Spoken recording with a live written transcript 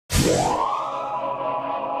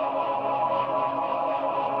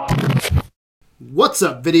What's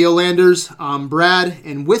up, Videolanders? I'm Brad,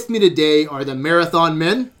 and with me today are the Marathon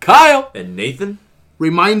Men, Kyle, and Nathan.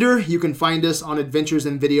 Reminder, you can find us on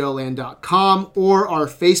adventuresinvideoland.com or our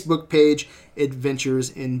Facebook page, Adventures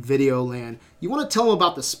in Videoland. You want to tell them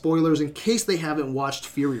about the spoilers in case they haven't watched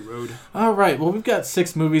Fury Road. All right, well, we've got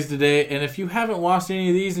 6 movies today, and if you haven't watched any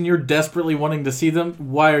of these and you're desperately wanting to see them,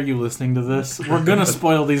 why are you listening to this? We're going to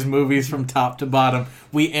spoil these movies from top to bottom.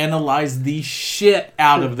 We analyze the shit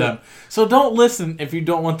out of them. So don't listen if you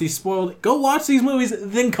don't want these spoiled. Go watch these movies,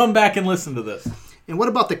 then come back and listen to this. And what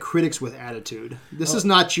about the critics with attitude? This is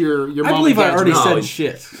not your mom I believe and I dad's already mom. said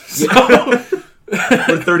shit. So,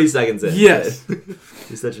 We're 30 seconds in. yes.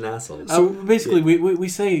 You're such an asshole. Basically, we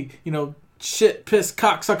say, shit, piss,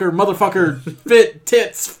 cocksucker, motherfucker, fit,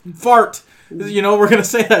 tits, fart. We're going to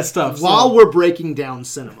say that stuff. While we're breaking down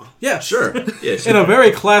cinema. Yeah, Sure. Yeah, sure. In a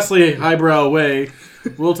very classy, highbrow way,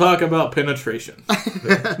 we'll talk about penetration.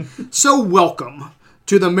 So welcome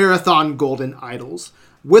to the Marathon Golden Idols.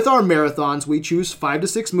 With our marathons, we choose 5 to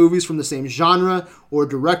 6 movies from the same genre or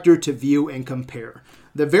director to view and compare.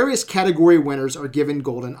 The various category winners are given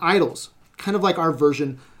Golden Idols, kind of like our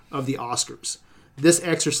version of the Oscars. This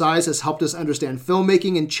exercise has helped us understand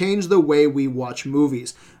filmmaking and change the way we watch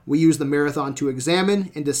movies. We use the marathon to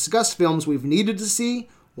examine and discuss films we've needed to see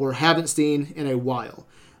or haven't seen in a while.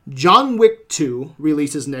 John Wick 2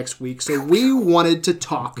 releases next week, so we wanted to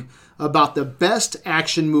talk about the best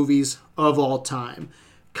action movies of all time.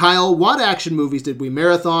 Kyle, what action movies did we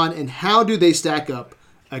marathon, and how do they stack up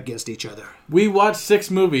against each other? We watched 6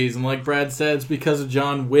 movies, and like Brad said, it's because of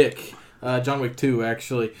John Wick. John Wick 2,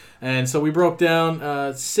 actually. And so we broke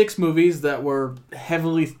down 6 movies that were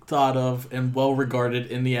heavily thought of and well-regarded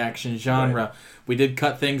in the action genre. Right. We did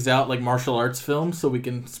cut things out like martial arts films, so we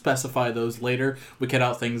can specify those later. We cut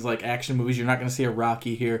out things like action movies. You're not going to see a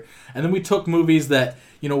Rocky here. And then we took movies that,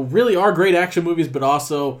 really are great action movies, but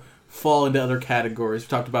also fall into other categories. We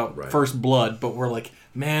talked about First Blood, but we're like,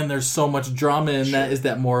 man, there's so much drama in that. Is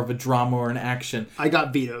that more of a drama or an action? I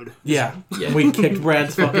got vetoed. Yeah. We kicked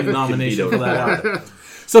Brad's fucking nomination for that out.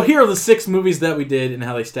 So here are the 6 movies that we did and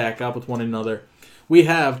how they stack up with one another. We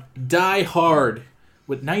have Die Hard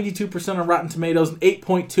with 92% on Rotten Tomatoes and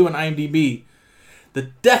 8.2 on IMDb. The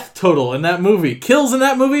death total in that movie, kills in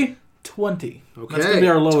that movie, 20. Okay. That's going to be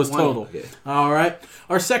our lowest 20. total. Okay. All right.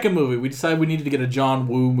 Our second movie, we decided we needed to get a John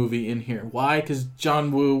Woo movie in here. Why? Because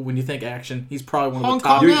John Woo, when you think action, he's probably one of the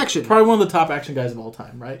top action. Probably one of the top action guys of all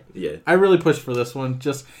time, right? Yeah. I really pushed for this one,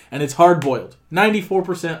 and it's hard boiled.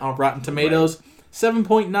 94% on Rotten Tomatoes,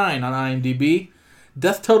 7.9 on IMDb.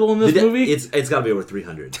 Death total in this movie? It's got to be over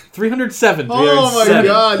 300. 307. Oh my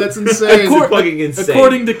god, that's insane. Fucking insane.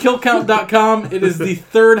 According to KillCount.com, it is the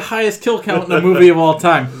 3rd highest kill count in a movie of all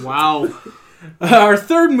time. Wow. Our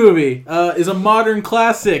third movie is a modern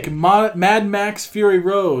classic, Mad Max Fury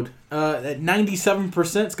Road. At 97%, it's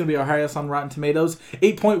going to be our highest on Rotten Tomatoes,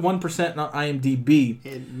 8.1% on IMDb.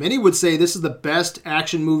 And many would say this is the best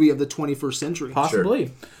action movie of the 21st century.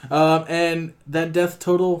 Possibly. Sure. And that death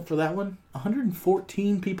total for that one,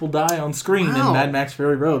 114 people die on screen in Mad Max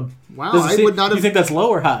Fury Road. Wow, I would not have... Do you think that's low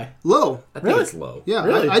or high? Low. I think it's low. Yeah,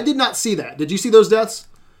 really? I did not see that. Did you see those deaths?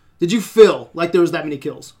 Did you feel like there was that many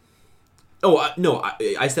kills? Oh no!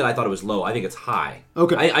 I said I thought it was low. I think it's high.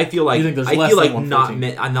 Okay. I feel like you think there's I less feel than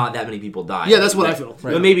like not that many people die. Yeah, that's what I feel.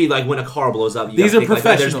 Right. Maybe like when a car blows up, these are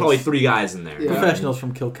professionals. There's probably 3 guys in there. Yeah. Professionals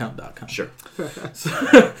from KillCount.com. Sure.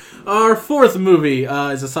 So, our fourth movie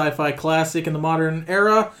is a sci-fi classic in the modern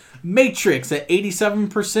era. Matrix at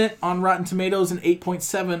 87% on Rotten Tomatoes and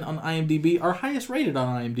 8.7 on IMDb. Our highest rated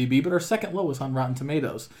on IMDb, but our second lowest on Rotten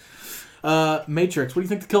Tomatoes. Matrix. What do you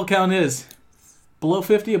think the kill count is? Below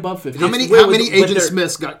 50, above 50. How many Agent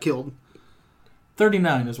Smiths got killed?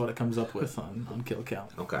 39 is what it comes up with on kill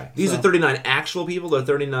count. Okay. These are 39 actual people or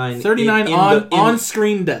 39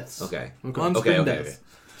 on-screen deaths. Okay. On-screen deaths.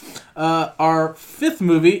 Our fifth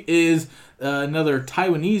movie is another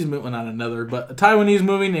Taiwanese movie. Well, not another, but a Taiwanese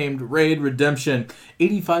movie named Raid Redemption.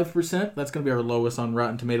 85%. That's going to be our lowest on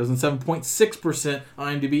Rotten Tomatoes. And 7.6%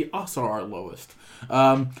 on IMDb. Also our lowest.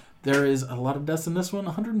 There is a lot of deaths in this one.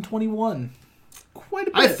 121. Quite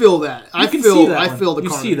a bit. I feel that. I feel the carnage. You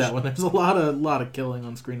see that one. There's a lot of killing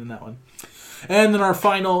on screen in that one. And then our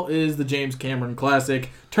final is the James Cameron classic,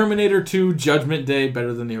 Terminator 2 Judgment Day,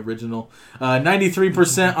 better than the original.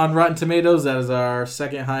 93% on Rotten Tomatoes, that is our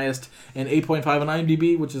second highest, and 8.5 on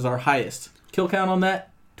IMDb, which is our highest. Kill count on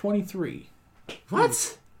that, 23.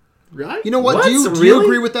 What? Right? You know what? Do you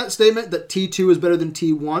agree with that statement that T2 is better than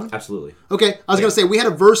T1? Absolutely. Okay, I was going to say, we had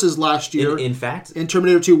a versus last year. In fact? In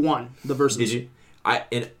Terminator 2 1, the versus. Did you?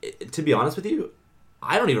 To be honest with you,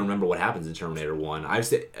 I don't even remember what happens in Terminator 1. I've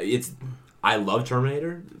said it's I love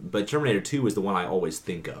Terminator, but Terminator 2 is the one I always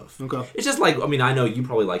think of. Okay. It's just like, I mean, I know you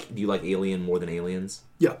probably do you like Alien more than Aliens?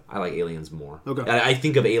 Yeah. I like Aliens more. Okay. I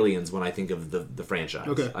think of Aliens when I think of the franchise.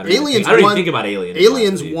 Okay. I don't Aliens even think about Aliens.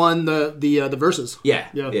 Aliens won the Versus. Yeah.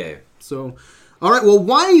 So, all right. Well,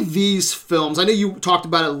 why these films? I know you talked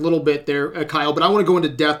about it a little bit there, Kyle, but I want to go into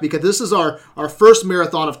depth because this is our first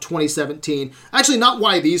marathon of 2017. Actually, not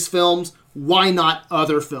why these films. Why not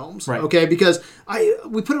other films? Right. Okay, because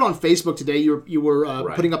we put it on Facebook today. You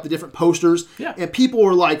were putting up the different posters, and people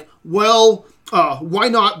were like, "Well, why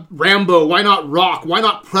not Rambo? Why not Rock? Why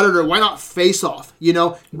not Predator? Why not Face Off?"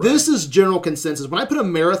 This is general consensus. When I put a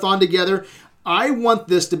marathon together, I want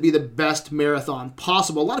this to be the best marathon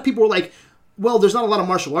possible. A lot of people were like, well, there's not a lot of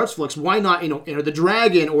martial arts flicks. Why not, Enter the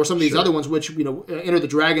Dragon or some of these other ones, which, Enter the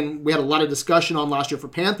Dragon, we had a lot of discussion on last year for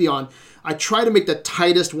Pantheon. I try to make the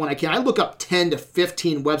tightest one I can. I look up 10 to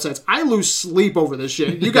 15 websites. I lose sleep over this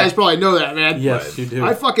shit. You guys probably know that, man. Yes, you do.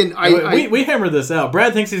 We hammered this out.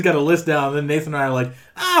 Brad thinks he's got a list down, and then Nathan and I are like,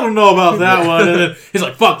 I don't know about that one. And then he's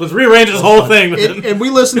like, fuck, let's rearrange this whole thing. And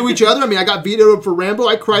we listen to each other. I mean, I got vetoed for Rambo.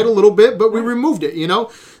 I cried a little bit, but we removed it,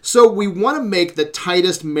 So we want to make the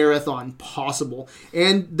tightest marathon possible.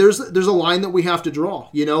 And there's a line that we have to draw.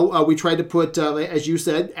 We tried to put, as you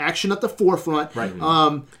said, action at the forefront. Right.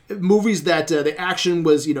 Movies that the action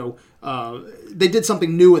was, they did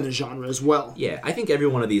something new in the genre as well. Yeah, I think every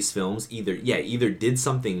one of these films either did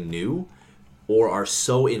something new or are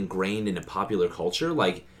so ingrained into popular culture.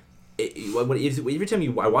 Like, every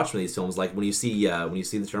time I watch one of these films, like when you see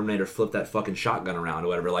the Terminator flip that fucking shotgun around or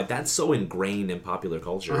whatever, like that's so ingrained in popular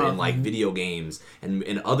culture and like video games and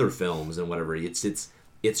in other films and whatever.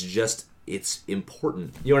 It's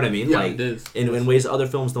important. You know what I mean? Yeah, like, it is. In ways other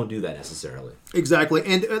films don't do that necessarily. Exactly.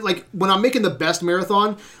 And like when I'm making the best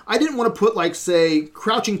marathon, I didn't want to put like, say,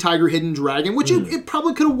 Crouching Tiger, Hidden Dragon, which it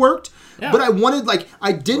probably could have worked. Yeah. But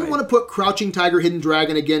I didn't want to put Crouching Tiger, Hidden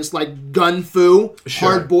Dragon against like Gun Fu,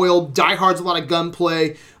 Hard Boiled, Die Hard's a lot of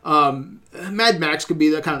gunplay. Mad Max could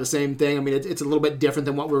be kind of the same thing. I mean, it's a little bit different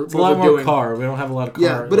than what we're doing. A lot more car. We don't have a lot of car.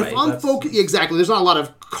 Yeah, but if I'm focused, exactly. There's not a lot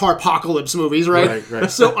of car-pocalypse movies, right?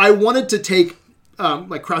 Right. So I wanted to take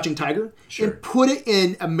like Crouching Tiger and put it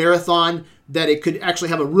in a marathon that it could actually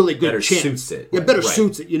have a really good chance. Better suits it. Yeah, better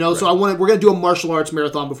suits it. So we're going to do a martial arts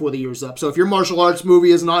marathon before the year's up. So if your martial arts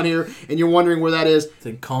movie isn't on here and you're wondering where that is,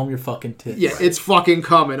 then calm your fucking tits. Yeah, it's fucking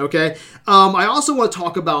coming. Okay. I also want to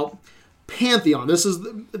talk about Pantheon. This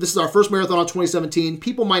is our first marathon of 2017.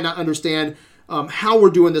 People might not understand how we're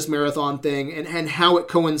doing this marathon thing and how it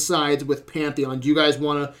coincides with Pantheon. Do you guys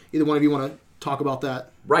either one of you want to talk about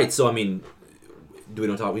that? Right. So I mean, are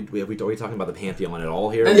we talking about the Pantheon at all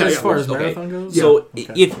here? As far as marathon goes. So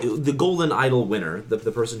if the Golden Idol winner,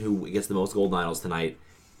 the person who gets the most Golden Idols tonight,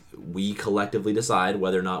 we collectively decide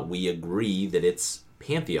whether or not we agree that it's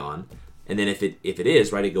Pantheon, and then if it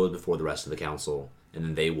is right, it goes before the rest of the council, and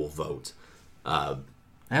then they will vote. It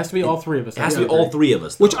has to be all three of us. It has to be all three of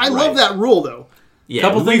us. Which I love that rule, though. Yeah,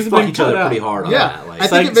 couple we things fuck have each been other put pretty out. hard on Yeah. that. Like, I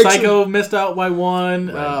think it makes Psycho missed out by one.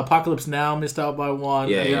 Right. Apocalypse Now missed out by one.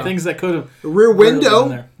 Yeah. Things that could have. Rear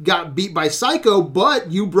Window got beat by Psycho, but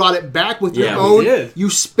you brought it back with your own. Did. You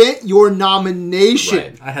spent your nomination.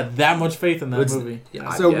 Right. I had that much faith in that movie.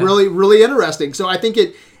 Yeah, So really, really interesting. So I think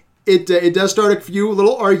it does start a few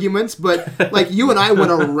little arguments, but like you and I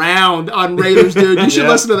went around on Raiders, dude. You should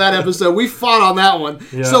listen to that episode. We fought on that one.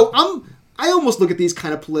 Yeah. So I almost look at these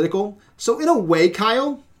kind of political. So in a way,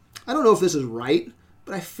 Kyle, I don't know if this is right,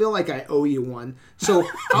 but I feel like I owe you one. So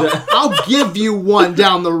I'll give you one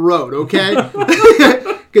down the road, okay?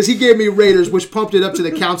 Because he gave me Raiders, which pumped it up to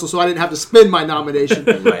the council, so I didn't have to spend my nomination.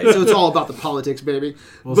 Right. So it's all about the politics, baby.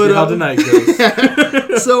 We'll see how tonight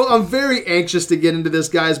goes. So I'm very anxious to get into this,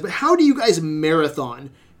 guys. But how do you guys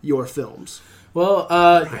marathon your films? Well,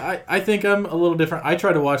 I think I'm a little different. I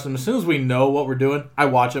try to watch them as soon as we know what we're doing. I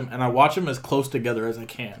watch them, and I watch them as close together as I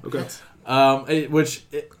can. Okay.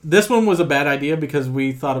 This one was a bad idea because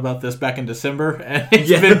we thought about this back in December, and it's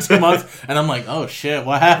been 2 months, and I'm like, oh shit,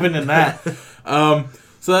 what happened in that?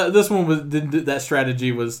 So this one that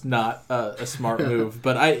strategy was not a smart move,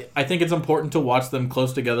 but I think it's important to watch them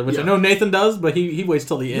close together, which I know Nathan does, but he waits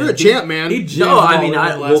till the end. You're a champ, man.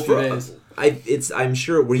 I'm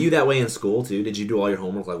sure. Were you that way in school too? Did you do all your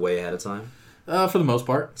homework like way ahead of time? For the most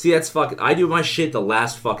part. See, that's fucking. I do my shit the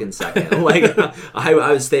last fucking second. Like, I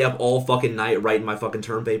would stay up all fucking night writing my fucking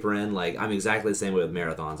term paper in. Like, I'm exactly the same way with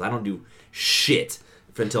marathons. I don't do shit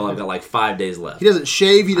until I've got like 5 days left. He doesn't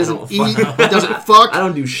shave. He doesn't eat. He doesn't fuck. I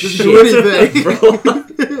don't do shit. Do anything, bro.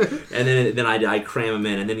 And then I cram them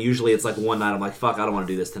in, and then usually it's like one night I'm like, fuck, I don't want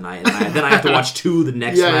to do this tonight, and then I have to watch 2 the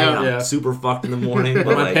next night. And I'm super fucked in the morning. But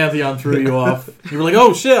But my like, Pantheon threw you off. You were like,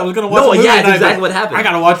 oh shit, I was gonna watch. No, a movie yeah, it's tonight, exactly but what happened. I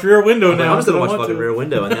gotta watch Rear Window now. I'm just gonna I watch want fucking to. Rear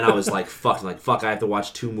Window, and then I was like, fuck, I have to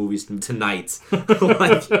watch 2 movies tonight,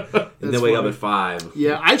 like, and then wake up funny. at 5.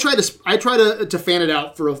 Yeah, I try to fan it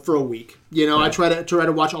out for a week. You know, I try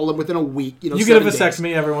to watch all of them within a week. You know, You get a 7 days.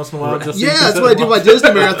 vasectomy every once in a while. Just so Yeah, you can that's sit what I and do with my watch.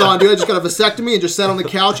 Disney marathon, dude. I just got a vasectomy and just sat on the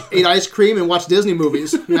couch, ate ice cream, and watched Disney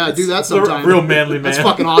movies. Yeah, I do that It's a sometimes. real manly man. That's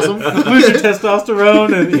fucking awesome. Lose your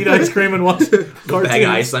testosterone and eat ice cream and watch cartoons. Bag of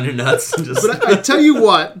ice on your nuts. Just, But I tell you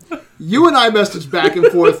what, you and I messaged back and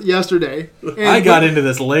forth yesterday. And I got into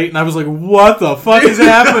this late and I was like, what the fuck is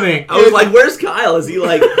happening? I was like, where's Kyle? Is he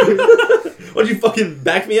like, why'd you fucking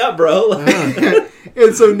back me up, bro? Like,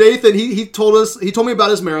 And so Nathan, he told me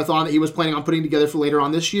about his marathon that he was planning on putting together for later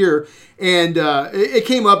on this year, and it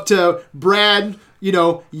came up to Brad. You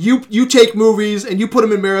know, you take movies and you put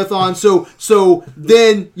them in marathon. So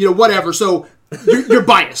then whatever. So you're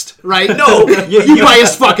biased, right? No, you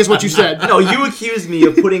biased fuck is what you said. No, you accused me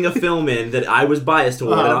of putting a film in that I was biased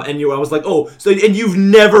toward, Uh-huh. and I was like, oh, and you've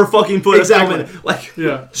never fucking put Exactly. a film in. Like,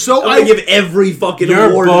 Yeah. So I'm gonna give every fucking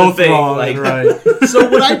You're award to the both thing. wrong, Like, right? So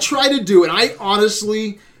what I try to do, and I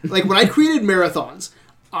honestly, like when I created marathons,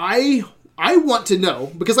 I want to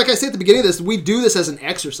know, because like I said at the beginning of this, we do this as an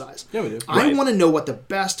exercise. Yeah, we do. I Right. want to know what the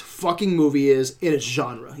best fucking movie is in its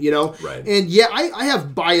genre, you know? Right. And yeah, I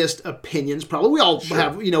have biased opinions, probably. We all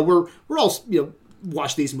have, we're all,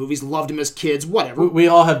 watch these movies, loved them as kids, whatever. We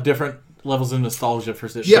all have different levels of nostalgia for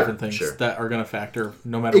different things sure. that are going to factor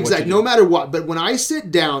no matter Exactly, what you no do. matter what. But when I sit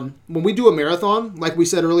down, when we do a marathon, like we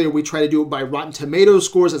said earlier, we try to do it by Rotten Tomatoes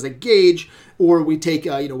scores as a gauge, or we take,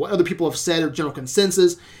 what other people have said or general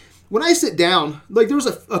consensus. When I sit down, like there was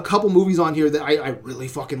a couple movies on here that I really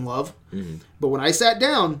fucking love. Mm-hmm. But when I sat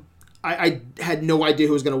down, I had no idea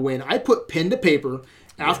who was going to win. I put pen to paper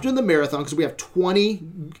after the marathon, because we have 20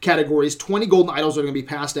 categories, 20 golden idols that are going to be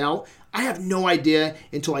passed out. I have no idea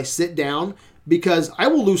until I sit down, because I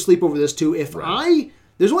will lose sleep over this too.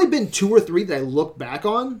 There's only been 2 or 3 that I look back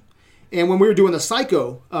on. And when we were doing the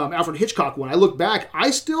Psycho, Alfred Hitchcock one, I look back,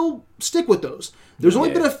 I still stick with those. There's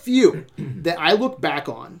only been a few that I look back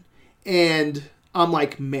on, and I'm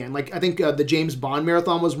like, man, like I think the James Bond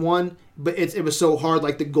marathon was one, but it was so hard,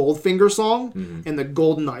 like the Goldfinger song and the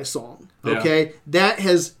GoldenEye song. Yeah. Okay, that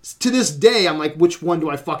has, to this day, I'm like, which one do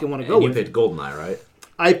I fucking want to go you with? picked Goldeneye, right?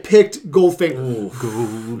 I picked Goldfinger.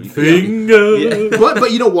 Finger. Yeah.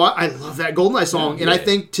 But you know what? I love that GoldenEye song, and I Yeah.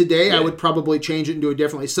 think today I Yeah. would probably change it and do it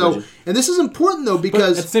differently. So, Would you? and this is important though, But at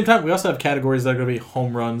because the same time, we also have categories that are going to be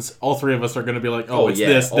home runs. All 3 of us are going to be like, oh, Oh, it's yeah,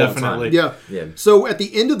 this, all the time. definitely. yeah. Yeah. So at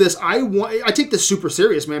the end of this, I take this super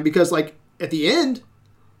serious, man, because like at the end,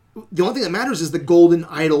 the only thing that matters is the Golden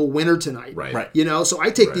Idol winner tonight. Right. Right. You know, so I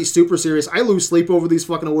take Right. these super serious. I lose sleep over these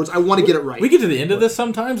fucking awards. I want to get it right. We get to the end of this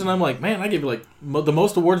sometimes, and I'm like, man, I give like the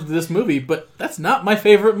most awards to this movie, but that's not my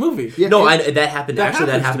favorite movie. Yeah. No, and- that happened. That Actually,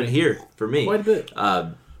 that happens to happened me. here for me Quite a bit.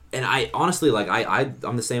 And I honestly, like,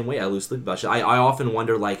 I'm the same way. I lose sleep about shit. I often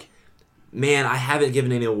wonder, like, man, I haven't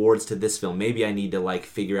given any awards to this film. Maybe I need to like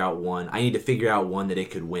figure out one. I need to figure out one that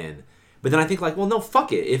it could win. But then I think like, well, no,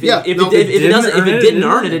 fuck it. If it didn't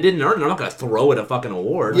earn it, it didn't earn it. I'm not gonna throw it a fucking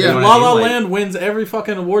award. Yeah. You know If what La I mean? La Like, Land wins every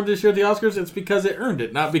fucking award this year at the Oscars, it's because it earned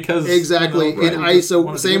it, not because Exactly, you know, and we I just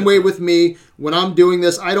wanted to same do way it. with me when I'm doing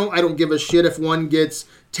this. I don't give a shit if one gets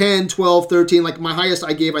 10, 12, 13. Like my highest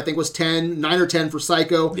I gave, I think was 10, 9 or 10 for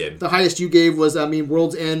Psycho. Yeah. The highest you gave was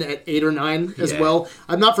World's End at 8 or 9 as Yeah. well.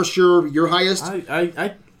 I'm not for sure your highest.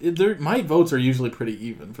 My votes are usually pretty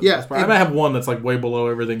even for the Yeah, most part. I and- might have one that's like way below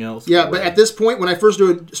everything else. Yeah, but at this point, when I first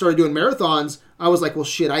started doing marathons, I was like, well,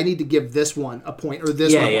 shit, I need to give this one a point or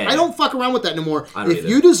this Yeah, one. yeah, I yeah. don't fuck around with that no more. I don't If either.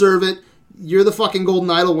 you deserve it, you're the fucking Golden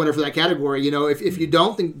Idol winner for that category. You know, if you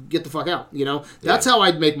don't, then get the fuck out. You know, that's how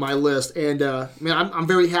I'd make my list. And man, I'm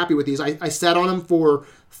very happy with these. I sat on them for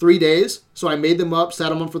 3 days, so I made them up,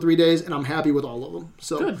 sat on them for 3 days, and I'm happy with all of them.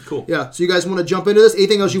 So Good, cool. Yeah. So you guys want to jump into this?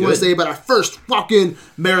 Anything else you want to Good. say about our first fucking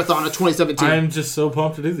marathon of 2017? I'm just so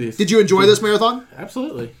pumped to do these. Did you enjoy this marathon?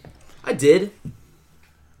 Absolutely. I did.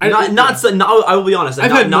 I I will be honest. I've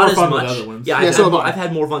not, had not more as fun much. with other ones. Yeah, Yeah, so have I. I've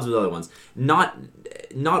had more fun with other ones. Not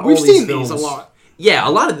We've all these seen films. these a lot. Yeah, a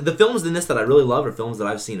lot of the films in this that I really love are films that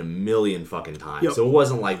I've seen a million fucking times. Yep. So it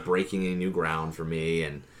wasn't like breaking any new ground for me.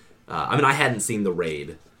 And I mean, I hadn't seen The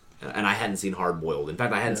Raid, and I hadn't seen Hard Boiled. In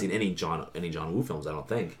fact, I hadn't seen any John Woo films. I don't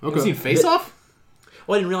think. Have you seen Face Off?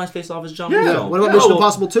 Oh, I didn't realize Face Off is John Yeah. Woo film. What about Oh, Mission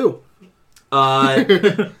Impossible 2?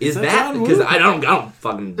 Is that that John Woo? because I don't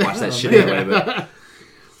fucking watch that shit anyway. But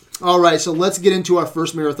All right, so let's get into our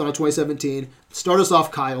first marathon of 2017. Start us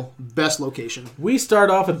off, Kyle. Best location. We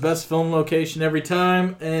start off with best film location every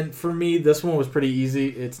time, and for me, this one was pretty easy.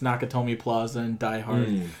 It's Nakatomi Plaza in Die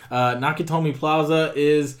Hard. Nakatomi Plaza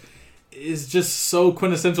is just so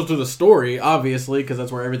quintessential to the story, obviously, because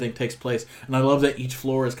that's where everything takes place. And I love that each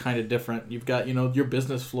floor is kind of different. You've got, your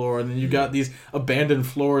business floor, and then you've got these abandoned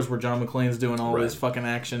floors where John McClane's doing all this fucking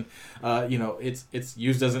action. It's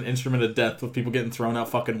used as an instrument of death with people getting thrown out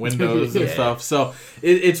fucking windows and stuff. So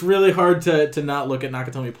it's really hard to not look at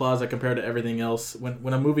Nakatomi Plaza compared to everything else.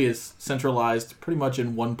 When a movie is centralized pretty much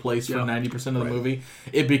in one place for 90% of the movie,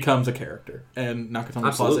 it becomes a character. And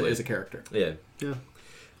Nakatomi Plaza is a character. Yeah. Yeah.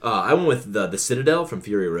 I went with the Citadel from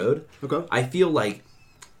Fury Road. Okay. I feel like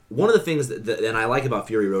one of the things that I like about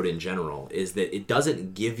Fury Road in general is that it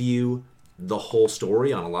doesn't give you the whole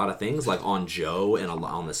story on a lot of things, like on Joe and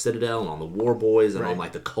on the Citadel and on the War Boys and on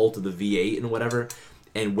like the cult of the V8 and whatever.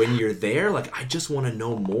 And when you're there, like, I just want to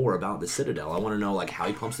know more about the Citadel. I want to know, like, how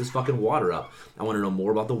he pumps this fucking water up. I want to know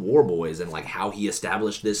more about the War Boys and, like, how he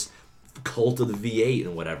established this cult of the V8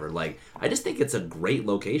 and whatever. Like, I just think it's a great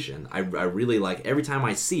location. I really, like, every time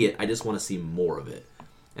I see it, I just want to see more of it.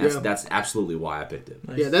 And that's absolutely why I picked it.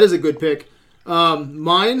 Nice. Yeah, that is a good pick.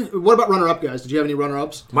 Mine, what about runner-up, guys? Did you have any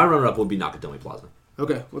runner-ups? My runner-up would be Nakatomi Plaza.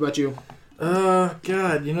 Okay, what about you?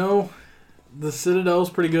 God, the Citadel's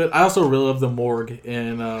pretty good. I also really love the morgue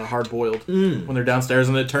in Hard Boiled when they're downstairs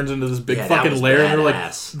and it turns into this big fucking lair, and you're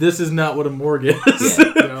like, this is not what a morgue is.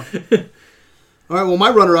 Yeah. All right, well, my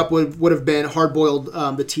runner-up would have been Hard Boiled,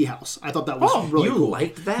 the Tea House. I thought that was really cool. You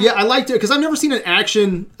liked that? Yeah, I liked it because I've never seen an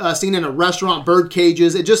action scene in a restaurant, bird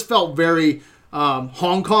cages. It just felt very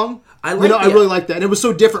Hong Kong. I really liked that. And it was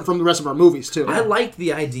so different from the rest of our movies, too. I liked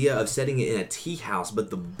the idea of setting it in a tea house, but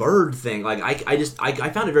the bird thing, like, I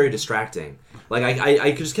found it very distracting. Like,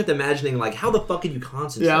 I just kept imagining, like, how the fuck can you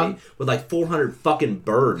concentrate with, like, 400 fucking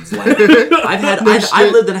birds? Like, I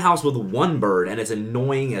lived in a house with one bird, and it's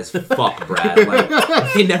annoying as fuck, Brad.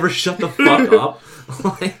 Like, they never shut the fuck up.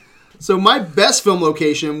 Like... So my best film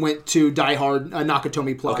location went to Die Hard,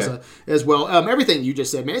 Nakatomi Plaza as well. Everything you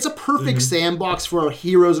just said, man. It's a perfect sandbox for our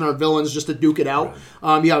heroes and our villains just to duke it out.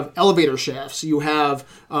 Right. You have elevator shafts. You have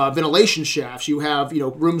ventilation shafts. You have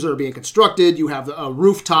rooms that are being constructed. You have a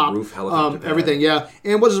rooftop. Roof helicopter everything, yeah.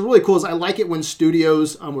 And what is really cool is I like it when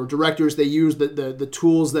studios or directors, they use the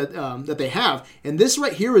tools that they have. And this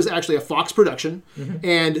right here is actually a Fox production.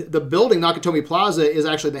 And the building, Nakatomi Plaza, is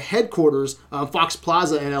actually the headquarters of Fox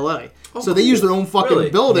Plaza in L.A. So they use their own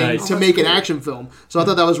fucking building to make an action film. So I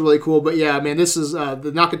thought that was really cool. But yeah, man, this is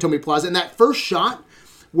the Nakatomi Plaza. And that first shot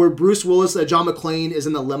where Bruce Willis, John McClane, is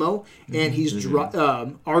in the limo, and he's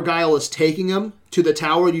Argyle is taking him to the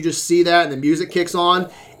tower. You just see that, and the music kicks on.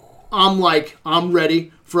 I'm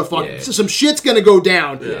ready for a fuck. So some shit's going to go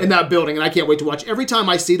down in that building, and I can't wait to watch. Every time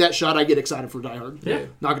I see that shot, I get excited for Die Hard. Yeah.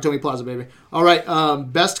 Nakatomi Plaza, baby. All right,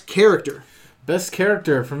 best character. Best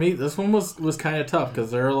character for me, this one was kind of tough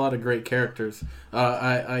because there are a lot of great characters.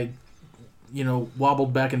 I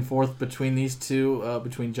wobbled back and forth between these two,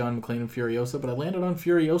 between John McClane and Furiosa, but I landed on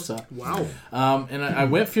Furiosa. Wow. And I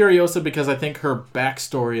went Furiosa because I think her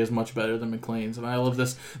backstory is much better than McClane's, and I love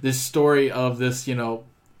this story of this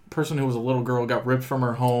person who was a little girl, got ripped from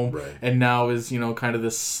her home, and now is kind of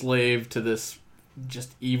this slave to this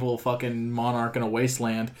just evil fucking monarch in a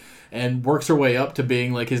wasteland, and works her way up to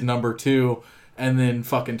being like his number two, and then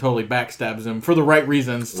fucking totally backstabs him for the right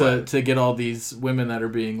reasons to get all these women that are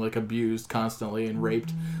being like abused constantly and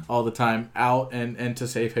raped all the time out and to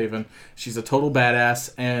safe haven. She's a total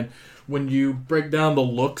badass. And when you break down the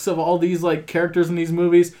looks of all these like characters in these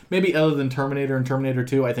movies, maybe other than Terminator and Terminator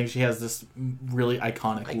 2, I think she has this really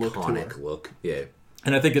iconic look to her. Iconic look, yeah.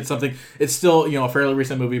 And I think it's still, a fairly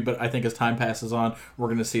recent movie, but I think as time passes on, we're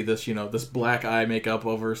going to see this, this black eye makeup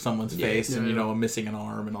over someone's face and, missing an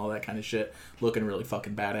arm and all that kind of shit. Looking really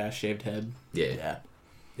fucking badass, shaved head. Yeah.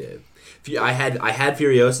 I had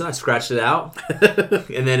Furiosa, I scratched it out.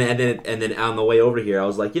 and then on the way over here, I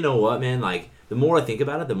was like, you know what, man, like, the more I think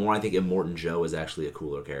about it, the more I think Immortan Joe is actually a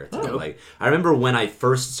cooler character. Oh. Like, I remember when I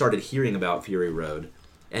first started hearing about Fury Road,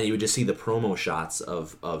 and you would just see the promo shots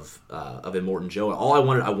of Immortan Joe. All I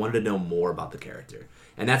wanted to know more about the character,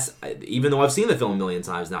 and that's even though I've seen the film a million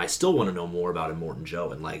times now, I still want to know more about Immortan Joe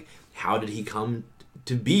and like how did he come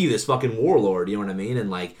to be this fucking warlord? You know what I mean? And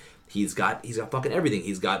like he's got fucking everything.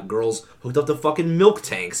 He's got girls hooked up to fucking milk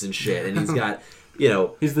tanks and shit, and he's got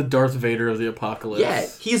he's the Darth Vader of the apocalypse. Yeah,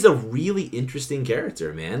 he's a really interesting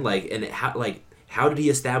character, man. Like, and how did he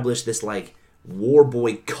establish this like war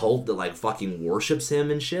boy cult that like fucking worships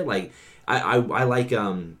him and shit? Like I like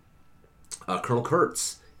Colonel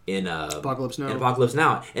Kurtz in Apocalypse Now. In Apocalypse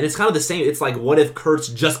Now, and it's kind of the same. It's like, what if Kurtz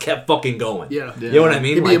just kept fucking going? Yeah. You know what I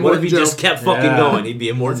mean? He'd be Like, what if he Immortan Joe. just kept fucking going? He'd be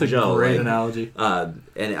a Morton That's a Joe. great like, analogy.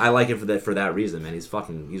 and I like it for that reason, man. He's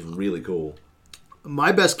really cool.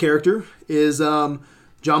 My best character is John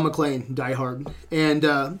McClane, Die Hard,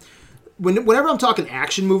 and whenever I'm talking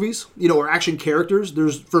action movies, or action characters,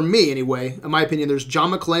 there's, for me anyway, in my opinion, there's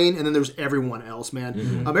John McClane, and then there's everyone else, man.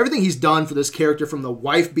 Mm-hmm. Everything he's done for this character, from the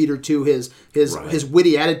wife beater to his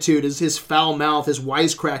witty attitude, his foul mouth, his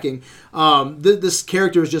wisecracking. This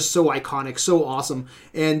character is just so iconic, so awesome.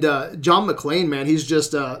 And John McClane, man, he's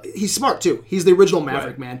just he's smart too. He's the original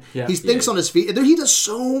Maverick, man. Yeah. He thinks on his feet. He does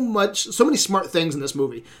so many smart things in this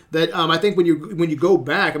movie that I think when you go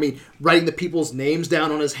back, I mean, writing the people's names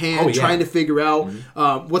down on his hand, trying to figure out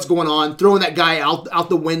what's going on, throwing that guy out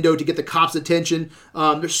the window to get the cops' attention.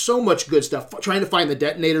 There's so much good stuff. Trying to find the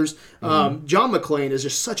detonators. John McClane is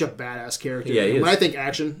just such a badass character. Yeah, he when is. I think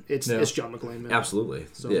action, it's John McClane, man. Absolutely.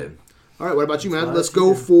 Yeah. All right, what about you, man? Let's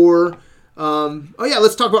go for.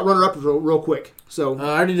 Let's talk about runner-up real quick. So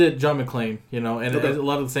I already did John McClane, and a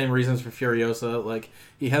lot of the same reasons for Furiosa. Like,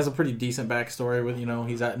 he has a pretty decent backstory with,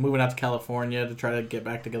 he's moving out to California to try to get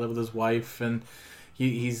back together with his wife, and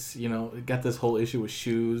he's got this whole issue with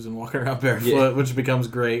shoes and walking around barefoot, which becomes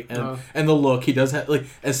great, and the look he does have, like,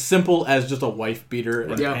 as simple as just a wife beater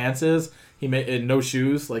and pants is. He made no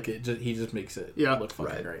shoes, like he just makes it look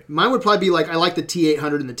fucking great. Mine would probably be like, I like the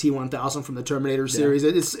T-800 and the T-1000 from the Terminator series.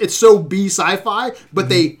 It's so B sci-fi, but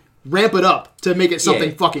they ramp it up to make it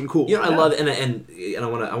something fucking cool. I love and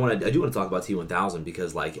I do want to talk about T-1000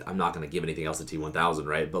 because, like, I'm not going to give anything else to T-1000,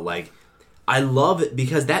 right? But, like, I love it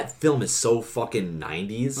because that film is so fucking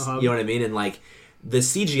 90s. You know what I mean? And, like, the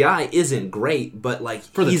CGI isn't great, but, like,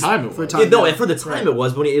 for the time it was. For the time it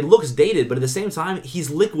was, but it looks dated. But at the same time,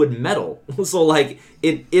 he's liquid metal, so, like,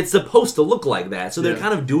 it's supposed to look like that. So they're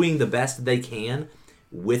kind of doing the best they can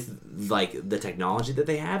with, like, the technology that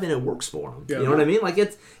they have, and it works for them. You know what I mean? Like,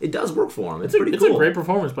 it does work for them. It's pretty cool. It's a great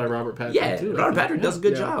performance by Robert Patrick, too. Robert Patrick does a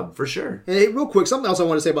good job, for sure. And hey, real quick, something else I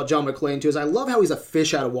want to say about John McClane, too, is I love how he's a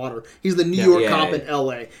fish out of water. He's the New York cop in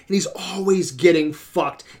L.A., and he's always getting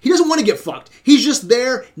fucked. He doesn't want to get fucked. He's just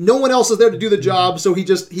there. No one else is there to do the job, so he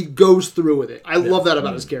goes through with it. I love that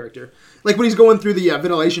about his character. Like when he's going through the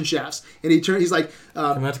ventilation shafts, and he's like...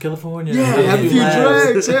 come out to California. Have a few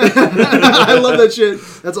drinks. I love that shit.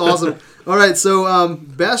 That's awesome. All right, so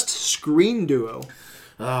best screen duo.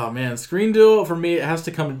 Oh, man. Screen duo, for me, it has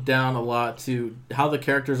to come down a lot to how the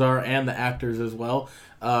characters are and the actors as well.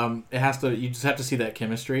 You just have to see that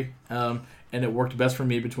chemistry. And it worked best for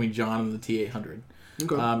me between John and the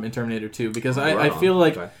T-800 in Terminator 2. Because I feel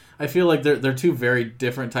like... I feel like they're two very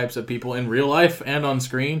different types of people in real life and on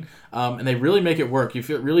screen, and they really make it work. You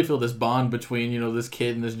really feel this bond between this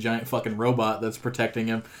kid and this giant fucking robot that's protecting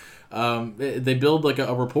him. They build like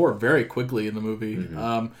a rapport very quickly in the movie,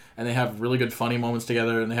 and they have really good funny moments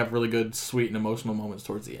together, and they have really good sweet and emotional moments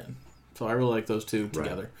towards the end. So I really like those two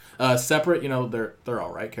together. Separate, they're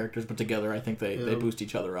all right characters, but together I think they boost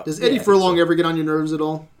each other up. Does Eddie Furlong ever get on your nerves at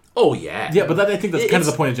all? Oh, yeah. Yeah, but I think that's kind of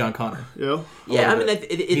the point of John Connor. Yeah. Yeah, I mean,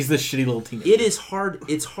 he's this shitty little teenager. It is hard.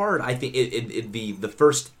 It's hard. I think the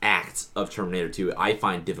first act of Terminator 2 I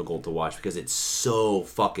find difficult to watch because it's so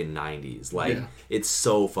fucking 90s. Like, it's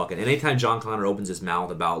so fucking... Anytime John Connor opens his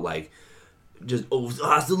mouth about, like, just,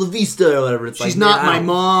 hasta la vista or whatever, it's She's not my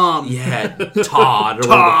mom. Yeah, Todd or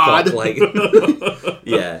whatever the fuck. Like,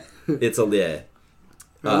 yeah. It's a...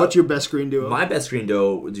 what's your best screen duo? My best screen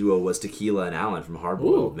duo was Tequila and Alan from Hard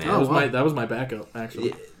Boiled, man. That was my backup,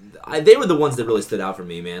 actually. They were the ones that really stood out for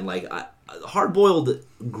me, man. Like, Hard Boiled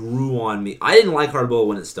grew on me. I didn't like Hard Boiled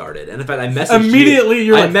when it started, and in fact, I messaged immediately.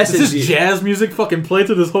 You're like, is this jazz music fucking play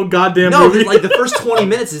through this whole goddamn movie? No, like the first 20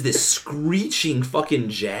 minutes is this screeching fucking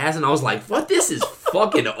jazz, and I was like, "What? This is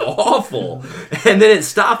fucking awful." And then it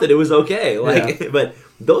stopped, and it was okay. Like, but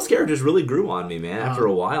those characters really grew on me, man. After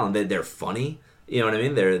a while, and they're funny. You know what I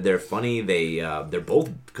mean? They're funny. They're both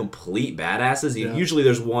complete badasses. Usually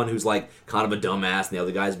there's one who's like kind of a dumbass and the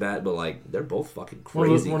other guy's bad, but like they're both fucking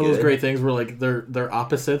crazy. One of those great things where like they're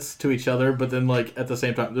opposites to each other, but then like at the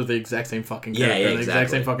same time they're the exact same fucking character, the exact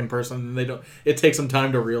same fucking person. And it takes some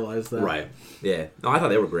time to realize that. Right. Yeah. No, I thought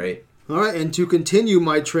they were great. All right, and to continue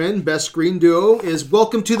my trend, best screen duo is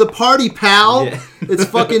Welcome to the Party, Pal. Yeah. It's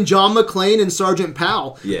fucking John McClane and Sergeant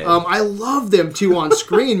Powell. Yeah. I love them two on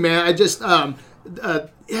screen, man. I just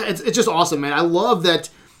it's just awesome, man. I love that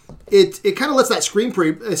it kind of lets that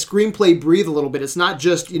screenplay breathe a little bit. It's not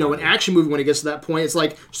just, an action movie when it gets to that point. It's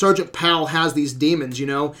like Sergeant Powell has these demons,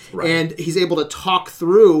 Right. and he's able to talk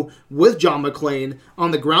through with John McClane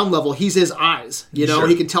on the ground level. He's his eyes, Sure.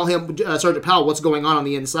 He can tell him, Sergeant Powell, what's going on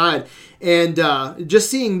the inside. And just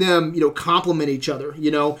seeing them, complement each other,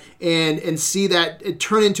 and see that it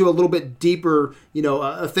turn into a little bit deeper,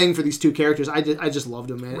 a thing for these two characters. I just loved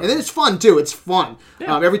them, man. Right. And then it's fun, too. It's fun.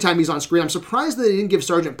 Yeah. Every time he's on screen. I'm surprised that they didn't give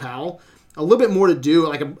Sergeant Powell a little bit more to do,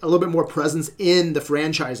 like a little bit more presence in the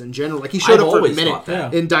franchise in general. Like he showed up for a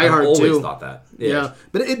minute in Die Hard 2. I've always thought that. Yeah.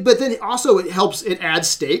 But then also it adds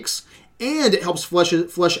stakes. And it helps flesh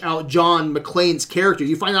out John McClane's character.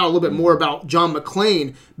 You find out a little bit more about John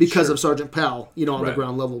McClane because of Sergeant Powell, on the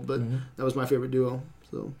ground level. But that was my favorite duo.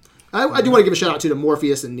 So I do want to give a shout out to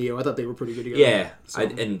Morpheus and Neo. I thought they were pretty good together.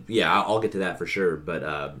 Yeah, I'll get to that for sure.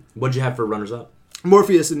 But what'd you have for runners up?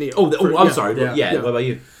 Morpheus and Neo. I'm sorry. Yeah. What about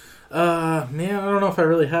you? Man, I don't know if I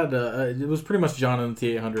really had. It was pretty much John and the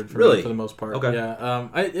T-800 for me, for the most part. Okay. Yeah.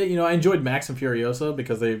 I enjoyed Max and Furiosa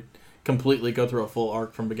because they completely go through a full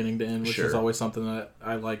arc from beginning to end, which is always something that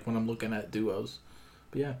I like when I'm looking at duos.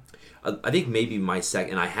 But yeah. I think maybe my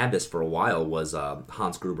second, and I had this for a while, was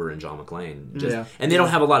Hans Gruber and John McClane. And they don't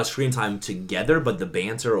have a lot of screen time together, but the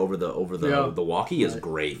banter over the walkie is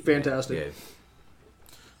great. Fantastic. Yeah.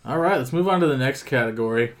 All right, let's move on to the next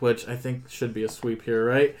category, which I think should be a sweep here,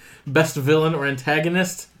 right? Best villain or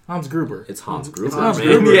antagonist? Hans Gruber. It's Hans Gruber. It's Hans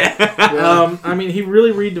Gruber. Yeah. He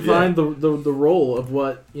really redefined the role of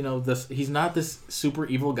what this. He's not this super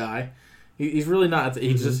evil guy. He's really not.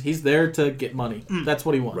 He's there to get money. That's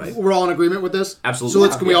what he wants. Right. We're all in agreement with this. Absolutely.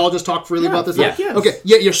 So can we all just talk freely about this? Yeah. Yes. Okay.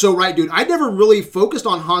 Yeah, you're so right, dude. I never really focused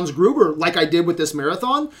on Hans Gruber like I did with this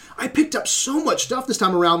marathon. I picked up so much stuff this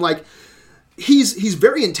time around. Like he's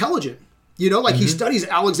very intelligent. He studies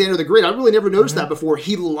Alexander the Great. I really never noticed that before.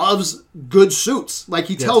 He loves good suits. Like,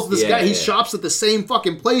 he tells this guy he shops at the same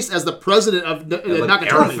fucking place as the president of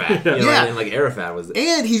Nakatomi. Arafat. And like Arafat was...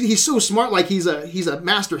 And he's so smart. Like, he's a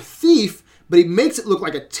master thief, but he makes it look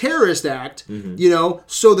like a terrorist act,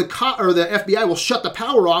 so the FBI will shut the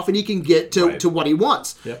power off and he can get to what he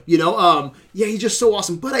wants. Yep. He's just so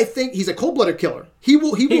awesome. But I think he's a cold-blooded killer. He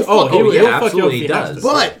will absolutely he does.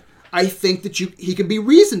 But... I think that he can be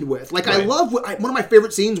reasoned with. Like, I love... one of my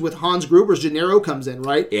favorite scenes with Hans Gruber's Gennaro comes in,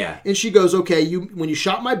 right? Yeah. And she goes, okay, when you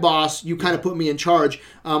shot my boss, you kind of put me in charge.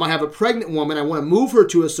 I have a pregnant woman. I want to move her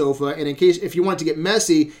to a sofa. And if you want it to get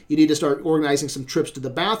messy, you need to start organizing some trips to the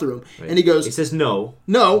bathroom. Right. And he goes... He says no.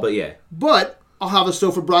 No. But yeah. But I'll have a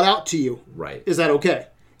sofa brought out to you. Right. Is that okay?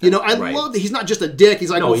 I love that he's not just a dick. He's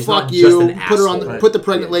like, he's fuck you. Put the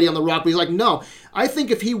pregnant lady on the rock. But he's like, no. I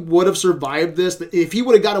think if he would have survived this, if he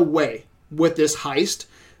would have got away with this heist,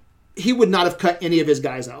 he would not have cut any of his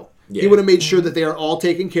guys out. Yeah. He would have made sure that they are all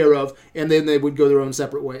taken care of, and then they would go their own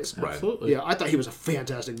separate ways. Right. Absolutely. Yeah, I thought he was a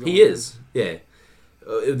fantastic villain. He is. Yeah.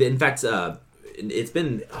 In fact, it's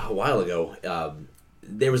been a while ago. I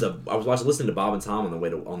was listening to Bob and Tom on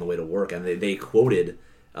the way to work, and they quoted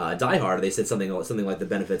Die Hard. They said something like the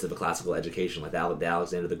benefits of a classical education, like the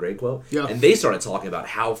Alexander the Great quote. Yeah. And they started talking about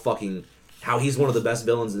how he's one of the best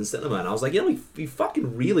villains in cinema, and I was like, he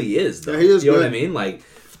fucking really is, though. Yeah, he is. You know what I mean? Like,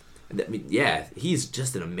 he's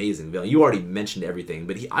just an amazing villain. You already mentioned everything,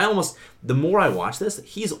 but the more I watch this,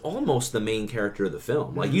 he's almost the main character of the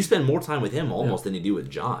film. Like, you spend more time with him almost than you do with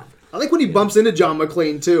John. I like when he bumps into John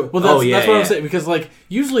McClane, too. Well, that's what I'm saying, because, like,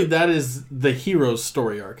 usually that is the hero's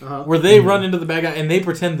story arc, where they run into the bad guy and they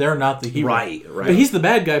pretend they're not the hero. Right. But he's the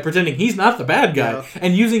bad guy pretending he's not the bad guy,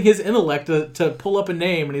 and using his intellect to pull up a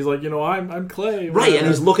name, and he's like, I'm Clay. Right, and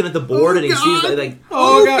he's looking at the board, and he sees, like,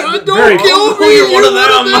 oh, God, don't kill me, you're one of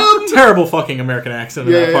them. Terrible fucking American accent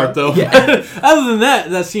in that part, though. Yeah. Other than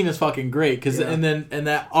that scene is fucking great, and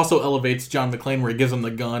that also elevates John McClane, where he gives him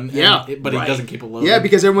the gun, but he doesn't keep it loaded. Yeah,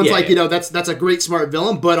 because everyone's like, that's a great smart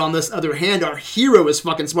villain, but on this other hand, our hero is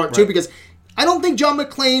fucking smart too, because I don't think John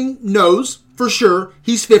McClane knows for sure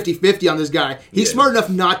he's 50-50 on this guy. He's smart enough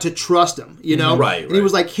not to trust him, Right. And he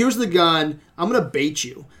was like, here's the gun, I'm gonna bait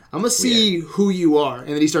you. I'm gonna see who you are. And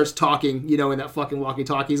then he starts talking, in that fucking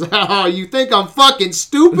walkie-talkie. He's like, oh, you think I'm fucking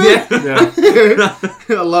stupid? Yeah.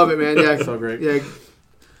 I love it, man. Yeah. So great. Yeah.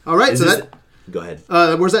 All right, go ahead.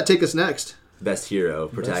 Where's that take us next? Best hero,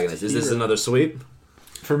 protagonist. Is this another sweep?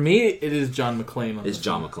 For me, it is John McClane. It's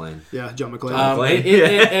John McClane. Yeah, John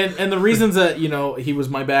McClane. And the reasons that he was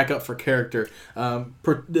my backup for character.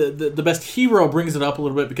 The best hero brings it up a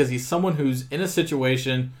little bit because he's someone who's in a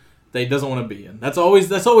situation that he doesn't want to be in. That's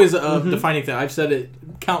always a defining thing. I've said it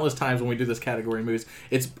countless times when we do this category in movies.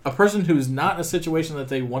 It's a person who's not in a situation that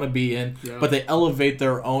they want to be in, but they elevate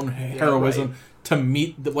their own heroism to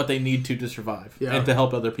meet what they need to survive and to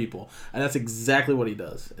help other people. And that's exactly what he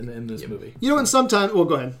does in this movie. You know, and sometimes... Well,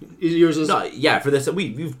 go ahead. Yours is... No, yeah, for this,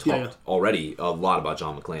 we've talked already a lot about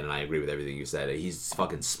John McClane, and I agree with everything you said. He's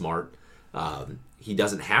fucking smart. He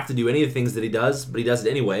doesn't have to do any of the things that he does, but he does it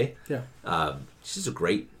anyway. Yeah. He's just a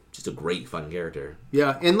great fucking character.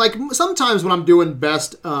 Yeah, and like sometimes when I'm doing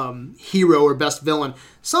best hero or best villain,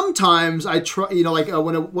 sometimes I try, you know, like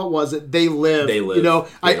what was it? They Live. You know,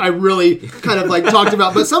 yeah. I really kind of like talked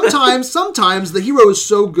about, but sometimes the hero is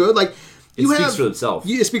so good, like. It speaks for itself.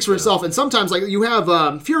 It speaks for itself, and sometimes like you have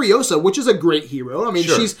Furiosa, which is a great hero. I mean,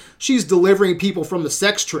 she's delivering people from the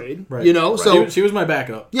sex trade, right. You know. Right. So she was my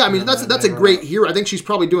backup. Yeah, I mean that's a great hero. I think she's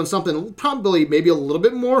probably doing something maybe a little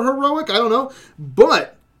bit more heroic. I don't know,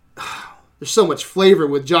 but there's so much flavor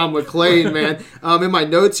with John McClane, man. In my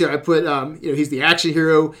notes here, I put he's the action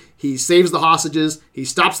hero. He saves the hostages. He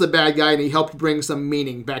stops the bad guy, and he helped bring some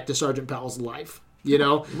meaning back to Sergeant Powell's life. You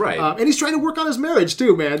know, right? And he's trying to work on his marriage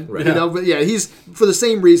too, man. Right. You know, but yeah, he's for the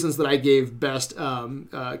same reasons that I gave best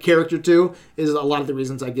character to is a lot of the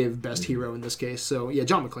reasons I gave best hero in this case. So yeah,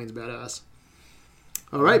 John McClane's badass.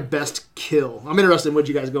 All right, best kill. I'm interested in what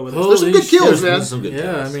you guys go with. There's some good kills, man. Some good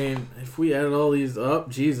kills. I mean, if we added all these up,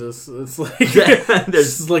 Jesus, it's like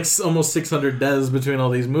there's like almost 600 deaths between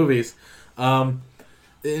all these movies.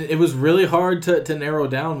 It was really hard to narrow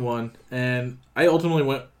down one, and I ultimately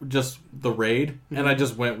went just The Raid, and I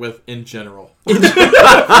just went with In General.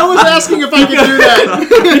 I was asking if I could do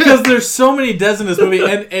that. Because there's so many deaths in this movie,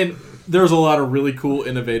 and there's a lot of really cool,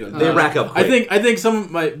 innovative. They rack up quick. I think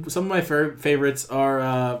some of my favorites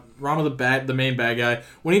are Rama the main bad guy,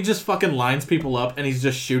 when he just fucking lines people up and he's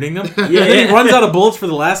just shooting them. Yeah. And he runs out of bullets for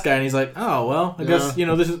the last guy, and he's like, "Oh well, I guess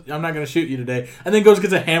I'm not gonna shoot you today." And then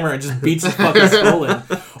gets a hammer and just beats his fucking skull in.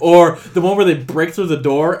 Or the one where they break through the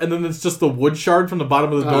door and then it's just the wood shard from the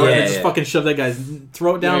bottom of the door and they just fucking shove that guy's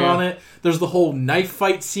throat down on it. There's the whole knife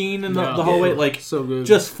fight scene in the hallway, like so good,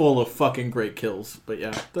 just full of fucking great kills. But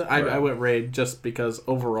yeah, I went Raid just because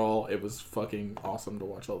overall it was fucking awesome to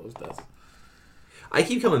watch all those deaths. I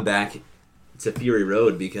keep coming back to Fury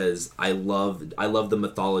Road because I love the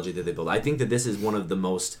mythology that they build. I think that this is one of the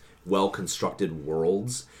most well constructed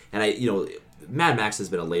worlds, and Mad Max has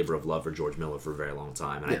been a labor of love for George Miller for a very long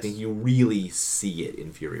time, and I think you really see it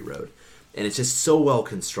in Fury Road, and it's just so well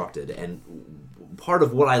constructed. And part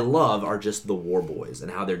of what I love are just the War Boys and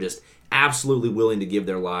how they're just absolutely willing to give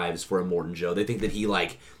their lives for Immortan Joe. They think that he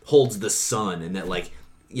holds the sun and that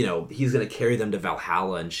he's gonna carry them to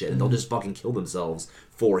Valhalla and shit, and they'll just fucking kill themselves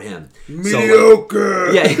for him.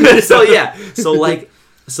 Mediocre.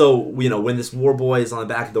 So when this War Boy is on the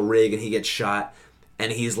back of the rig and he gets shot,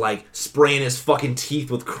 and he's spraying his fucking teeth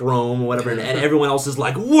with chrome or whatever, and everyone else is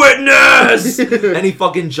like, "Witness!" And he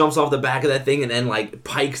fucking jumps off the back of that thing and then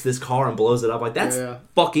pikes this car and blows it up. That's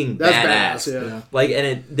fucking badass.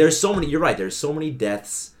 Yeah. There's so many. You're right. There's so many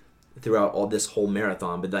deaths throughout all this whole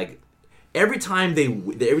marathon, but every time they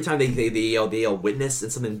yell "witness"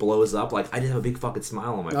 and something blows up, I just have a big fucking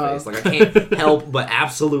smile on my face. I can't help but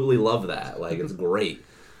absolutely love that. It's great.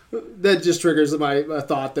 That just triggers my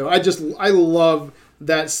thought, though. I love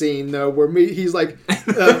that scene though, where he's like,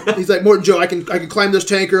 "Immortan Joe, I can climb this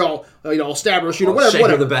tanker. I'll stab her, or shoot her, whatever. Shake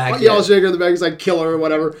her in the back. I'll shake her in the back. He's like, kill her or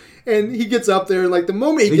whatever." And he gets up there, and the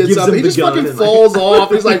moment he gets up, he just fucking falls off.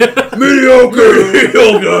 He's like, mediocre. For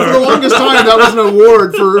the longest time, that was an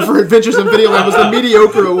award for Adventures in Videoland. Was the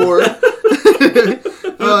mediocre award.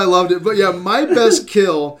 I loved it. But yeah, my best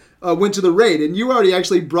kill went to The Raid, and you already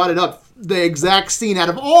actually brought it up. The exact scene out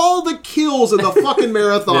of all the kills in the fucking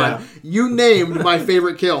marathon, you named my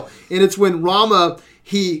favorite kill, and it's when Rama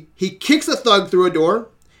he kicks a thug through a door.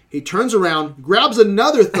 He turns around, grabs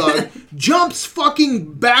another thug, jumps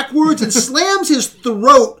fucking backwards, and slams his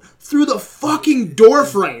throat through the fucking door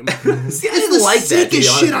frame. See, I didn't like that. It's the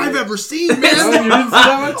sickest shit I've ever seen, man.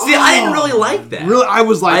 See, I didn't really like that. Really, I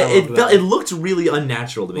was like, it looked really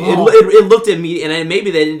unnatural to me. It looked at me, and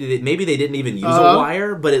maybe they didn't even use a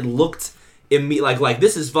wire, but it looked in me like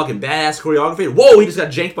this is fucking badass choreography. Whoa, he just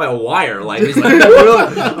got janked by a wire. He's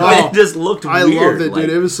it just looked weird. I loved it, dude.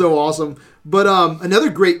 It was so awesome. But another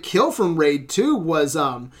great kill from Raid 2 was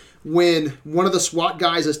when one of the SWAT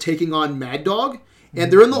guys is taking on Mad Dog. And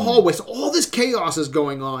they're in the hallway, so all this chaos is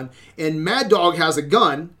going on. And Mad Dog has a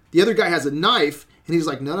gun, the other guy has a knife, and he's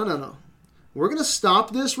like, no. We're going to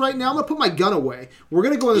stop this right now. I'm going to put my gun away. We're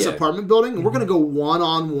going to go in this apartment building, and we're going to go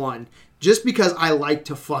one-on-one. just because I like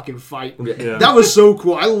to fucking fight. Yeah. That was so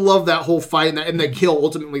cool. I love that whole fight and the kill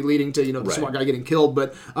ultimately leading to, the Right. SWAT guy getting killed.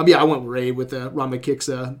 But I went with Ray with Rama kicks,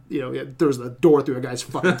 throws the door through a guy's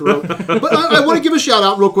fucking throat. But I want to give a shout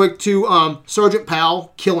out real quick to Sergeant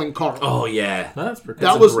Powell killing Carl. Oh yeah, That's pretty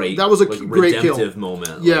That cool. was a great kill. redemptive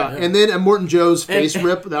moment. Yeah, Like, and then Morton Joe's face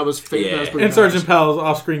rip. That was fake. Yeah. That was pretty And Sergeant Powell's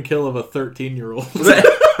off-screen kill of a 13-year-old.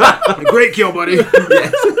 Great kill, buddy.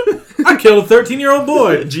 I killed a 13-year-old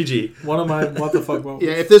boy. GG. One of my what the fuck moments.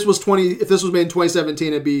 Yeah, if this was made in 2017,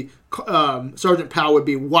 it'd be Sergeant Powell would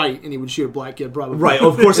be white and he would shoot a black kid probably. Right,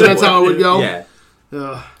 of course. That's how it would go.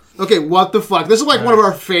 Yeah. Okay, what the fuck? This is like one of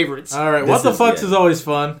our favorites. All right, This what the is- fucks yeah. is always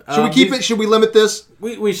fun. Should we keep it? Should we limit this?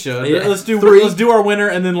 We should. Yeah. Let's do 3. let's do our winner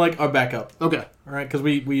and then like our backup. Okay, All right, because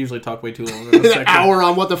we usually talk way too long. In this an section. hour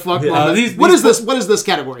on what the fuck. Yeah. What is this? What is this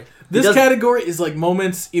category? This does- category is like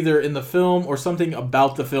moments either in the film or something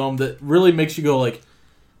about the film that really makes you go like,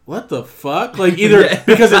 what the fuck? Like either Yeah.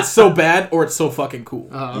 because it's so bad or it's so fucking cool.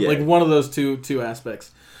 Uh-huh. Yeah. Like one of those two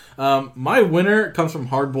aspects. My winner comes from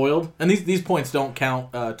Hard Boiled, and these points don't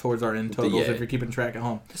count towards our end totals Yeah. if you're keeping track at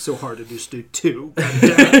home. It's so hard to do two.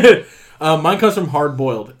 Mine comes from Hard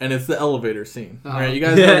Boiled, and it's the elevator scene. Uh-huh. All right, you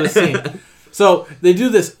guys know this scene. So they do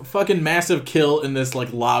this fucking massive kill in this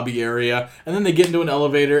like lobby area, and then they get into an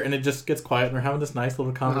elevator, and it just gets quiet, and they're having this nice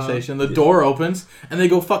little conversation. The door opens, and they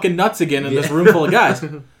go fucking nuts again in this room full of guys.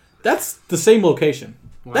 That's the same location.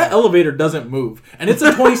 That elevator doesn't move, and it's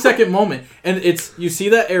a 20-second moment, and it's you see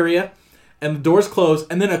that area, and the doors close,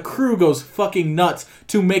 and then a crew goes fucking nuts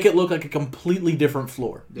to make it look like a completely different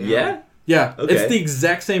floor. Yeah? Yeah, Okay. it's the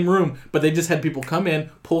exact same room, but they just had people come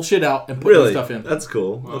in, pull shit out, and put new Really? stuff in. That's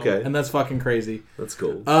cool. Okay. And that's fucking crazy. That's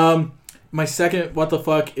cool. My second what the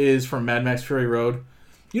fuck is from Mad Max Fury Road.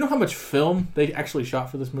 You know how much film they actually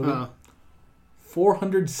shot for this movie?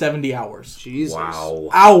 470 hours. Jesus. Wow.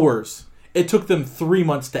 Hours. It took them 3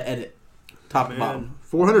 months to edit, top to bottom. Man,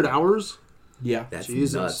 400 hours. Yeah, That's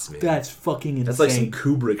Jesus. nuts, man. that's fucking insane. That's like some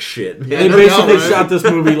Kubrick shit, man. They I know, basically right? shot this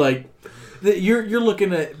movie like you're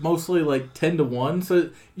looking at mostly like 10 to 1. So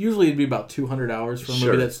usually it'd be about 200 hours for a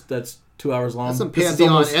Sure. movie that's 2 hours long. That's some This is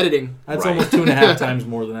pantheon almost- editing. That's Right. almost 2.5 times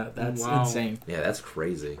more than that. That's Wow. insane. Yeah, that's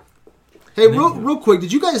crazy. Hey, real quick,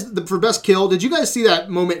 did you guys, for best kill, did you guys see that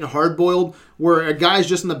moment in Hard Boiled where a guy's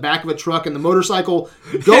just in the back of a truck and the motorcycle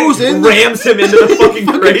goes in Rams him into the fucking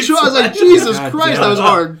crates. I was like, Jesus God Christ, damn. that was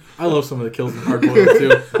hard. I love some of the kills in Hard Boiled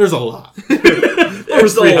too. There's a lot.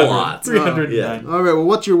 There's a 300, lot. 309. All right, well,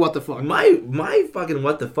 what's your what the fuck? My fucking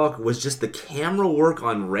what the fuck was just the camera work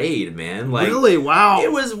on Raid, man. Like Really? Wow.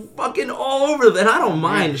 it was fucking all over. And I don't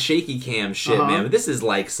mind shaky cam shit, Uh-huh. man. But this is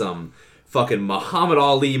like some fucking Muhammad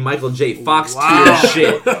Ali, Michael J. Fox Wow. tier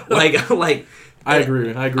shit. Like. I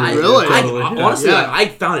agree. I agree. I, with Really? you, I, totally. Yeah. honestly, Yeah. like, I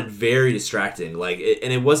found it very distracting. Like,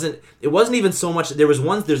 and it wasn't even so much.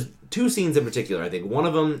 There's two scenes in particular. I think one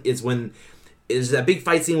of them is that big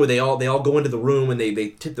fight scene where they all go into the room and they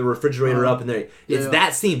tip the refrigerator up and it's Yeah.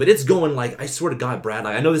 that scene, but it's going like, I swear to God, Brad,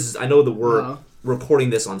 like, I know that we're Uh-huh. recording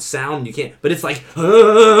this on sound, you can't, but it's like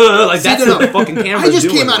that's no, what the fucking camera's I just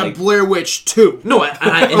doing. came out like, of Blair Witch 2. no, and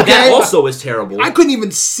that Okay? also is terrible. I couldn't even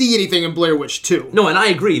see anything in Blair Witch 2. No, and I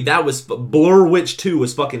agree. That was Blur Witch 2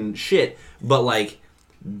 was fucking shit. But like,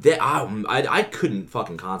 I couldn't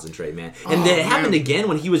fucking concentrate, man. And then it happened man. again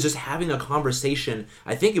when he was just having a conversation.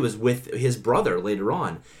 I think it was with his brother later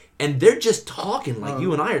on. And they're just talking like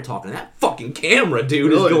you and I are talking. That fucking camera,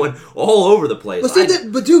 dude, Really? is going all over the place. But, see,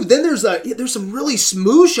 but dude, then there's some really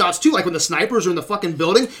smooth shots too, like when the snipers are in the fucking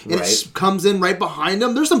building and Right. it comes in right behind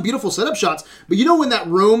them. There's some beautiful setup shots. But you know, in that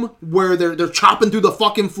room where they're chopping through the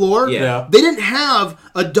fucking floor, Yeah. they didn't have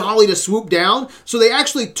a dolly to swoop down, so they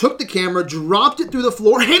actually took the camera, dropped it through the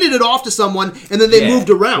floor, handed it off to someone, and then they Yeah.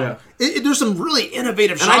 moved around. Yeah. There's some really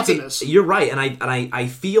innovative And I shots in think this. you're right, and I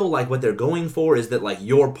feel like what they're going for is that like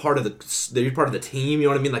you're part of the team. You know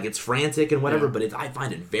what I mean? Like it's frantic and whatever, but I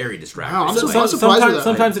find it very distracting. Wow, I'm So- surprised with sometimes, that.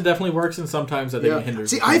 sometimes it definitely works, and sometimes I think it hinders.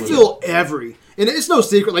 See, the I movie. feel and it's no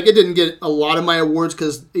secret, like it didn't get a lot of my awards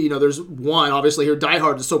because, there's one, obviously here, Die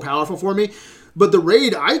Hard is so powerful for me. But the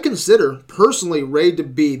Raid, I consider, personally, Raid to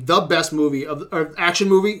be the best movie, action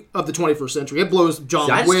movie of the 21st century. It blows John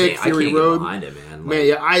See, I just Wick, can't- I Fury can't get Road. behind it, man. Man,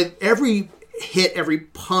 yeah, every hit, every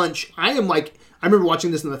punch, I remember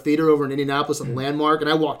watching this in the theater over in Indianapolis at Landmark, and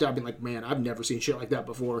I walked out being like, man, I've never seen shit like that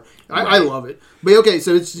before. I love it. But okay,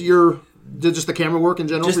 so it's just the camera work in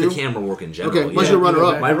general Just for the you? camera work in general. Okay, what's yeah. your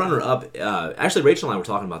runner-up? My runner-up, actually, Rachel and I were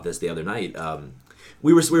talking about this the other night.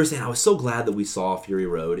 We were saying I was so glad that we saw Fury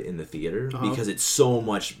Road in the theater because it's so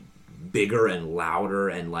much bigger and louder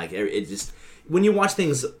and like it just when you watch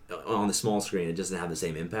things on the small screen, it doesn't have the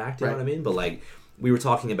same impact. You know Right. what I mean? But like we were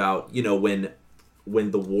talking about, you know, when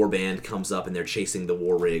the war band comes up and they're chasing the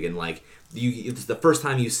war rig, and like it's the first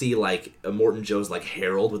time you see like a Morton Joe's like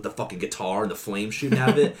Herald with the fucking guitar and the flame shooting out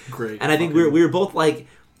of it. Great. And I think we were both like,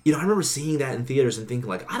 you know, I remember seeing that in theaters and thinking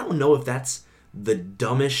like, I don't know if that's the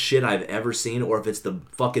dumbest shit I've ever seen or if it's the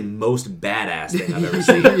fucking most badass thing I've ever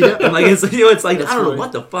seen. Yeah. And like it's, you know, it's like, That's I don't know right.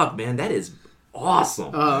 what the fuck, man. That is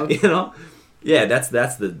awesome. You know? Yeah, that's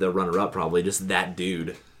the runner up probably, just that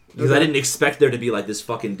dude. Because I didn't expect there to be like this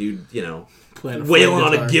fucking dude, you know, wailing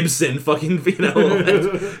on a Gibson, fucking, you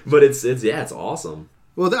know. But it's awesome.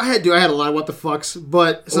 Well, I had a lot of what the fucks,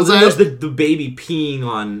 but So then there's the baby peeing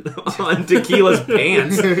on Tequila's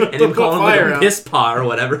pants and him calling him like fire a out. piss pot or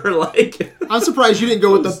whatever. Like, I'm surprised you didn't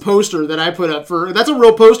go with the poster that I put up for. That's a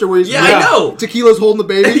real poster where he's yeah, I know. Tequila's holding the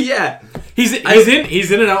baby. Yeah. He's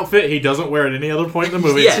in an outfit he doesn't wear at any other point in the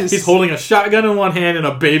movie. Yes. He's holding a shotgun in one hand and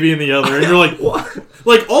a baby in the other, and you're like, What?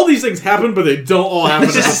 like all these things happen, but they don't all happen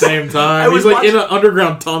at the same time. He's like in an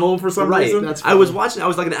underground tunnel for some Right. reason. That's I was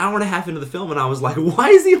like an hour and a half into the film, and I was like, why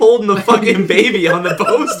is he holding the fucking baby on the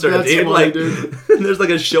poster, That's dude? funny, Like, dude. there's like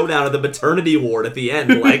a showdown at the maternity ward at the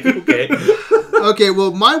end. Like, okay. Okay,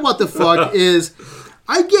 well, my what the fuck is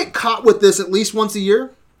I get caught with this at least once a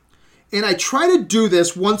year, and I try to do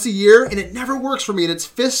this once a year, and it never works for me, and it's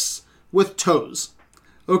fists with toes.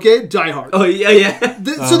 Okay, Die Hard. Oh, yeah.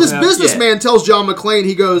 So this yeah. businessman tells John McClane,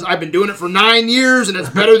 he goes, I've been doing it for 9 years, and it's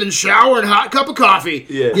better than showering a hot cup of coffee.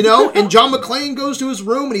 Yeah. You know? And John McClane goes to his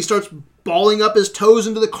room, and he starts balling up his toes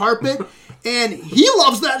into the carpet, and he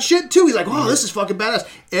loves that shit, too. He's like, oh, this is fucking badass.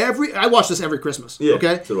 I watch this every Christmas, Yeah,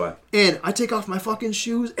 okay? so do I. And I take off my fucking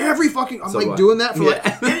shoes every fucking... I'm So do like I. doing that for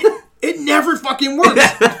Yeah. like... It never fucking works.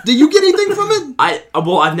 Do you get anything from it?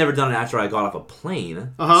 I've never done it after I got off a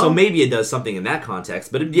plane, so maybe it does something in that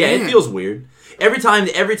context. But it Man. feels weird. Every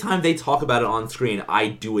time they talk about it on screen, I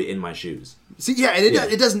do it in my shoes. See, yeah, and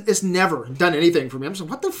it doesn't. It's never done anything for me. I'm just like,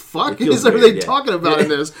 what the fuck It feels is everything weird, yeah. talking about in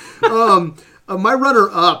this? My runner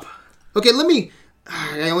up. Okay, let me.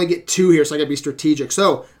 I only get two here, so I got to be strategic.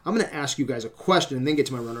 So I'm going to ask you guys a question and then get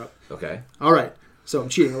to my runner up. Okay. All right. So I'm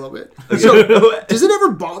cheating a little bit. So does it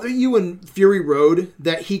ever bother you in Fury Road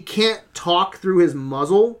that he can't talk through his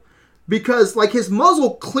muzzle? Because like his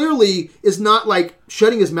muzzle clearly is not like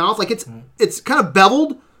shutting his mouth. Like it's kind of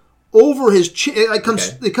beveled over his chin. It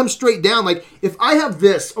comes straight down. Like if I have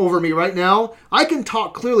this over me right now, I can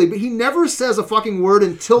talk clearly, but he never says a fucking word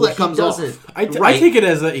until that comes off. I take it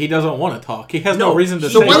as that he doesn't want to talk. He has no reason to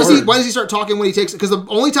So say why does he start talking when he takes it? Because the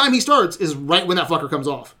only time he starts is right when that fucker comes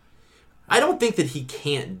off. I don't think that he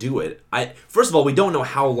can't do it. First of all, we don't know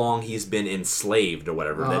how long he's been enslaved or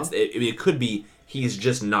whatever. It could be he's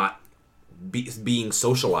just not being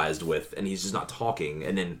socialized with, and he's just not talking.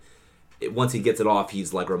 And then once he gets it off,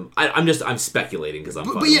 he's like, I'm speculating because I'm.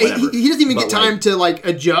 But yeah, he doesn't even get time to like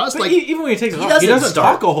adjust. But Like even when he takes it off, he doesn't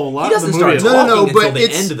talk a whole lot. He doesn't in the movie start at all. talking but until the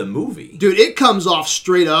it's- end of the movie. dude, it comes off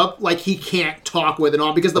straight up like he can't talk with it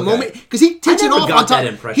on because the Okay. moment because he takes it never off got on top. that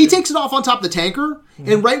impression. He takes it off on top of the tanker,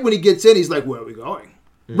 and right when he gets in, he's like, "Where are we going?"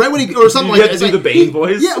 Right when he or something You like have that. to It's do like, the Bane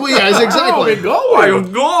voice? Yeah, well, yeah, it's exactly.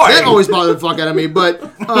 That always bothered the fuck out of me. But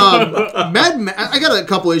I got a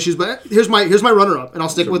couple issues, but here's my runner up, and I'll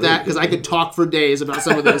stick with that because I could talk for days about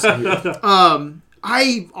some of this.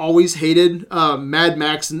 I always hated Mad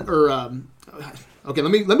Max okay,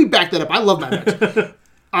 let me back that up. I love Mad Max.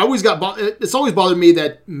 It's always bothered me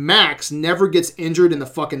that Max never gets injured in the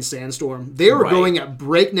fucking sandstorm. They are going at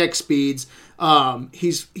breakneck speeds.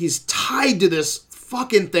 He's tied to this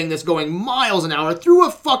fucking thing that's going miles an hour through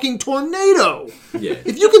a fucking tornado. Yeah.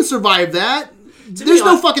 If you can survive that, there's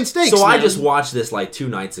no fucking stakes. So I man. just watched this like 2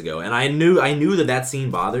 nights ago, and I knew that scene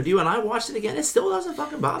bothered you, and I watched it again. It still doesn't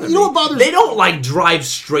fucking bother me. You know what bothers? They don't like drive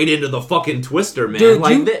straight into the fucking twister, man. Dude,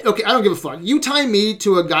 like okay, I don't give a fuck. You tie me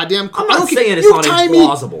to a goddamn. I'm not I don't care. saying it's You not tie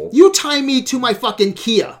implausible. You tie me to my fucking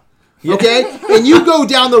Kia, okay, and you go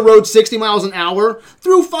down the road 60 miles an hour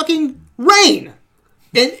through fucking rain,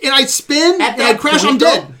 and I spin and I crash. I'm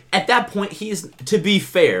dead. At that point, to be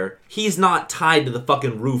fair, he's not tied to the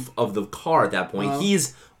fucking roof of the car at that point.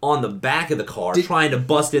 He's on the back of the car trying to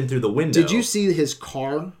bust in through the window. Did you see his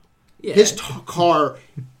car? Yeah. His car.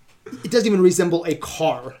 It doesn't even resemble a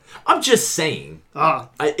car. I'm just saying.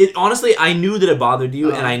 Honestly, I knew that it bothered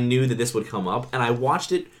you, and I knew that this would come up, and I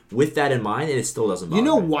watched it with that in mind, and it still doesn't bother me.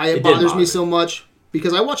 You know why it didn't bothers bother me so much?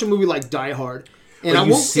 Because I watch a movie like Die Hard, and But I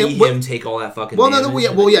you won't see and what- him take all that fucking Well, damage.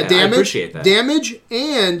 damage. I appreciate that. Damage,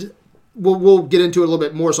 and we'll get into it a little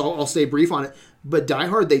bit more, so I'll stay brief on it. But Die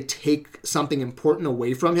Hard, they take something important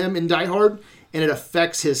away from him in Die Hard, and it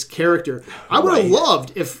affects his character. I would have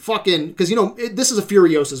loved if fucking... Because, this is a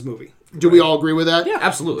Furiosa's movie. Do we all agree with that? Yeah,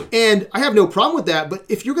 absolutely. And I have no problem with that, but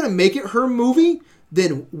if you're going to make it her movie,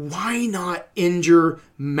 then why not injure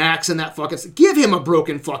Max in that fucking... Give him a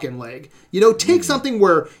broken fucking leg. Take something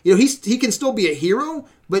where, he can still be a hero,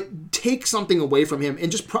 but take something away from him.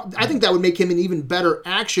 And just... I think that would make him an even better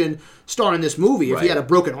action star in this movie if he had a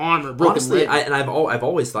broken arm or broken leg. I've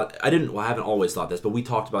always thought... I haven't always thought this, but we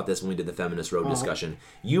talked about this when we did the Feminist Road discussion.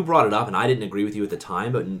 You brought it up, and I didn't agree with you at the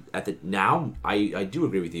time, but now I do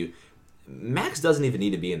agree with you. Max doesn't even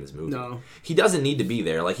need to be in this movie. No. He doesn't need to be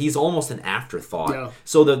there. Like, he's almost an afterthought. Yeah.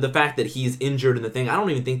 So the fact that he's injured in the thing, I don't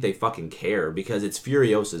even think they fucking care because it's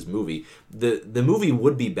Furiosa's movie. The movie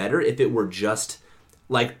would be better if it were just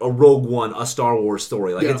like a Rogue One, a Star Wars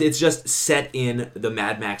story. Like, it's just set in the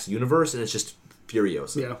Mad Max universe and it's just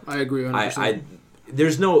Furiosa. Yeah, I agree 100%.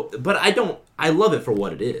 There's no... But I love it for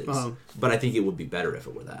what it is. But I think it would be better if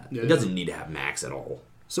it were that. Yeah, it doesn't need to have Max at all.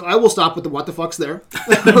 So I will stop with the what the fuck's there.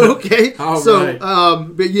 Okay. Right.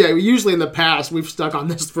 But yeah, usually in the past we've stuck on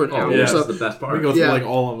this for an hour. Yeah, So that's the best part. We go through like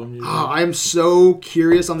all of them. Usually. I'm so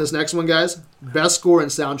curious on this next one, guys. Best score and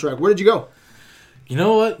soundtrack. Where did you go? You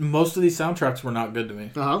know what? Most of these soundtracks were not good to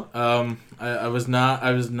me. Uh-huh. I was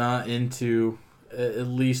not into at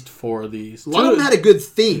least 4 of these. A lot of them had a good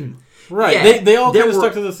theme. Right. Yeah, they all kind of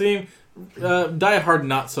stuck to the theme. Die Hard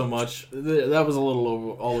not so much. That was a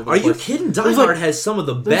little all over the place. Are you kidding? Die Hard has some of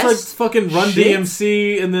the best. There's like fucking Run shit.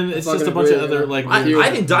 DMC, and then it's just a bunch of other like. I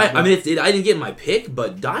think I mean, I didn't get my pick,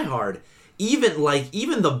 but Die Hard, even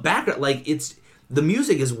the background, like it's the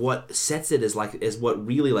music is what sets it as what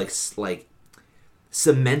really like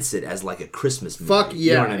cements it as like a Christmas movie. Fuck yeah,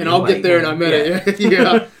 you know what I mean? and I'll get there in a minute.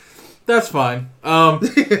 Yeah. That's fine.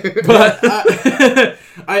 But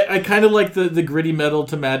I kind of like the gritty metal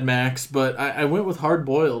to Mad Max, but I went with Hard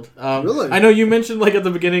Boiled. Really? I know you mentioned like at the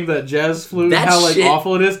beginning that jazz flute, That how like shit.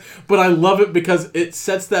 awful it is, but I love it because it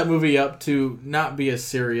sets that movie up to not be as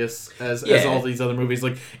serious as all these other movies.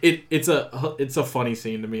 Like it's a funny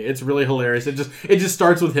scene to me. It's really hilarious. It just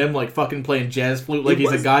starts with him like fucking playing jazz flute like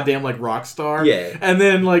he's a goddamn like rock star. Yeah. And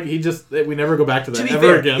then like we never go back to that To be ever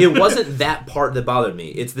fair, again. it wasn't that part that bothered me.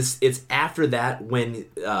 It's after that when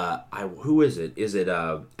who is it? Is it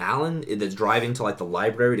Alan that's driving to like the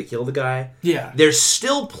library to kill the guy? Yeah. They're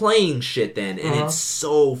still playing shit then, and it's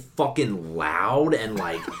so fucking loud and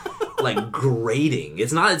like grating.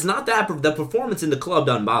 It's not that the performance in the club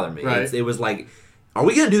doesn't bother me. Right. It was like, are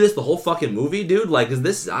we gonna do this the whole fucking movie, dude? Like, is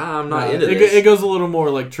this? I'm not into this. It goes a little more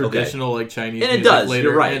like traditional, like Chinese, and it music does. later.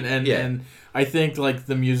 You're right. And I think like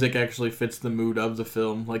the music actually fits the mood of the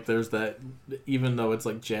film. Like there's that, even though it's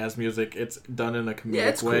like jazz music, it's done in a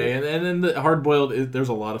comedic way. Cool. And then the Hard Boiled, there's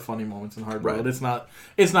a lot of funny moments in Hard Boiled. Right.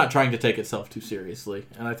 It's not trying to take itself too seriously,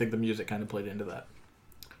 and I think the music kind of played into that.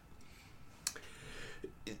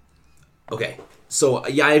 Okay, so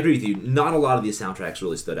yeah, I agree with you. Not a lot of these soundtracks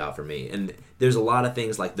really stood out for me, and there's a lot of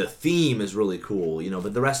things like the theme is really cool,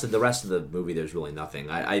 but the rest of the movie, there's really nothing.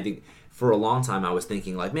 I think for a long time I was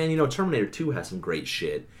thinking like, man, Terminator 2 has some great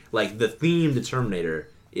shit. Like the theme to Terminator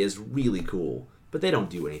is really cool, but they don't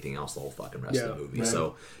do anything else the whole fucking rest of the movie. Right.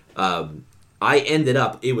 So I ended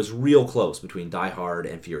up, it was real close between Die Hard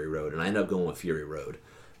and Fury Road, and I ended up going with Fury Road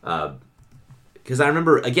because I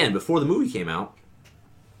remember again before the movie came out.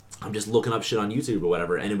 I'm just looking up shit on YouTube or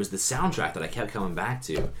whatever, and it was the soundtrack that I kept coming back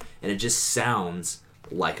to, and it just sounds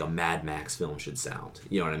like a Mad Max film should sound.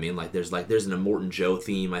 You know what I mean? Like there's an Immortan Joe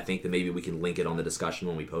theme. I think that maybe we can link it on the discussion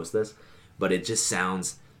when we post this, but it just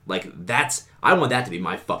sounds like I want that to be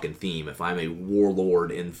my fucking theme if I'm a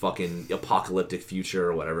warlord in fucking apocalyptic future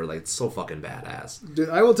or whatever. Like it's so fucking badass. Dude,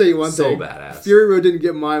 I will tell you one thing. So badass. Fury Road didn't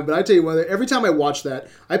get mine, but I tell you one thing. Every time I watch that,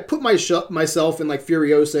 I put myself in like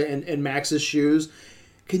Furiosa and Max's shoes.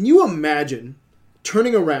 Can you imagine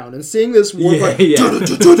turning around and seeing this war flame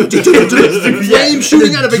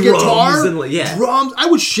shooting out of a guitar? Drums. I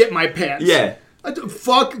would shit my pants. Yeah.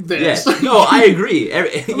 Fuck this. Yeah. No, I agree. And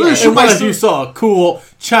what if you saw a cool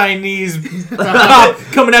Chinese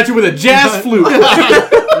coming at you with a jazz flute?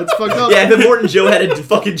 That's fucked up. Yeah, if Immortan Joe had a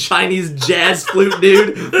fucking Chinese jazz flute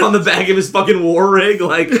dude on the back of his fucking war rig,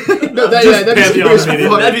 like no, that'd be scary as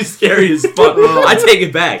fuck. That'd be scary as fuck. I take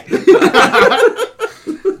it back.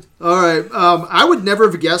 All right, I would never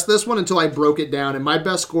have guessed this one until I broke it down, and my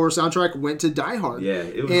best score soundtrack went to Die Hard. Yeah,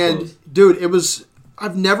 it was close. Dude, it was.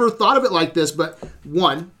 I've never thought of it like this, but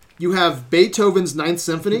one, you have Beethoven's Ninth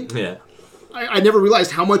Symphony. Yeah. I never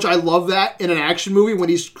realized how much I love that in an action movie when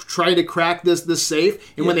he's trying to crack this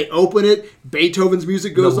safe, and when they open it, Beethoven's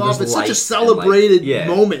music goes off. It's such a celebrated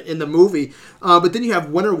moment in the movie. But then you have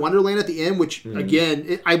Winter Wonderland at the end, which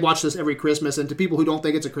again, I watch this every Christmas. And to people who don't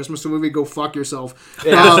think it's a Christmas movie, go fuck yourself.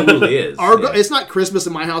 It absolutely is. It's not Christmas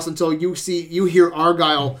in my house until you hear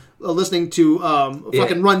Argyle listening to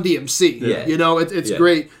fucking Run DMC. Yeah. You know, it's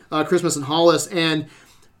great. Christmas in Hollis. And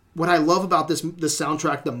what I love about this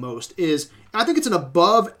soundtrack the most is I think it's an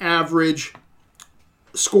above average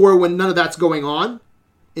score when none of that's going on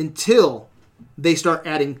until they start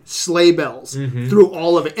adding sleigh bells through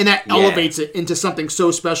all of it. And that elevates it into something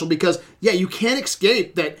so special because, you can't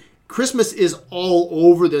escape that Christmas is all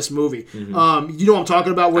over this movie. You know what I'm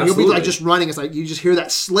talking about? Where he'll be like just running. It's like you just hear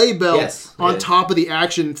that sleigh bell on top of the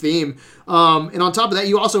action theme. And on top of that,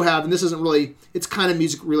 you also have, and this isn't really, it's kind of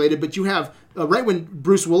music related, but you have, right when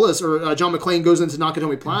Bruce Willis or John McClane goes into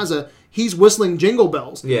Nakatomi Plaza, he's whistling Jingle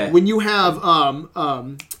Bells. Yeah. When you have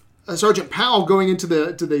Sergeant Powell going into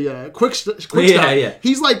the quick stop,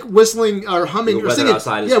 he's like whistling or humming or singing.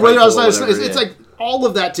 Weather Outside. It's like all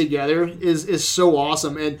of that together is so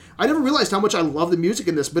awesome, and I never realized how much I love the music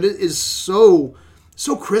in this, but it is so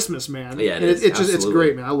Christmas, man. Yeah, it's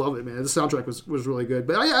great, man. I love it, man. The soundtrack was really good,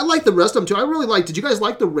 but I like the rest of them too. I really like. Did you guys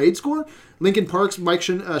like the Raid score? Linkin Park's Mike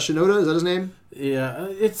Shinoda, is that his name? Yeah,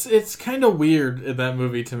 it's kind of weird in that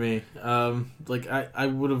movie to me. Like I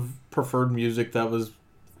would have preferred music that was,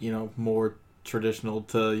 more traditional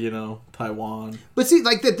to, Taiwan. But see,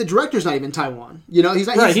 like the director's not even Taiwan. He's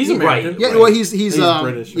not. He's American. Right. Yeah, well, he's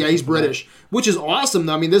British. Yeah, he's British, which is awesome.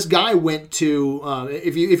 Though. I mean, this guy went to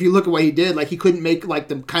if you look at what he did, like he couldn't make like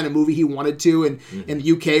the kind of movie he wanted to in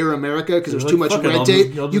the UK or America because there's too much red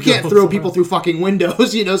tape. You can't throw people through fucking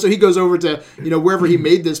windows, So he goes over to wherever he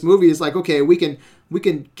made this movie. It's like, okay, we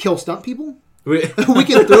can kill stunt people. We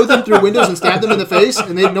can throw them through windows and stab them in the face,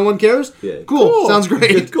 and no one cares. Yeah. Cool. Sounds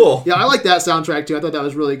great. Cool. Yeah, I like that soundtrack too. I thought that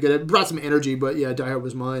was really good. It brought some energy, but yeah, Die Hard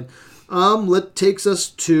was mine. That takes us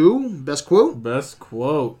to best quote. Best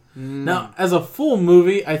quote. Now, as a full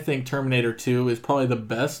movie, I think Terminator 2 is probably the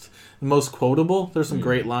best, the most quotable. There's some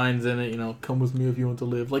great lines in it. Come with me if you want to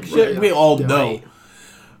live. Like shit, we all know.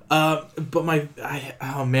 But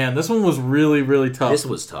this one was really, really tough. This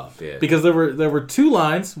was tough, yeah. Because there were two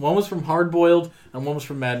lines. One was from Hard Boiled, and one was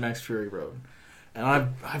from Mad Max Fury Road. And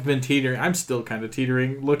I've been teetering. I'm still kind of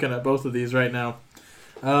teetering, looking at both of these right now.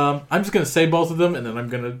 I'm just gonna say both of them, and then I'm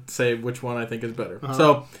gonna say which one I think is better.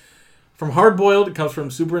 So, from Hard Boiled, it comes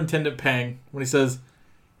from Superintendent Pang when he says,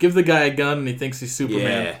 "Give the guy a gun and he thinks he's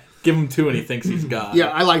Superman. Yeah. Give him two and he thinks he's God." Yeah,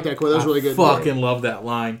 I like that quote. That was really good. I fucking love that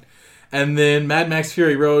line. And then Mad Max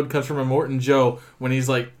Fury Road comes from Immortan Joe when he's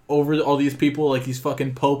like over all these people like he's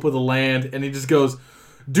fucking Pope of the land, and he just goes,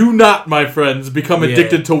 "Do not, my friends, become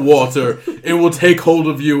addicted to water. It will take hold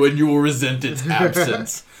of you and you will resent its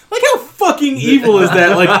absence." Like, how fucking evil is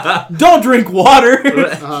that? Like, don't drink water,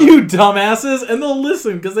 you dumbasses, and they'll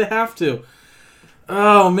listen because they have to.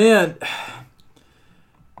 Oh man,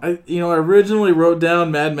 I originally wrote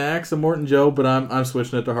down Mad Max and Immortan Joe, but I'm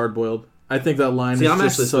switching it to Hard Boiled. I think that line is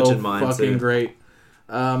just so fucking great.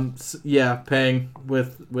 Pang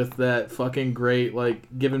with that fucking great,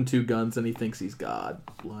 like, give him two guns and he thinks he's God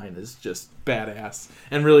line is just badass.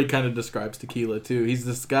 And really kind of describes Tequila, too. He's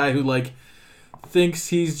this guy who, like, thinks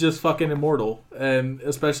he's just fucking immortal, and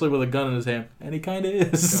especially with a gun in his hand. And he kind of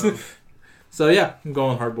is. No. So, yeah, I'm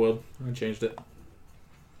going hard-boiled. I changed it.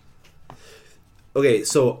 Okay,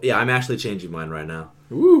 so, yeah, I'm actually changing mine right now.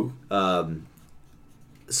 Ooh.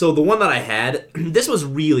 So the one that I had, this was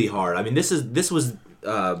really hard. I mean, this and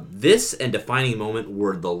Defining Moment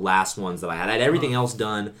were the last ones that I had. I had everything else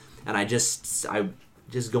done, and I just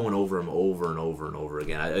going over them over and over and over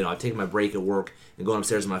again. I'd take my break at work and going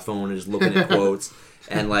upstairs on my phone and just looking at quotes,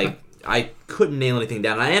 and like I couldn't nail anything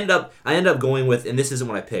down. And I ended up going with, and this isn't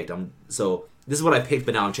what I picked. This is what I picked,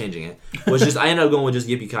 but now I'm changing it. I ended up going with just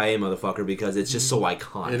Yippee-Ki-Yay, motherfucker, because it's just so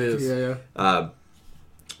iconic. It is. Yeah.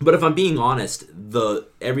 But if I'm being honest,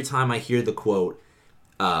 every time I hear the quote,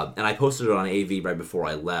 and I posted it on AV right before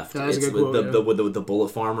I left. That's it's a good quote, with the bullet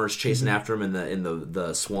farmers chasing after him in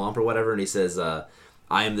the swamp or whatever, and he says, "I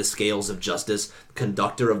am the scales of justice,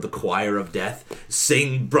 conductor of the choir of death.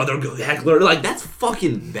 Sing, brother heckler." Like, that's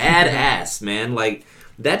fucking badass, man. Like,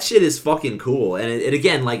 that shit is fucking cool. And it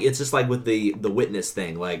again, like, it's just like with the witness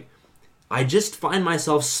thing, like, I just find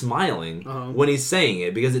myself smiling when he's saying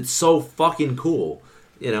it because it's so fucking cool.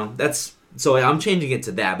 So I'm changing it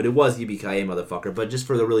to that, but it was Yippee-Ki-Yay, motherfucker. But just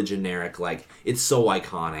for the really generic, like, it's so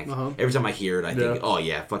iconic. Every time I hear it, I think, oh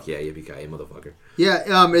yeah, fuck yeah, Yippee-Ki-Yay, motherfucker. Yeah,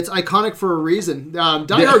 it's iconic for a reason.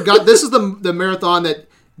 Die Hard this is the marathon that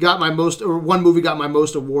got my most, or one movie got my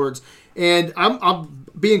most awards. And I'm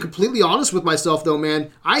being completely honest with myself, though,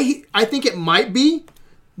 man. I think it might be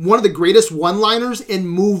one of the greatest one-liners in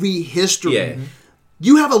movie history. Yeah.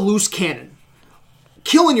 You have a loose cannon,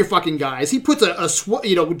 killing your fucking guys. He puts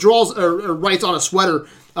draws or writes on a sweater,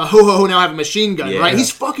 ho ho ho, now I have a machine gun, right? He's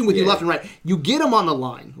fucking with you left and right. You get him on the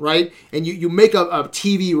line, right? And you make a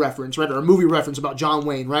TV reference, right? Or a movie reference about John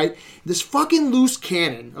Wayne, right? This fucking loose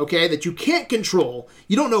cannon, okay, that you can't control.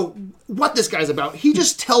 You don't know what this guy's about. He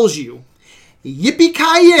just tells you,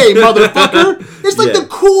 yippee-ki-yay, motherfucker! It's like the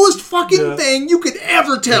coolest fucking thing you could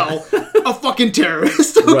ever tell a fucking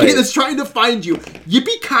terrorist, okay, that's trying to find you.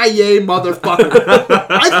 Yippee-ki-yay, motherfucker.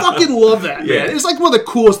 I fucking love that, man. It's like one of the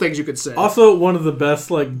coolest things you could say. Also, one of the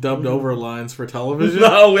best, like, dubbed over lines for television.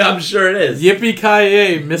 Oh, I'm sure it is.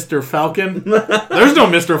 Yippee-ki-yay, Mr. Falcon. There's no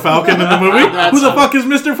Mr. Falcon in the movie. Who the fuck is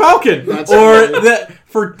Mr. Falcon?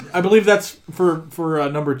 I believe that's for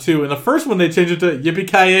number 2. In the first one, they changed it to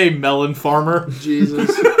Yippee-ki-yay, Melon Farmer.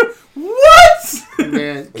 Jesus. What?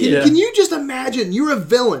 Man. Can you just imagine? You're a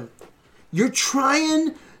villain. You're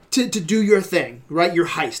trying to do your thing, right? Your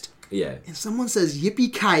heist. Yeah. And someone says,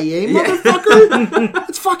 yippee-ki-yay, motherfucker?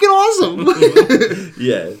 It's fucking awesome.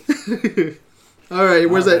 Yeah. All right,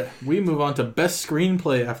 where's that? We move on to best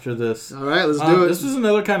screenplay after this. All right, let's do it. This was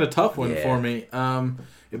another kind of tough one for me.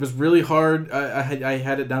 It was really hard. I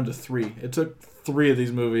had it down to 3. It took 3 of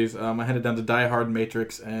these movies. I had it down to Die Hard,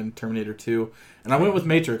 Matrix, and Terminator 2. And I went with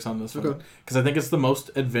Matrix on this one because I think it's the most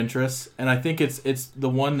adventurous, and I think it's the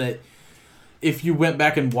one that if you went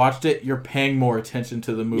back and watched it, you're paying more attention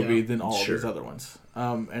to the movie than all of these other ones.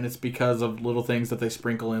 And it's because of little things that they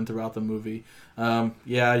sprinkle in throughout the movie.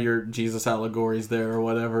 Your Jesus allegories there or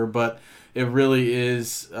whatever, but it really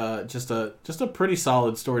is just a pretty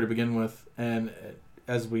solid story to begin with. And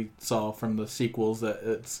as we saw from the sequels, that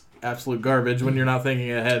it's absolute garbage when you're not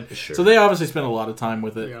thinking ahead. Sure. So they obviously spent a lot of time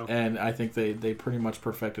with it, Yeah. and I think they pretty much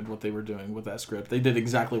perfected what they were doing with that script. They did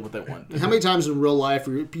exactly what they wanted. How many times in real life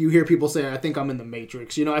you hear people say, I think I'm in the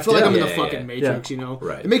Matrix? You know, I feel like I'm in the fucking Matrix, you know?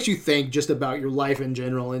 Right. It makes you think just about your life in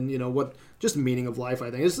general and, you know, what just the meaning of life,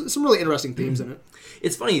 I think. There's some really interesting themes in it.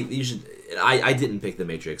 It's funny, I didn't pick The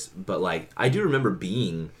Matrix, but, like, I do remember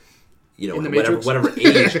being, you know,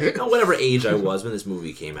 whatever age I was when this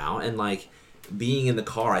movie came out, and, like, being in the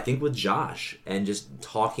car, I think with Josh, and just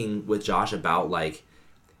talking with Josh about, like,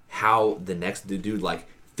 how the dude, like,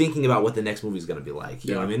 thinking about what the next movie is going to be like.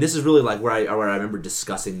 You know what I mean? This is really, like, where I remember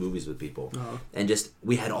discussing movies with people. And just,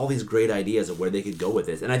 we had all these great ideas of where they could go with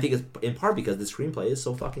this. And I think it's in part because the screenplay is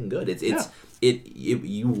so fucking good.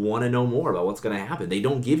 You want to know more about what's going to happen. They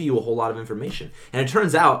don't give you a whole lot of information. And it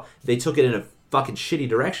turns out they took it in a fucking shitty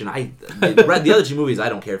direction. The other 2 movies I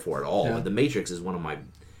don't care for at all. But The Matrix is one of my...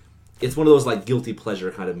 It's one of those, like, guilty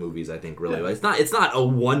pleasure kind of movies, I think, really. Like, it's not a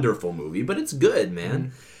wonderful movie, but it's good,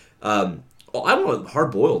 man. I went with Hard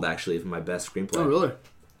Boiled, actually, for my best screenplay. Oh, really?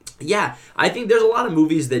 Yeah. I think there's a lot of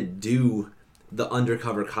movies that do the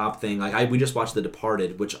undercover cop thing. Like, we just watched The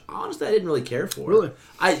Departed, which, honestly, I didn't really care for. Really?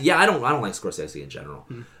 I don't like Scorsese in general.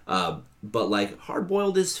 But, like, Hard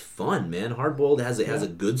Boiled is fun, man. Hard Boiled has a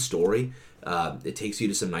good story. It takes you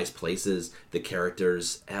to some nice places. The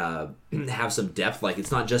characters have some depth. Like,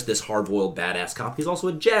 it's not just this hard-boiled badass cop. He's also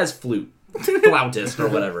a jazz flautist or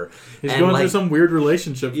whatever. He's going through some weird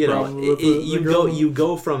relationship problem. You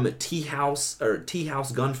go from tea house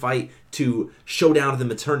gunfight to showdown at the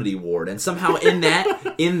maternity ward, and somehow in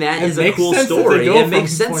that is a cool story. It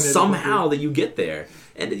makes sense somehow that you get there.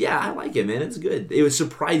 And yeah, I like it, man. It's good. It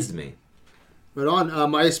surprised me. Right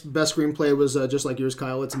on. My best screenplay was just like yours,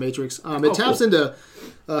 Kyle. It's Matrix. It taps into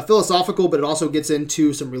philosophical, but it also gets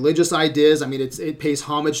into some religious ideas. I mean, it pays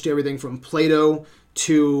homage to everything from Plato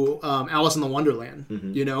to Alice in the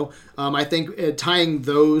Wonderland. You know, I think tying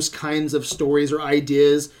those kinds of stories or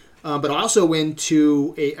ideas, but also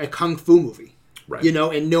into a kung fu movie. Right. You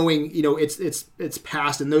know, and knowing, you know, it's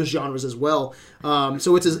past in those genres as well.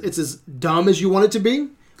 So it's as dumb as you want it to be.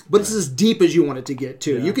 But it's as deep as you want it to get,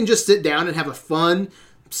 too. Yeah. You can just sit down and have a fun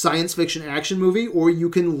science fiction action movie, or you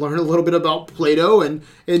can learn a little bit about Plato and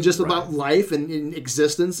just about life and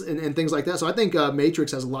existence and things like that. So I think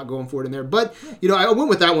Matrix has a lot going for it in there. But, you know, I went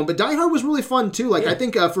with that one. But Die Hard was really fun, too. Like, I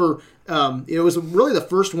think it was really the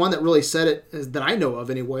first one that really set it, that I know of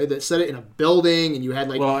anyway, that set it in a building, and you had,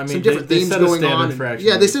 like, some different themes going on.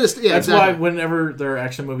 They set a That's why whenever there are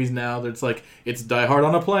action movies now, it's like, it's Die Hard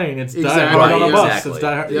on a plane, it's Die Hard on a bus, it's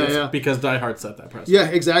Die Hard, because Die Hard set that precedent.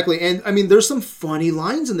 Yeah, exactly. And, I mean, there's some funny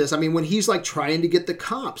lines in this. I mean, when he's, like, trying to get the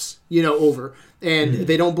cops, you know, over, and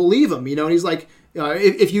they don't believe him, you know, and he's like,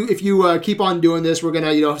 if you keep on doing this, we're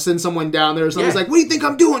gonna send someone down there. Somebody's like, "What do you think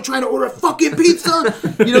I'm doing? Trying to order a fucking pizza?"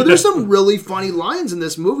 There's some really funny lines in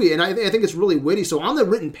this movie, and I think it's really witty. So on the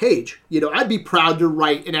written page, I'd be proud to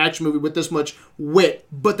write an action movie with this much wit,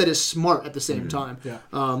 but that is smart at the same time. Yeah.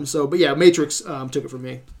 But yeah, Matrix took it from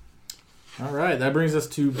me. All right, that brings us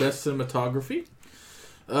to best cinematography.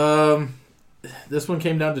 This one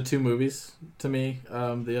came down to 2 movies to me.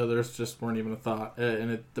 The others just weren't even a thought.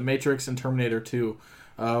 The Matrix and Terminator 2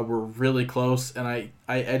 were really close, and I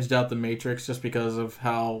edged out The Matrix just because of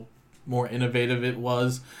how more innovative it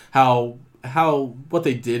was, how what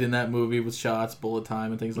they did in that movie with shots, bullet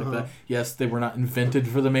time, and things like that. Yes, they were not invented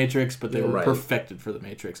for The Matrix, but they were perfected for The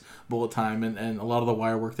Matrix. Bullet time and a lot of the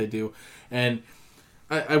wire work they do. And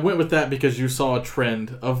I went with that because you saw a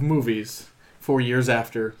trend of movies 4 years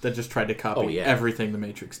after that just tried to copy everything The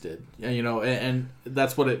Matrix did. And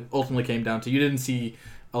that's what it ultimately came down to. You didn't see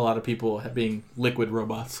a lot of people being liquid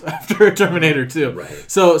robots after Terminator 2.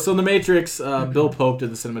 Right. So The Matrix, Bill Pope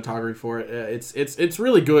did the cinematography for it. It's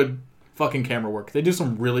really good fucking camera work. They do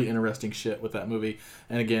some really interesting shit with that movie.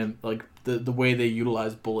 And again, like the way they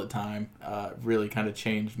utilize bullet time really kind of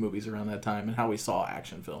changed movies around that time and how we saw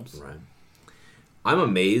action films. Right. I'm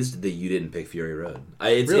amazed that you didn't pick Fury Road.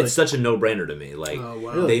 Really? It's such a no-brainer to me. Like, oh,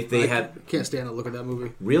 wow. they I can't stand to look at that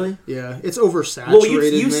movie. Really? Yeah, it's oversaturated. Well,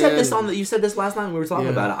 you said this you said this last time we were talking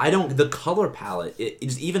about it. The color palette.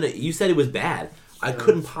 You said it was bad. I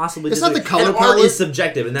couldn't possibly. It's not the color and palette. Art is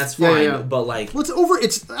subjective, and that's fine. Yeah. But like, well,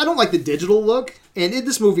 I don't like the digital look, and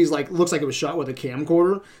this movie's looks like it was shot with a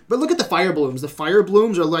camcorder. But look at the fire blooms. The fire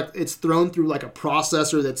blooms are like it's thrown through like a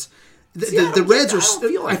processor that's. The reds are.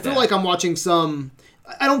 I feel like I'm watching some.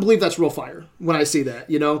 I don't believe that's real fire when I see that.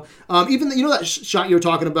 Even that shot you were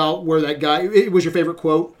talking about where that guy. It was your favorite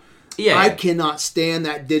quote. Yeah. I cannot stand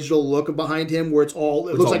that digital look behind him where it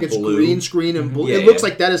looks like it's blue. Green screen and blue. Yeah, it looks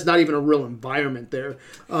like that is not even a real environment there.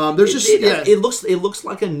 It looks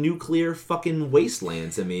like a nuclear fucking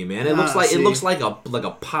wasteland to me, man. It looks like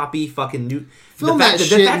a poppy fucking new. Film that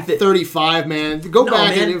shit in 35, man. Go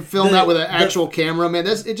back and film that with an actual camera, man.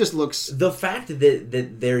 It just looks. The fact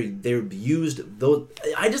that they're used those,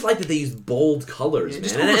 I just like that they use bold colors, man.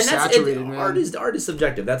 Just And oversaturated, man. Art is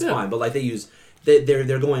subjective. That's fine, but like they use.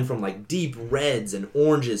 They're going from like deep reds and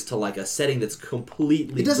oranges to like a setting that's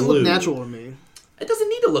completely. It doesn't blue. look natural to me. It doesn't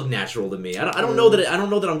need to look natural to me. I don't know that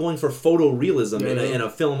I'm going for photorealism in a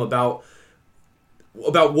film about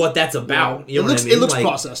what that's about. Yeah. You know what I mean? It looks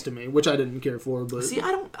processed to me, which I didn't care for. But see, I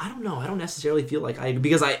don't know. I don't necessarily feel like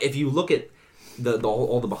if you look at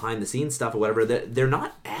all the behind the scenes stuff or whatever, they're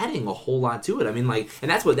not adding a whole lot to it. I mean, like, and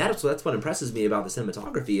that's what impresses me about the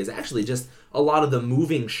cinematography is actually just a lot of the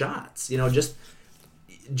moving shots.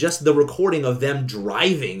 Just the recording of them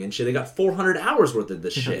driving and shit. They got 400 hours worth of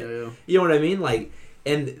this shit. Yeah. You know what I mean? Like,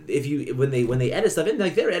 and when they edit stuff in,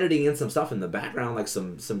 like they're editing in some stuff in the background, like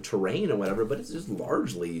some terrain or whatever, but it's just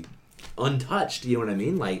largely untouched. You know what I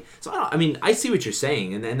mean? Like, so I see what you're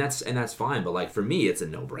saying, and that's fine. But like for me, it's a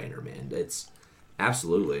no-brainer, man. It's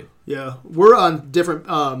absolutely. Yeah, we're on different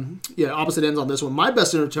opposite ends on this one. My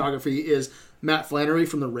best cinematography is Matt Flannery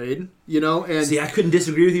from The Raid, and see, I couldn't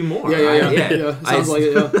disagree with you more. Yeah. Sounds like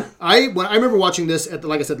it. Yeah. I remember watching this at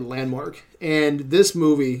like I said, the Landmark, and this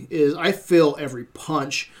movie is I feel every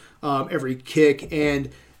punch, every kick,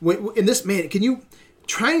 and in this man, can you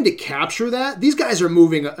trying to capture that? These guys are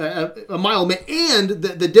moving a mile a minute, and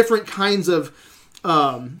the different kinds of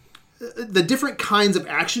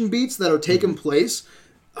action beats that are taking place.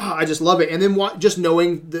 Oh, I just love it. And then just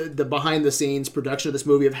knowing the behind the scenes production of this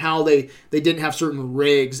movie of how they didn't have certain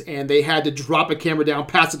rigs and they had to drop a camera down,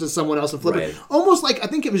 pass it to someone else and flip it. Almost like I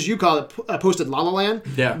think it was you call it posted La La Land,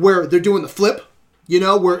 where they're doing the flip.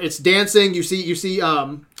 Where it's dancing. You see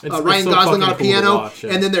Ryan Gosling on a piano, watch,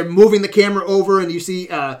 and then they're moving the camera over, and you see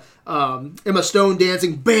Emma Stone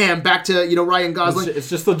dancing. Bam, back to Ryan Gosling. It's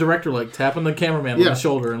just the director like tapping the cameraman on the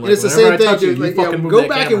shoulder, and like it's the same thing, dude. Go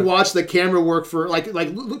back camera. And watch the camera work for try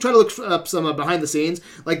to look up some behind the scenes.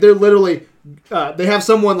 Like they're literally they have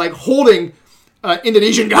someone like holding.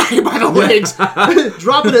 Indonesian guy by the legs,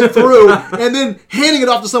 dropping it through, and then handing it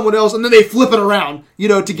off to someone else, and then they flip it around,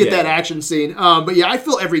 to get that action scene. But yeah, I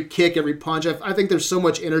feel every kick, every punch. I think there's so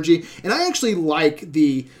much energy, and I actually like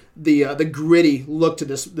the gritty look to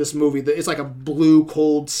this movie. It's like a blue,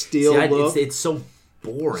 cold steel look. It's so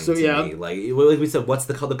boring to me. Like we said, what's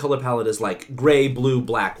the color palette is like gray, blue,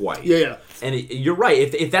 black, white. Yeah. And you're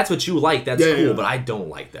right. If that's what you like, that's cool. But I don't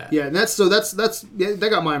like that. Yeah, and that's that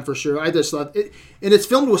got mine for sure. I just thought it, and it's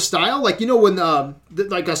filmed with style. Like when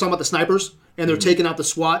like I was talking about the snipers and they're taking out the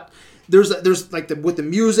SWAT. there's like with the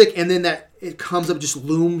music, and then that it comes up, just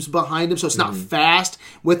looms behind him, so it's not fast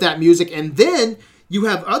with that music, and then you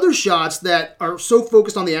have other shots that are so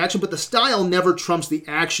focused on the action, but the style never trumps the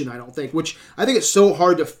action, I don't think, which I think it's so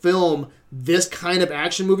hard to film this kind of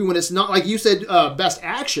action movie when it's not, like you said, best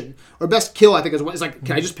action, or best kill, I think is what, it's like,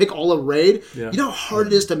 can I just pick all of Raid? Yeah. You know how hard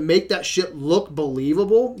it is to make that shit look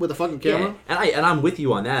believable with a fucking camera? Yeah, and I'm with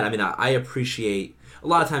you on that. I mean, I appreciate, a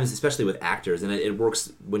lot of times, especially with actors, and it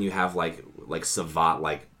works when you have like savant,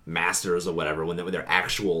 like masters or whatever, when they're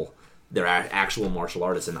actual martial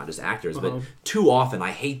artists and not just actors. But too often, I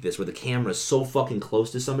hate this, where the camera is so fucking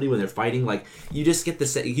close to somebody when they're fighting. Like, you just get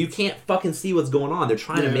you can't fucking see what's going on. They're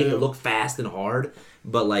trying to make it look fast and hard,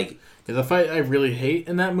 but like... The fight I really hate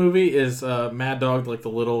in that movie is Mad Dog, like the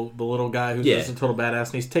little guy who's just a total badass,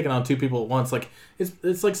 and he's taking on two people at once. Like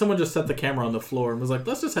it's like someone just set the camera on the floor and was like,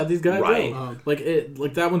 let's just have these guys go.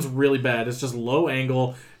 Like that one's really bad. It's just low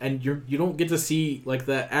angle, and you don't get to see like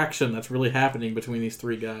the action that's really happening between these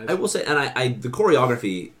three guys. I will say, and I the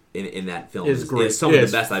choreography in that film is great. Some of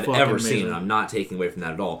the best I've ever amazing. seen, and I'm not taking away from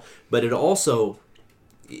that at all. But it also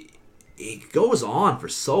it goes on for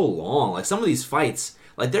so long. Like some of these fights.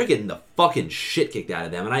 Like, they're getting the fucking shit kicked out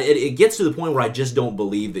of them. And it gets to the point where I just don't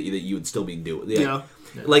believe that you would still be doing it. Yeah.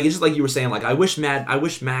 Like, it's just like you were saying, like, I wish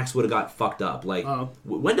Max would have got fucked up. Like,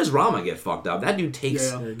 when does Rama get fucked up? That dude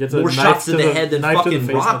takes more shots to the head than fucking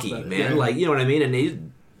Rocky, man. Yeah. Like, you know what I mean? And he's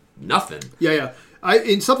nothing. Yeah.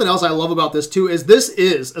 And something else I love about this too is this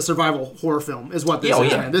is a survival horror film, is what this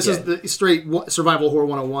is. Man. This is the straight survival horror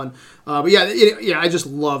 101. But I just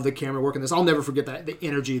love the camera work in this. I'll never forget the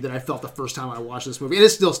energy that I felt the first time I watched this movie, and it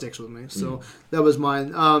still sticks with me. So that was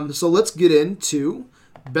mine. So let's get into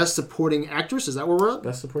Best Supporting Actress. Is that where we're at?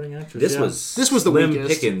 Best Supporting Actress. This was the Slim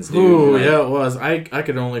weakest. Pickens, dude. Ooh, yeah, it was. I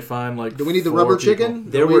could only find like. Do we need the rubber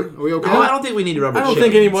chicken? Are we okay? No, I don't think we need rubber chicken. I don't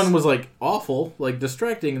think anyone was like awful, like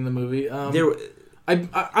distracting in the movie.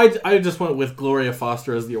 I just went with Gloria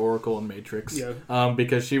Foster as the Oracle in Matrix,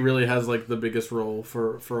 because she really has like the biggest role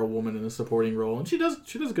for a woman in a supporting role, and she does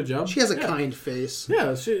a good job. She has a kind face.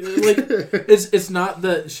 Yeah, she like it's not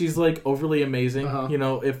that she's like overly amazing. You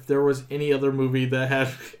know, if there was any other movie that had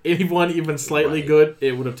anyone even slightly good,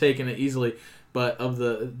 it would have taken it easily. But of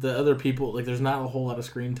the other people, like, there's not a whole lot of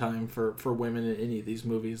screen time for women in any of these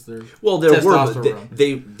movies. There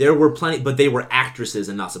were plenty, but they were actresses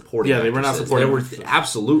and not supporting. Yeah, they were not supporting. They were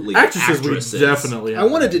absolutely actresses. We definitely. I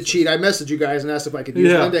wanted to cheat. I messaged you guys and asked if I could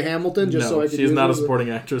use Linda Hamilton so I could. She's not a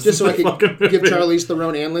supporting actress. Just so I could give Charlize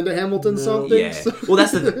Theron and Linda Hamilton something. Yeah. Well,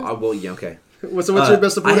 that's the. Okay. So what's your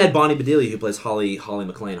best supporting? I had Bonnie Bedelia, who plays Holly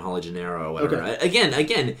McClane, Holly Gennaro, or whatever. Okay.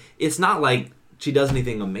 Again, it's not like she does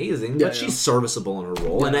anything amazing, but she's serviceable in her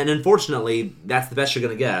role. And unfortunately, that's the best you're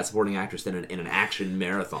going to get, a supporting actress in an action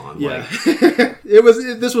marathon. Yeah.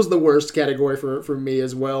 This was the worst category for me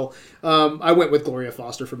as well. I went with Gloria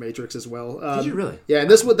Foster for Matrix as well. Did you really? Yeah, and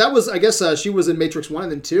that was I guess she was in Matrix 1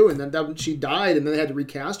 and then 2, and then she died, and then they had to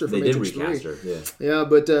recast her for Matrix 3. They did recast her, yeah. Yeah,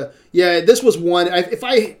 but this was one,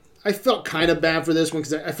 I felt kind of bad for this one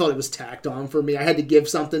because I felt it was tacked on for me. I had to give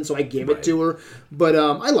something, so I gave it to her. But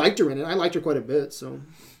I liked her in it. I liked her quite a bit. So,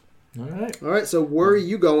 all right. So where are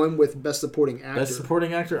you going with Best Supporting Actor? Best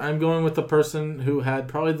Supporting Actor. I'm going with the person who had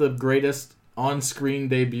probably the greatest on-screen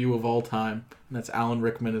debut of all time, and that's Alan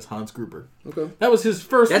Rickman as Hans Gruber. Okay, that was his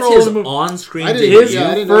first role in the movie. On-screen debut.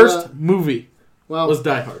 His first movie was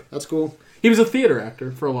Die Hard. That's cool. He was a theater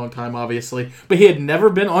actor for a long time, obviously, but he had never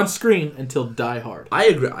been on screen until Die Hard. I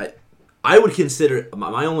agree. I would consider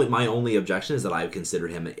my only objection is that I consider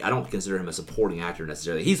him. I don't consider him a supporting actor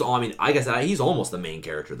necessarily. He's almost the main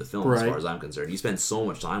character of the film as far as I'm concerned. You spend so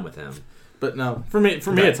much time with him. But no, for me,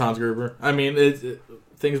 it's Hans Gruber. I mean,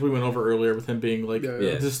 things we went over earlier with him being like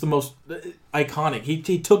just the most iconic.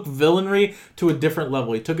 He took villainry to a different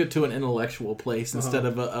level. He took it to an intellectual place instead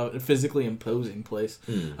of a physically imposing place.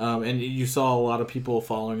 And you saw a lot of people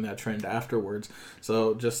following that trend afterwards.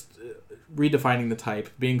 So just redefining the type,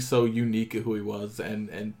 being so unique at who he was,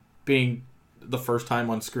 and being the first time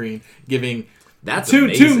on screen, giving to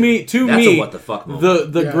me a what the fuck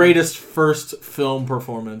moment. the greatest first film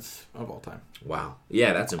performance of all time. Wow,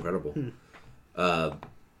 yeah, that's incredible.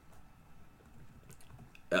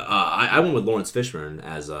 I went with Lawrence Fishburne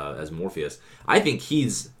as Morpheus. I think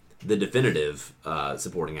he's the definitive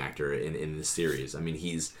supporting actor in this series. I mean,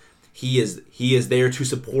 he is there to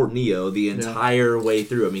support Neo the entire way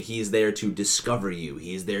through. I mean, he's there to discover you.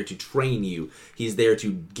 He's there to train you. He's there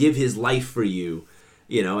to give his life for you.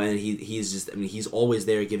 You know, and he's just, I mean, he's always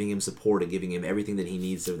there giving him support and giving him everything that he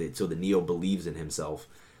needs so that Neo believes in himself.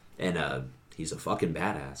 And he's a fucking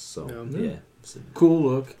badass. So, Cool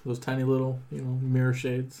look. Those tiny little, mirror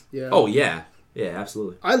shades. Yeah. Oh yeah, yeah,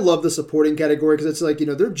 absolutely. I love the supporting category because it's like,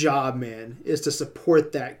 their job, man, is to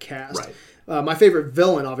support that cast. Right. My favorite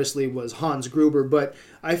villain, obviously, was Hans Gruber, but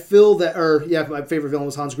I feel that, my favorite villain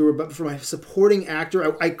was Hans Gruber, but for my supporting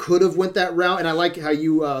actor, I could have went that route, and I like how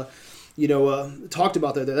you, talked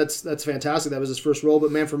about that. That's fantastic. That was his first role,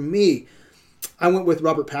 but man, for me, I went with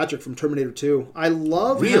Robert Patrick from Terminator 2. I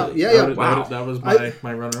love Really? how, yeah. Wow. That was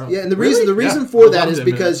my runner-up. Yeah, and the Really? reason Yeah, for I that loved is him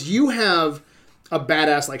in because you have a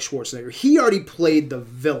badass like Schwarzenegger. He already played the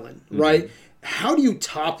villain, right? How do you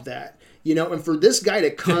top that? And for this guy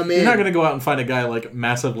to come in, You're not going to go out and find a guy like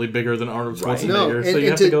massively bigger than Arnold Schwarzenegger. no, So you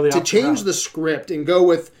have to go the opposite change route. the script and go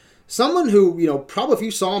with someone who probably if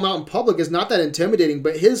you saw him out in public is not that intimidating,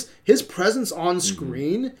 but his presence on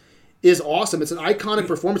screen is awesome. It's an iconic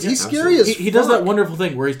performance. He's scary as He does fuck. that wonderful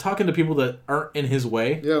thing where he's talking to people that aren't in his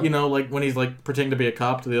way. Yeah. Like when he's like pretending to be a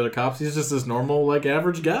cop to the other cops, he's just this normal, like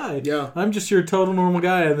average guy. Yeah. I'm just your total normal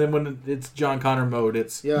guy. And then when it's John Connor mode,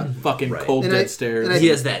 it's fucking Right. cold And dead stares. and He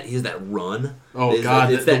has that run. Oh It's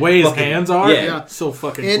god, it's the that way his fucking- hands are, Yeah. so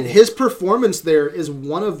fucking And cool. his performance there is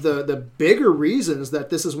one of the bigger reasons that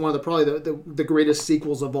this is one of the greatest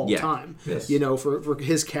sequels of all Yeah. time. Yes. For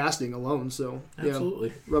his casting alone. So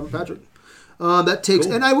Absolutely. Robert Patrick. That takes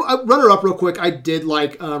and I runner up real quick. I did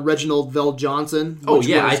like Reginald Vell Johnson. Oh which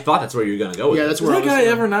yeah, was- I thought that's where you were gonna go with Yeah, it. that's Does where that guy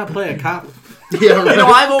ever not play a cop? Yeah, right.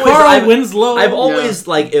 I've always Carl Winslow. I've always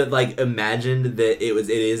like imagined that it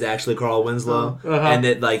is actually Carl Winslow, and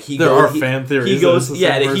that like There are fan theories He that goes, it's the same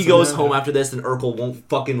that he person, goes yeah. home after this, and Urkel won't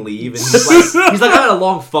fucking leave, and he's like, I had a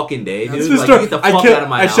long fucking day, dude. Like, get the fuck out of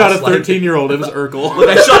my house. shot a Like, 13-year-old. It was Urkel. Look,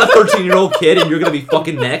 I shot a 13-year-old kid, and you're gonna be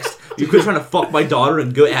fucking next. You quit trying to fuck my daughter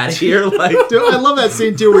and go out of here, like. Dude, I love that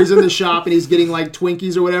scene too, where he's in the shop and he's getting like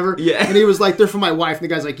Twinkies or whatever. Yeah. And he was like, "They're for my wife." And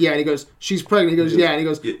the guy's like, "Yeah." And he goes, "She's pregnant." He goes, "Yeah." And he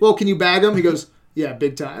goes, "Well, can you bag them?" He goes, "Yeah,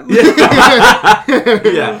 big time."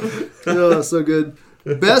 Yeah. Oh, so good.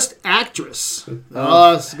 Best actress.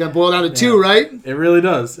 Oh, it's got to boil down to two, right? It really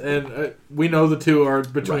does, and we know the two are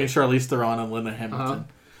between Right. Charlize Theron and Linda Hamilton.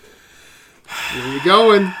 Where you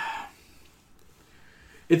going?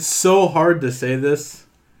 It's so hard to say this,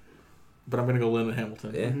 but I'm gonna go Linda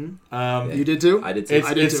Hamilton. Yeah. You did too? I did too. It's,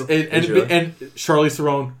 I did it's, too. and, Did you really? and Charlize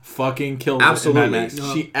Theron fucking killed Absolutely. it in that match.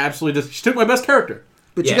 No. She absolutely does. She took my best character.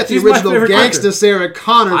 But you Yeah. got the She's my original favorite gangster character. Sarah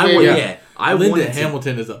Connor, I baby. would, Yeah. yeah. I Linda wanted to.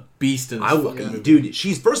 Hamilton is a beast in this fucking movie. Dude,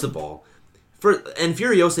 she's first of all, and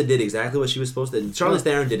Furiosa did exactly what she was supposed to. Charlize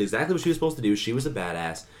Theron did exactly what she was supposed to do. She was a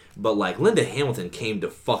badass, but like Linda Hamilton came to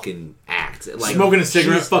fucking act, like Smoking a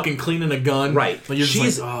cigarette, she's- fucking cleaning a gun. right? Like, you're She's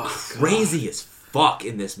just like, oh, crazy as fuck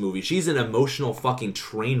in this movie. She's an emotional fucking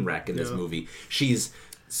train wreck in this movie. She's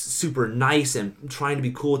super nice and trying to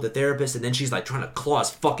be cool with the therapist, and then she's like trying to claw his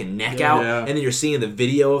fucking neck out, Yeah. and then you're seeing the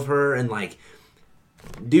video of her and like.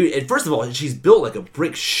 Dude, and first of all, she's built like a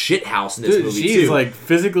brick shit house in this Dude, movie she's too. like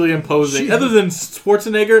physically imposing. She- Other than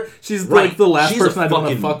Schwarzenegger, she's Right. like the last She's a person I don't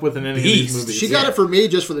want to fucking fuck with in any of beast. these movies. She got Yeah. it for me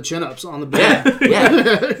just for the chin-ups on the bed.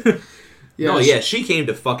 yeah. Yeah, No, she- yeah, she came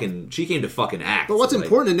to fucking act. But what's like,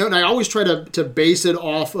 important to note, and I always try to base it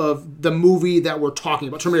off of the movie that we're talking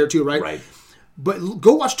about, Terminator 2, right? Right. But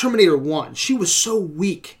go watch Terminator 1. She was so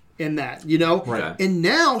weak in that, Right. And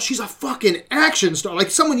now she's a fucking action star,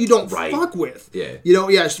 like someone you don't Right. fuck with. Yeah.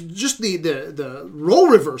 It's just the role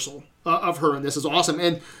reversal of her in this is awesome.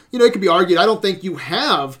 And, it could be argued, I don't think you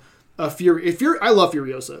have a Fury. I love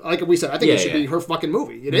Furiosa. Like we said, I think Yeah, it should yeah. be her fucking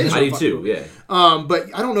movie. It is her I do fucking too, movie. yeah. But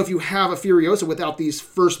I don't know if you have a Furiosa without these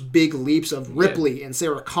first big leaps of Ripley and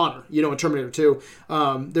Sarah Connor, in Terminator 2.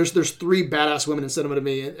 There's three badass women in cinema to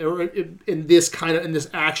me in this in this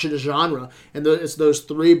action genre, and it's those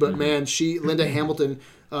three. But man, Linda Hamilton,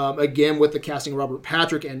 again with the casting of Robert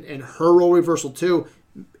Patrick and her role reversal too,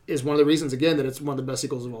 is one of the reasons again that it's one of the best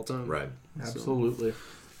sequels of all time. Right. Absolutely.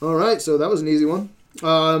 All right, so that was an easy one.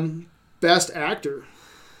 Best actor.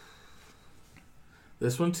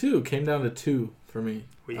 This one too came down to two for me.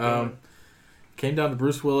 Where you going? Came down to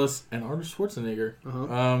Bruce Willis and Arnold Schwarzenegger.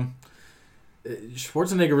 Uh-huh.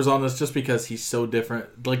 Schwarzenegger was on this just because he's so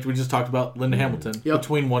different. Like we just talked about Linda Hamilton Yep.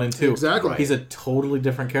 between 1 and 2. Exactly. He's a totally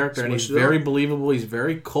different character, and he's Switched it very up. believable. He's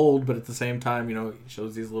very cold, but at the same time, he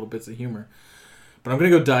shows these little bits of humor. But I'm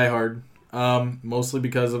gonna go Die Hard, mostly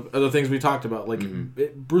because of other things we talked about. Like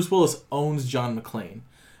Bruce Willis owns John McClane.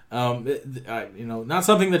 Not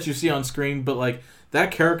something that you see on screen, but like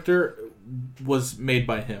that character was made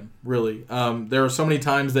by him. Really, there were so many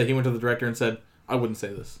times that he went to the director and said, "I wouldn't say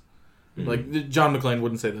this." Like John McClane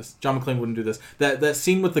wouldn't say this. John McClane wouldn't do this. That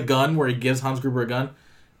scene with the gun where he gives Hans Gruber a gun,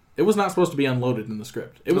 it was not supposed to be unloaded in the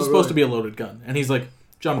script. It was supposed to be a loaded gun, and he's like,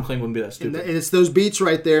 John McClane wouldn't be that And, stupid. and it's those beats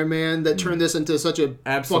right there, man, that turn this into such a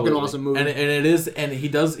Absolutely. fucking awesome movie. And it is, and he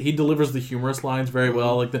delivers the humorous lines very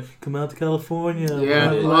well, like the "Come out to California." Yeah.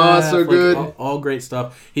 blah, blah, Oh, blah, so like, good. All great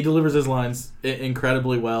stuff. He delivers his lines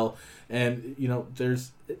incredibly well, and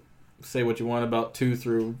there's say what you want about 2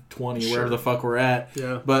 through 20, Sure. wherever the fuck we're at.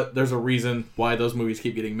 Yeah. But there's a reason why those movies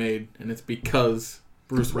keep getting made, and it's because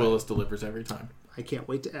Bruce Willis delivers every time. I can't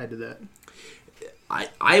wait to add to that.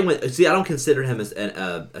 I went. See, I don't consider him as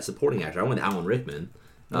a supporting actor. I went Alan Rickman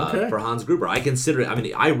Okay. for Hans Gruber. I consider it. I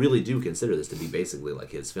mean, I really do consider this to be basically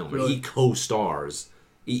like his film. Really? He co-stars.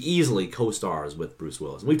 He easily co-stars with Bruce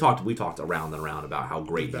Willis. And we talked around and around about how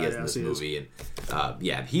great he is in Badass this he is. movie, and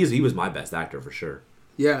yeah, he was my best actor for sure.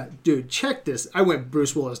 Yeah, dude, check this. I went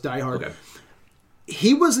Bruce Willis, Die Hard. Okay.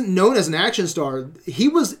 He wasn't known as an action star. He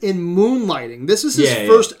was in Moonlighting. This is his Yeah,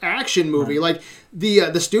 first action movie. Like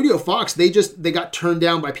the studio Fox, they got turned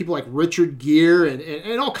down by people like Richard Gere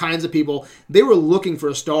and all kinds of people. They were looking for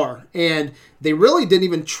a star, and they really didn't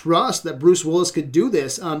even trust that Bruce Willis could do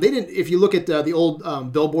this. They didn't. If you look at the old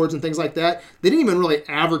billboards and things like that, they didn't even really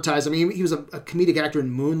advertise. I mean, he was a comedic actor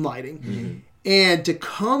in Moonlighting. Mm-hmm. And to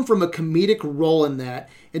come from a comedic role in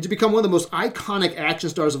that, and to become one of the most iconic action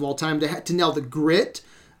stars of all time, to nail the grit,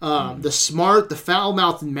 the smart, the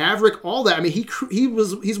foul-mouthed maverick, all that. I mean,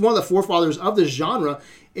 he's one of the forefathers of this genre,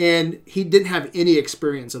 and he didn't have any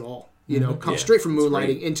experience at all. Come straight from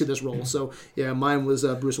Moonlighting into this role. So yeah, mine was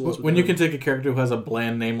Bruce Willis. When you can take a character who has a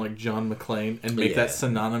bland name like John McClane and make that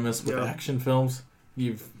synonymous with action films,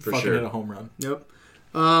 you've fucking hit a home run. Yep.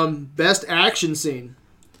 Best action scene.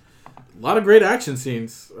 A lot of great action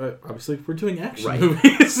scenes. Obviously, we're doing action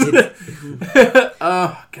movies.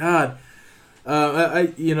 Oh God.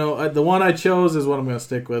 The one I chose is what I'm going to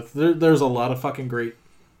stick with. There's a lot of fucking great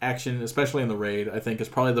action, especially in The Raid. I think is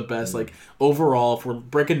probably the best. Like overall, if we're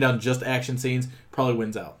breaking down just action scenes, probably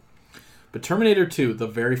wins out. But Terminator 2, the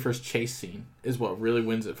very first chase scene, is what really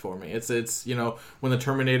wins it for me. It's when the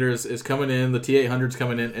Terminator is coming in, the T-800's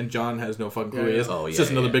coming in, and John has no fucking clue who he is. It's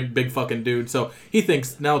just another big fucking dude. So he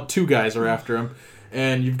thinks now 2 guys are after him.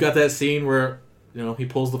 And you've got that scene where, he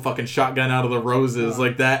pulls the fucking shotgun out of the roses,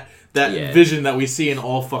 like that vision that we see in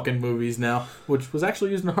all fucking movies now, which was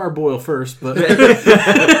actually used in Hard Boil first, but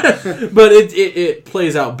but it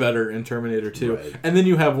plays out better in Terminator 2. Right. And then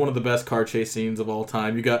you have one of the best car chase scenes of all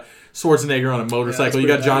time. You got Schwarzenegger on a motorcycle, you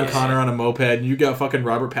got John Connor on a moped, and you got fucking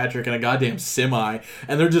Robert Patrick in a goddamn semi,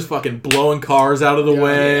 and they're just fucking blowing cars out of the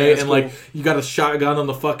way, and like you got a shotgun on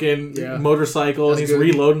the fucking motorcycle, and he's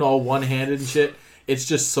reloading all one-handed and shit. It's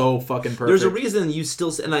just so fucking perfect. There's a reason you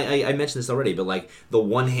still... And I mentioned this already, but like the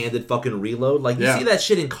one-handed fucking reload, like you see that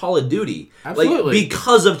shit in Call of Duty. Absolutely. Like,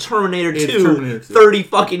 because of Terminator 2 30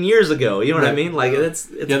 fucking years ago. You know what I mean? Like it's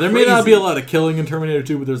there crazy. may not be a lot of killing in Terminator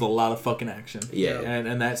 2, but there's a lot of fucking action. Yeah.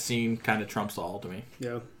 And that scene kind of trumps all to me.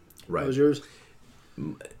 Yeah. Right. What was yours?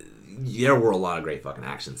 There were a lot of great fucking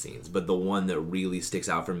action scenes, but the one that really sticks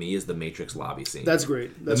out for me is the Matrix lobby scene. That's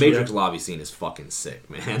great. The Matrix lobby scene is fucking sick,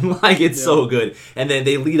 man. Like it's so good. And then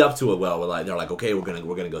they lead up to it well. They're like, okay, we're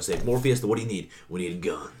gonna go save Morpheus. What do you need? We need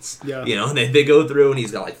guns. Yeah. And they go through, and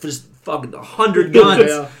he's got like just fucking 100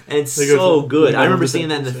 guns, and it's so good. I remember seeing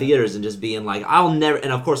that in the theaters and just being like, I'll never.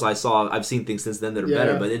 And of course, I've seen things since then that are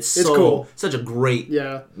better, but it's cool. Such a great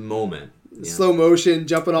moment. Slow motion,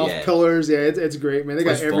 jumping off pillars. Yeah, it's great, man. They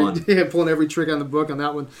got pulling every trick on the book on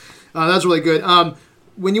that one. That's really good.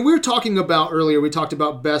 When we were talking about earlier, we talked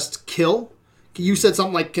about best kill. You said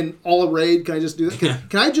something like, "Can Olive Raid? Can I just do that?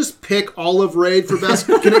 Can I just pick Olive Raid for best?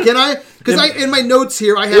 Can I? Because in my notes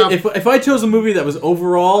here I have. If I chose a movie that was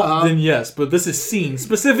overall, then yes. But this is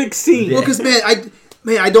specific scene. Well, because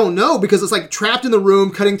I don't know, because it's like trapped in the room,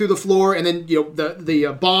 cutting through the floor, and then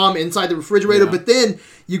the bomb inside the refrigerator. But then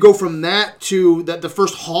you go from that to the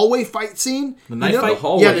first hallway fight scene. The knife fight?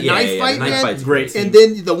 The knife fight, man. Knife fight's great. And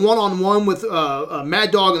then the one-on-one with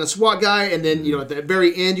Mad Dog and the SWAT guy, and then at the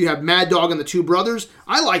very end you have Mad Dog and the 2 brothers.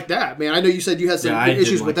 I like that, man. I know you said you had some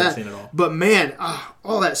issues with that, scene at all. but man,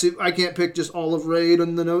 all that. So I can't pick just Olive Raid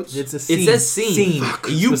on the notes. It's a scene. It says scene.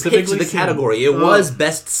 You picked the category. It was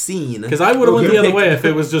best scene. Because I would have went the other way if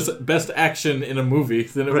it was just best action in a movie.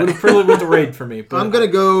 Then it would have probably went to Raid for me. But I'm gonna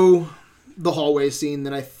go the hallway scene.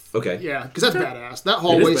 Then okay. Yeah, because that's badass. That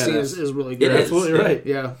hallway scene is really good. You're absolutely right.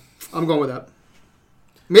 Yeah, I'm going with that.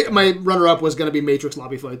 My runner-up was gonna be Matrix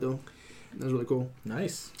lobby fight, though. That was really cool.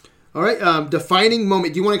 Nice. All right, defining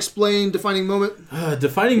moment. Do you want to explain defining moment?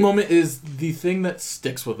 Defining moment is the thing that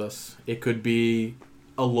sticks with us. It could be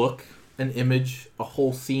a look, an image, a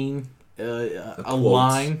whole scene, a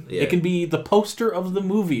line. Yeah. It can be the poster of the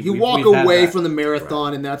movie. You walk away from the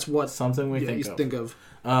marathon, and that's what something we think of.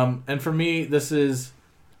 And for me, this is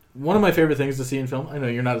one of my favorite things to see in film, I know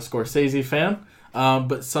you're not a Scorsese fan,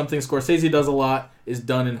 but something Scorsese does a lot is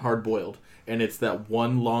done in Hard Boiled. And it's that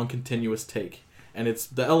one long continuous take. And it's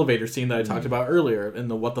the elevator scene that I talked about earlier in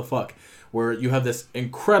the What the Fuck, where you have this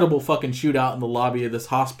incredible fucking shootout in the lobby of this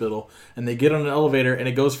hospital, and they get on an elevator, and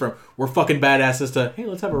it goes from, we're fucking badasses to, hey,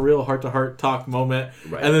 let's have a real heart-to-heart talk moment,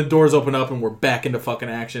 and then doors open up, and we're back into fucking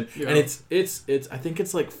action. Yeah. And it's I think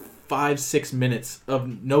it's like 5-6 minutes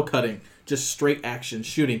of no cutting, just straight action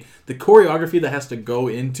shooting. The choreography that has to go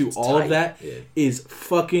into all of that is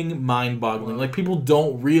fucking mind-boggling. Like, people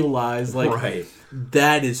don't realize, like,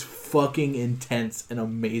 that is fucking intense and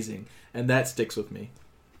amazing, and that sticks with me.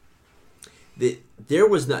 There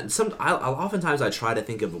was not some. Oftentimes I try to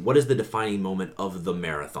think of what is the defining moment of the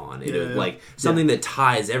marathon. Like something that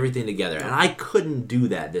ties everything together, and I couldn't do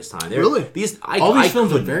that this time. Really, all these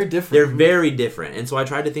films are very different. They're very different, and so I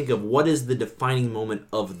tried to think of what is the defining moment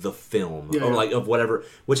of the film, or like of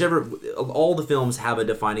whichever. All the films have a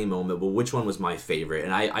defining moment, but which one was my favorite?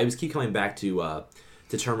 And I was keep coming back to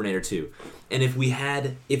Terminator 2, and if we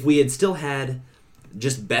had still had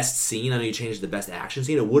just best scene, I know you changed the best action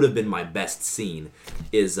scene, it would have been my best scene,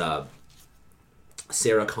 is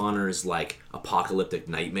Sarah Connor's like apocalyptic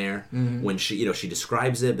nightmare, when she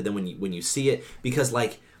describes it, but then when you see it, because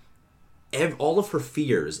like all of her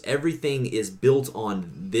fears, everything is built on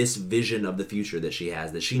this vision of the future that she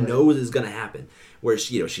has, that she knows is going to happen, where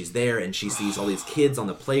she's there and she sees all these kids on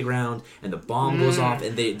the playground and the bomb goes off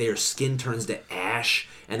and their skin turns to ash,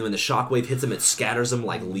 and when the shockwave hits them, it scatters them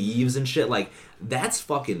like leaves and shit. Like, that's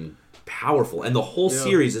fucking powerful, and the whole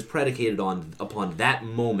series is predicated upon that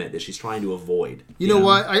moment that she's trying to avoid. You know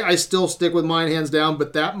what? I still stick with mine hands down,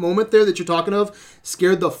 but that moment there that you're talking of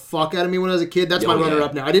scared the fuck out of me when I was a kid. That's my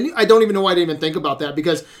runner-up now. I don't even know why I didn't even think about that,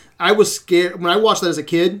 because I was scared when I watched that as a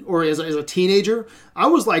kid or as a teenager. I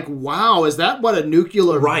was like, wow, is that what a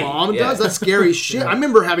nuclear bomb does? That's scary shit. I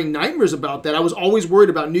remember having nightmares about that. I was always worried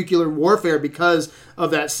about nuclear warfare because of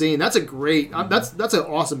that scene. That's a great, that's an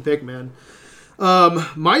awesome pick, man.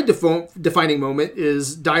 My defining moment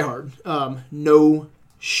is Die Hard. No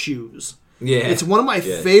shoes. Yeah, it's one of my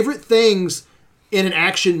favorite things in an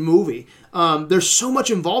action movie. There's so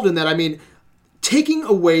much involved in that. I mean, taking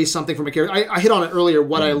away something from a character. I hit on it earlier.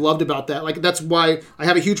 What I loved about that, like that's why I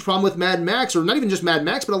have a huge problem with Mad Max, or not even just Mad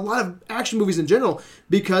Max, but a lot of action movies in general,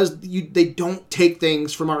 because they don't take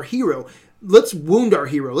things from our hero. Let's wound our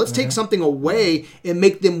hero. Let's take something away and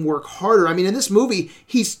make them work harder. I mean, in this movie,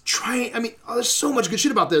 he's trying... I mean, there's so much good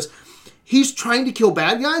shit about this. He's trying to kill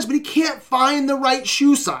bad guys, but he can't find the right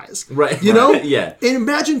shoe size. Right. You know? Yeah. And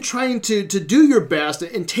imagine trying to do your best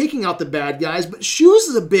and taking out the bad guys, but shoes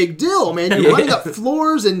is a big deal, man. You're running up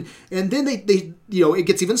floors, and then they it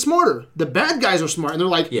gets even smarter. The bad guys are smart, and they're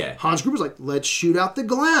like, Hans Gruber's like, let's shoot out the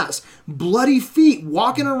glass. Bloody feet,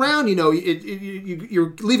 walking around,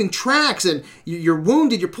 you're leaving tracks, and you're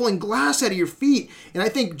wounded, you're pulling glass out of your feet. And I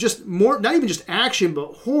think just more, not even just action,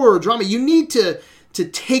 but horror, drama, you need to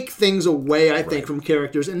take things away, I think, from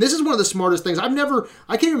characters. And this is one of the smartest things. I don't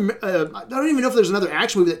even know if there's another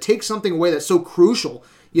action movie that takes something away that's so crucial.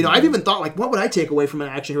 I've even thought, like, what would I take away from an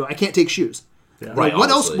action hero? I can't take shoes. Yeah. Right. What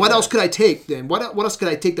else could I take then? What else could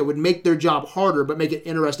I take that would make their job harder but make it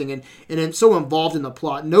interesting and so involved in the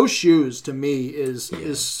plot? No shoes, to me, is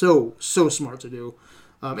so smart to do.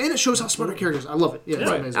 And it shows how smart our characters are. I love it. Yeah, it's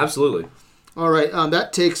amazing. Absolutely. All right.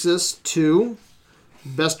 That takes us to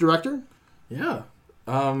Best Director. Yeah.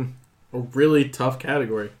 A really tough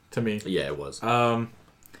category to me. Yeah, it was.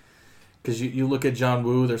 Because you look at John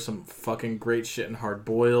Woo, there's some fucking great shit in Hard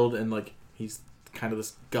Boiled, and like he's kind of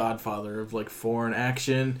this godfather of like foreign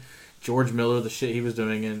action. George Miller, the shit he was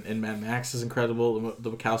doing in Mad Max is incredible.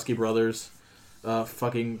 The Wachowski brothers,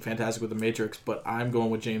 fucking fantastic with The Matrix. But I'm going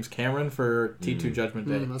with James Cameron for T2 Judgment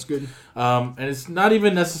Day. That's good. And it's not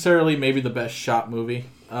even necessarily maybe the best shot movie,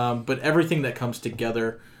 but everything that comes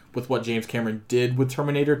together with what James Cameron did with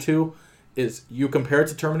Terminator 2 is, you compare it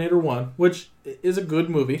to Terminator 1, which is a good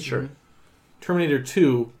movie. Sure. Terminator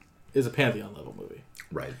 2 is a Pantheon level movie.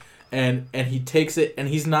 Right. And he takes it, and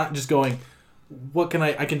he's not just going, what can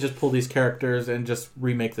I can just pull these characters and just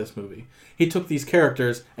remake this movie. He took these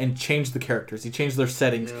characters and changed the characters. He changed their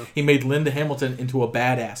settings. Yeah. He made Linda Hamilton into a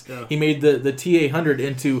badass. Yeah. He made the T-800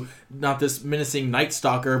 into not this menacing Night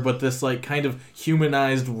Stalker, but this like kind of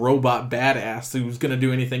humanized robot badass who's going to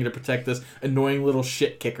do anything to protect this annoying little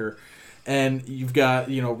shit kicker. And you've got,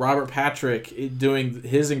 Robert Patrick doing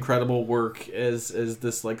his incredible work as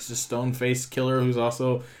this like just stone-faced killer who's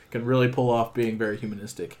also can really pull off being very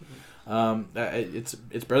humanistic. It's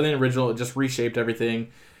better than the original. It just reshaped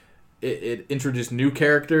everything. It introduced new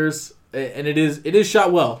characters. and it is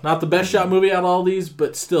shot well. Not the best shot movie out of all these,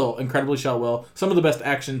 but still incredibly shot well. Some of the best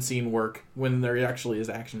action scene work, when there actually is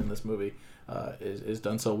action in this movie, is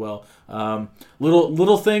done so well.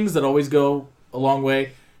 Little things that always go a long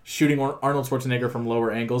way. Shooting Arnold Schwarzenegger from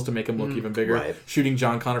lower angles to make him look even bigger. Right. Shooting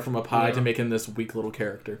John Connor from up high to make him this weak little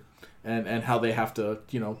character. And how they have to,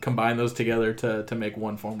 combine those together to make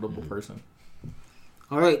one formidable person.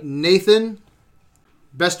 All right, Nathan,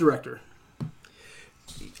 best director.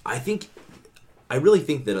 I really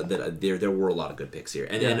think that there were a lot of good picks here.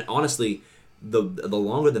 And honestly, the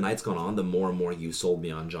longer the night's gone on, the more and more you sold me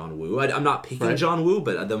on John Woo. I'm not picking John Woo,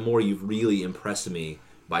 but the more you've really impressed me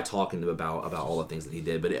by talking about all the things that he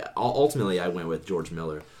did. But ultimately, I went with George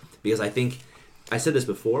Miller because I think, I said this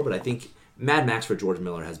before, but I think Mad Max for George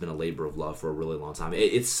Miller has been a labor of love for a really long time.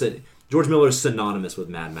 George Miller is synonymous with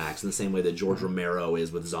Mad Max in the same way that George Romero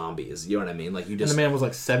is with zombies. You know what I mean? Like and the man was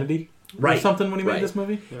like 70 or something when he made this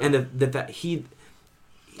movie. Yeah. And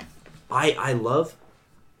I love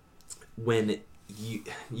when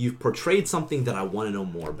you've portrayed something that I want to know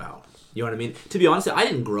more about. You know what I mean? To be honest, I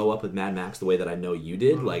didn't grow up with Mad Max the way that I know you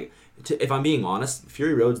did. Like, if I'm being honest,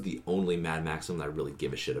 Fury Road's the only Mad Max film that I really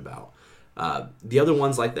give a shit about. The other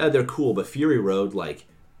ones, like, they're cool, but Fury Road, like,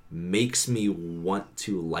 makes me want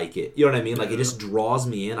to like it. You know what I mean? Like, it just draws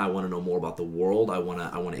me in. I want to know more about the world. I want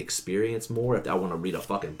to experience more. If I want to read a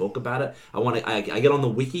fucking book about it, I get on the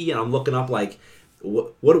wiki and I'm looking up, like,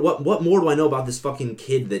 what more do I know about this fucking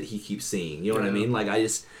kid that he keeps seeing? You know what I mean? Like, I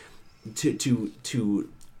just to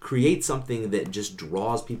create something that just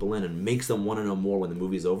draws people in and makes them want to know more when the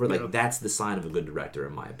movie's over. Like, that's the sign of a good director,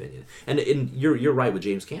 in my opinion. And you're right with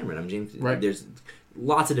James Cameron. I mean, there's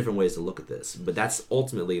lots of different ways to look at this, but that's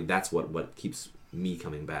what keeps me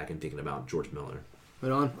coming back and thinking about George Miller.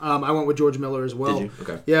 Right on. I went with George Miller as well. Did you?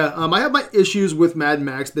 Okay. Yeah. I have my issues with Mad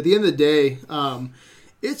Max, but at the end of the day,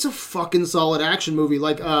 it's a fucking solid action movie.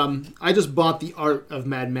 Like, I just bought The Art of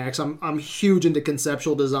Mad Max. I'm huge into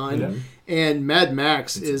conceptual design, and Mad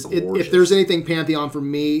Max if there's anything pantheon for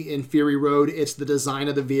me in Fury Road, it's the design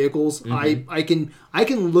of the vehicles. Mm-hmm. I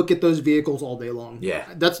can look at those vehicles all day long. Yeah,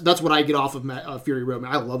 that's what I get off of Fury Road.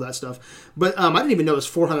 I love that stuff. But I didn't even know it was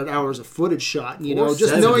 400 hours of footage shot.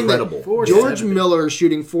 Just knowing incredible. That George Miller is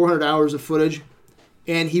shooting 400 hours of footage.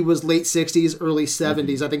 And he was late 60s, early 70s.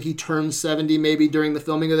 Mm-hmm. I think he turned 70 maybe during the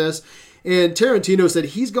filming of this. And Tarantino said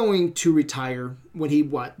he's going to retire when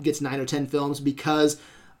he gets 9 or 10 films because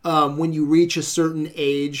when you reach a certain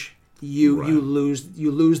age, you lose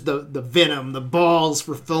the venom, the balls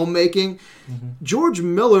for filmmaking. Mm-hmm. George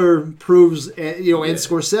Miller proves, and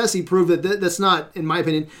Scorsese proved that that's not, in my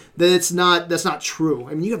opinion, that's not true.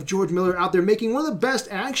 I mean, you have George Miller out there making one of the best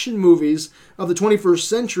action movies of the 21st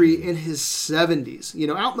century in his 70s.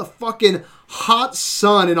 Out in the fucking hot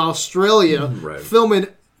sun in Australia, filming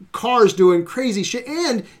cars doing crazy shit,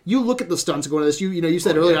 and you look at the stunts going to this. You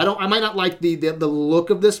said earlier, I might not like the look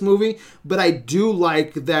of this movie, but I do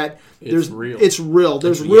like that. It's real.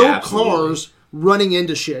 There's real cars running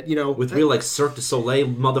into shit. With real like Cirque du Soleil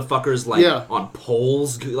motherfuckers on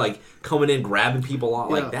poles, like coming in grabbing people off.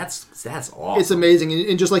 Like that's awesome. It's amazing,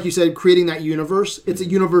 and just like you said, creating that universe. It's a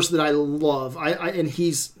universe that I love. And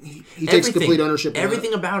he takes complete ownership.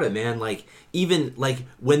 Everything about it, man. Like, even like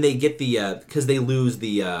when they get because they lose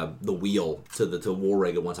the wheel to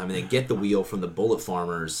Warrig at one time, and they get the wheel from the Bullet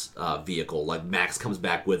Farmer's vehicle. Like, Max comes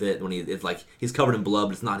back with it when it's like he's covered in blood,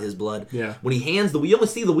 but it's not his blood. Yeah. When he hands you only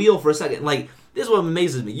see the wheel for a second. Like, this is what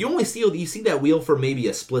amazes me. You see that wheel for maybe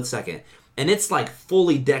a split second, and it's like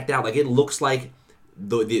fully decked out. Like, it looks like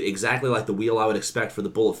exactly like the wheel I would expect for the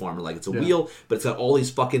Bullet Farmer. Like, it's a wheel, but it's got all these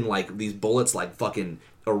fucking like these bullets like fucking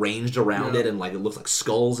arranged around it, and like it looks like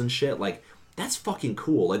skulls and shit. Like, that's fucking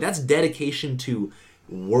cool. Like, that's dedication to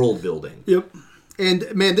world building. Yep.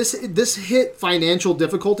 And man, this hit financial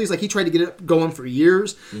difficulties. Like, he tried to get it going for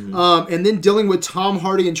years, and then dealing with Tom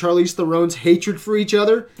Hardy and Charlize Theron's hatred for each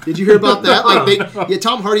other. Did you hear about that? Like,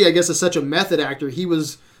 Tom Hardy, I guess, is such a method actor. He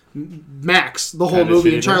was Max the whole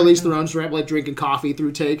movie, and Charlize Theron's like drinking coffee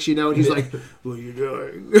through takes, and he's like, "What are you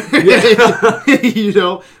doing?"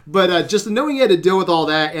 But just knowing he had to deal with all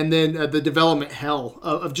that, and then the development hell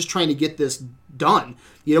of just trying to get this done.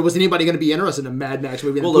 Was anybody going to be interested in a Mad Max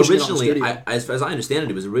movie? Well, originally, as I understand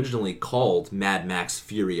it was originally called Mad Max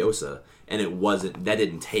Furiosa, and it wasn't. That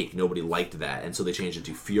didn't take. Nobody liked that, and so they changed it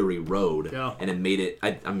to Fury Road, and it made it.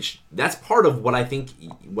 That's part of what I think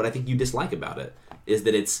you dislike about it is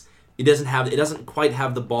that it doesn't quite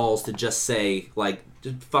have the balls to just say like,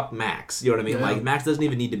 just fuck Max. You know what I mean? Yeah. Like, Max doesn't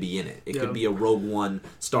even need to be in it. It could be a Rogue One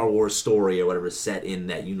Star Wars story or whatever set in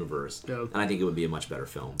that universe. Yeah. And I think it would be a much better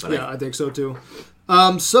film. But I think so too.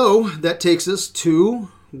 So that takes us to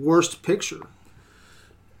worst picture?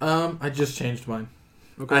 I just changed mine.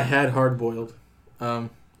 Okay. I had Hard Boiled, and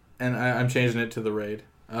I'm changing it to The Raid.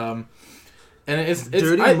 And it's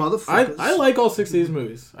Dirty motherfuckers. I like all 6 of these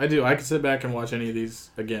movies. I do. I could sit back and watch any of these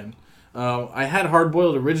again. I had Hard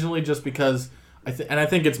Boiled originally just because I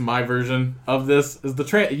think it's my version of this. Is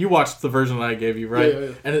you watched the version that I gave you, right? Yeah.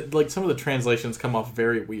 And some of the translations come off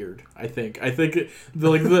very weird. I think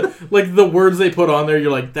the words they put on there,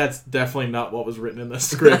 you're like, that's definitely not what was written in the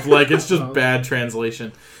script. Like, it's just bad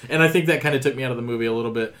translation. And I think that kind of took me out of the movie a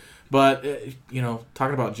little bit. But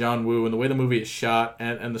talking about John Woo and the way the movie is shot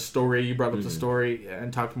and the story, you brought up the story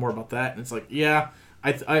and talked more about that, and it's like, yeah,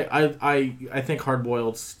 I think Hard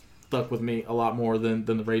Boiled stuck with me a lot more than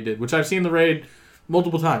The Raid did, which I've seen The Raid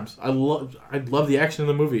multiple times. I love the action in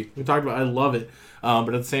the movie. We talked about I love it.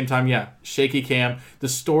 But at the same time, yeah, shaky cam. The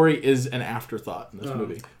story is an afterthought in this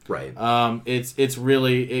movie. Right. It's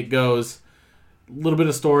really, it goes a little bit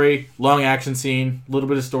of story, long action scene, a little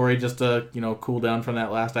bit of story just to, cool down from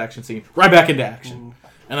that last action scene, right back into action.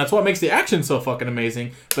 And that's what makes the action so fucking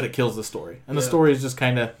amazing, but it kills the story. And the story is just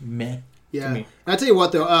kind of meh. Yeah, and I tell you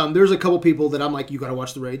what though, there's a couple people that I'm like, you gotta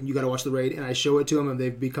watch The Raid, and I show it to them, and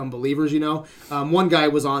they've become believers. One guy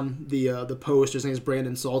was on the post. His name is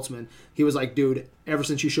Brandon Saltzman. He was like, dude, ever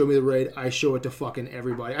since you showed me The Raid, I show it to fucking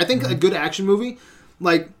everybody. I think a good action movie,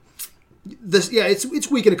 like this, yeah, it's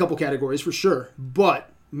weak in a couple categories for sure. But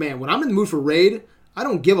man, when I'm in the mood for Raid, I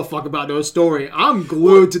don't give a fuck about no story. I'm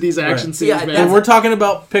glued to these action scenes, man. And we're talking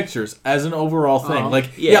about pictures as an overall thing.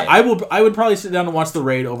 I would probably sit down and watch The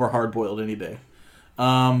Raid over Hard Boiled any day.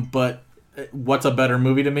 But what's a better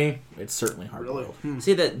movie to me? It's certainly Hard Boiled.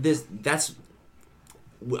 See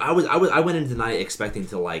I went into tonight expecting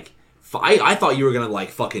to like. I thought you were gonna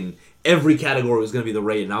like fucking. Every category was going to be The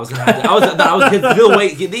Raid, and I was going to have to. I was Bill.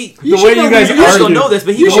 Wait, the way you guys don't know this,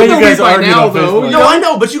 but he should know this by now, though. No, I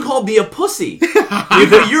know, but you called me a pussy.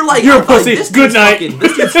 You're like, you're a pussy. This Good night.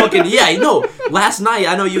 This dude's fucking. Yeah, no. Last night,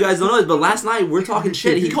 I know you guys don't know this, but last night we're talking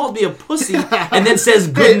shit. He called me a pussy and then says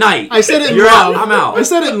good night. I said it in love. I'm out. I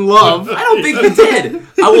said it in love. I don't think you did.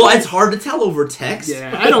 Well, it's hard to tell over text.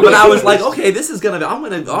 Yeah, I don't. But I was like, okay, this is gonna. I'm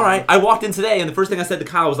gonna. All right. I walked in today, and the first thing I said to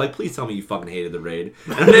Kyle was like, please tell me you fucking hated The Raid.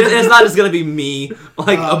 And it's not just gonna be me.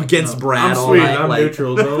 Against Brad. I'm sweet. Night, I'm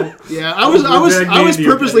neutral though. Yeah, I was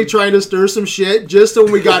purposely trying to stir some shit just so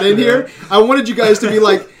when we got in here, I wanted you guys to be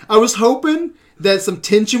like, I was hoping that some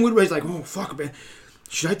tension would raise. Like, oh fuck, man,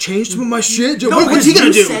 should I change some of my shit? What's he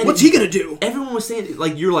gonna do? What's he gonna do? Everyone was saying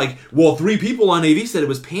like you're like, well, 3 people on AV said it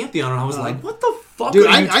was Pantheon, and I was like, what the fuck? Dude,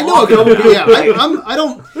 are you I know a couple. about? Yeah, I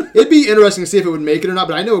don't. It'd be interesting to see if it would make it or not.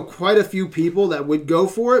 But I know quite a few people that would go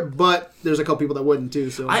for it. But there's a couple people that wouldn't too.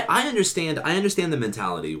 So I understand the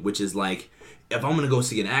mentality, which is like, if I'm gonna go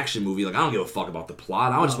see an action movie, like I don't give a fuck about the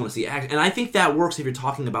plot. I just want to see action, and I think that works if you're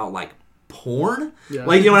talking about like porn. Yeah.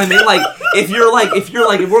 Like, you know what I mean? Like if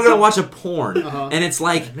we're gonna watch a porn and it's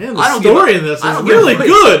like, man, the story in this is really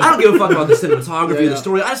good. I don't give a fuck about the cinematography or the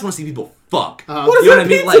story. I just want to see people fuck. What is that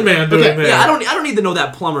pizza man doing there? Yeah, I don't need to know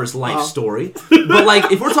that plumber's life story. But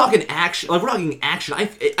like, if we're talking action,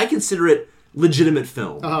 I consider it legitimate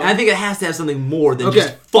film. And I think it has to have something more than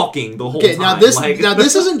just fucking the whole time. Now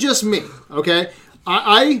this isn't just me. Okay,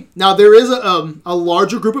 now there is a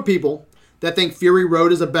larger group of people that think Fury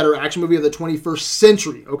Road is a better action movie of the 21st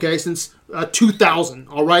century, okay, since 2000,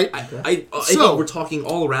 all right? I think we're talking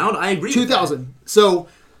all around. I agree 2000. with that. So,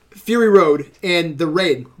 Fury Road and The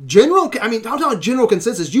Raid. I'm talking general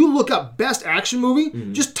consensus. You look up best action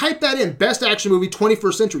movie, just type that in, best action movie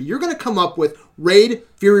 21st century. You're going to come up with Raid,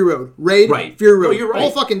 Fury Road, Raid, Fury Road, you're right. all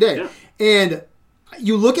fucking day. Yeah. And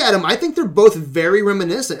you look at them, I think they're both very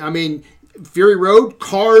reminiscent. I mean, Fury Road,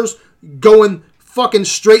 cars going fucking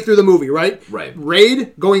straight through the movie, right? Right.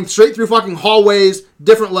 Raid, going straight through fucking hallways,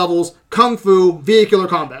 different levels, kung fu, vehicular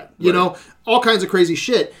combat, you know, all kinds of crazy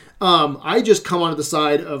shit. I just come onto the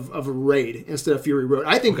side of Raid instead of Fury Road.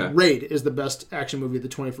 I think Raid is the best action movie of the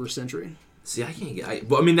 21st century. See, I can't get.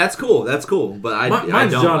 Well, I mean, that's cool. That's cool. But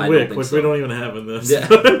mine's John Wick, which we don't even have in this.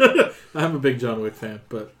 Yeah. I'm a big John Wick fan,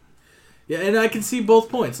 but yeah, and I can see both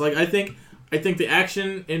points. Like, I think the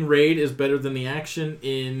action in Raid is better than the action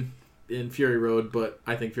in Fury Road, but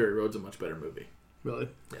I think Fury Road's a much better movie. Really?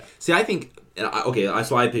 Yeah. See, I think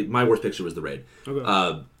so I picked my worst picture was The Raid. Okay.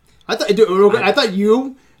 I thought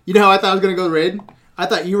you know how I thought I was gonna go The Raid. I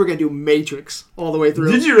thought you were gonna do Matrix all the way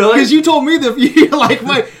through. Did you really? Because you told me that you're like you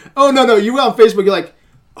went on Facebook. You're like,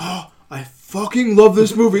 oh, I fucking love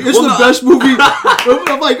this movie. It's the best movie.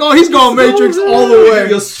 I'm like, oh, he's going Matrix all the way.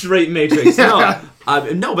 Go straight Matrix. Yeah.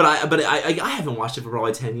 No, but I haven't watched it for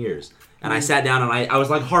probably 10 years. And I sat down and I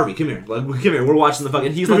was like, Harvey, come here. Like, come here. We're watching the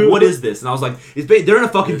fucking... He's like, what is this? And I was like, they're in a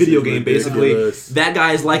fucking video game, basically. That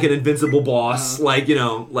guy is like an invincible boss. Like, you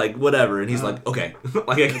know, like, whatever. And he's like, okay.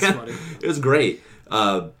 Like, I can't... It was great.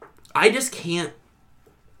 I just can't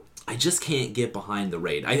get behind the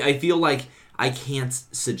Raid. I feel like I can't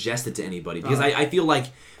suggest it to anybody because I feel like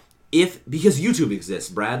because YouTube exists,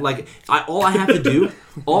 Brad. Like all I have to do,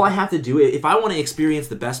 if I want to experience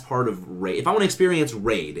the best part of Raid, if I want to experience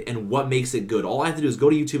Raid and what makes it good, all I have to do is go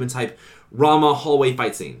to YouTube and type Rama hallway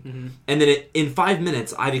fight scene, and then in 5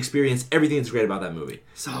 minutes I've experienced everything that's great about that movie.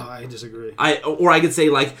 So I disagree. Or I could say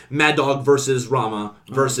like Mad Dog versus Rama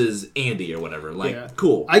versus Andy or whatever. Like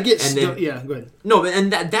cool. I get. Go ahead. No,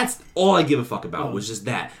 and that's all I give a fuck about was just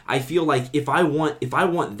that. I feel like if I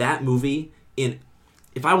want that movie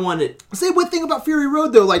if I want it... Same one thing about Fury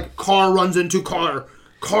Road, though. Like, car runs into car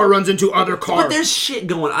runs into other car. But there's shit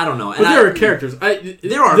going... I don't know. But there are characters.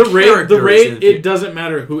 There are characters. The Raid, it doesn't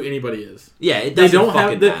matter who anybody is. Yeah, it doesn't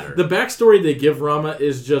matter. The backstory they give Rama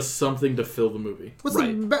is just something to fill the movie. What's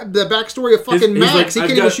the backstory of fucking Max? Like, he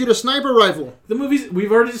can't even shoot a sniper rifle. The movie's...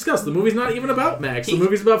 We've already discussed. The movie's not even about Max. The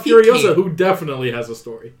movie's about Furiosa, who definitely has a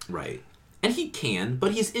story. Right. And he can,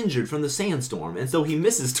 but he's injured from the sandstorm, and so he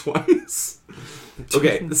misses twice.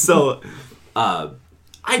 Okay, so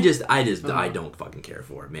I don't fucking care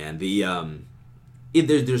for it, man.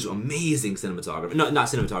 There's amazing cinematography. No, not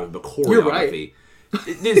cinematography, but choreography. You're right.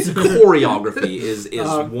 Choreography is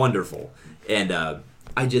wonderful, and I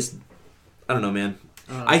don't know, man.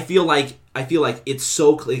 I feel like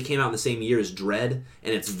it came out in the same year as Dredd,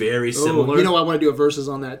 and it's very similar. You know, I want to do a versus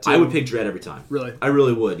on that too. I would pick Dredd every time. Really? I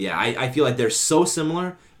really would. Yeah, I feel like they're so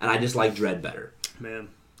similar, and I just like Dredd better. Man.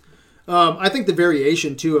 I think the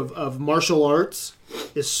variation, too, of martial arts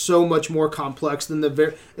is so much more complex than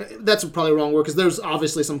that's probably a wrong word, because there's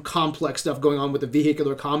obviously some complex stuff going on with the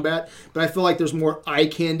vehicular combat, but I feel like there's more eye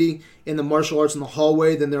candy in the martial arts in the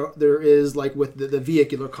hallway than there is, like, with the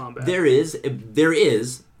vehicular combat. There is,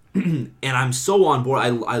 and I'm so on board.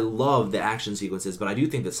 I love the action sequences, but I do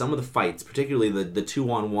think that some of the fights, particularly the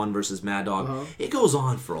 2-on-1 versus Mad Dog, it goes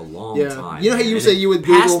on for a long time. You know how you say you would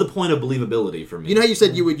past the point of believability for me. You know how you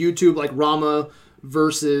said you would YouTube like Rama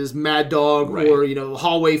versus Mad Dog, or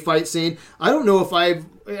hallway fight scene. I don't know if I've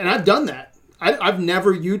done that. I've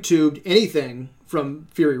never YouTubed anything from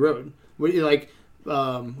Fury Road. Like,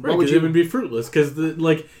 what would you? It would be fruitless because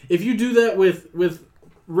if you do that with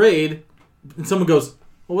Raid, and someone goes,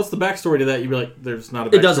 well, what's the backstory to that? You'd be like, there's not a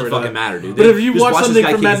backstory. It doesn't fucking matter, dude. But if you watch something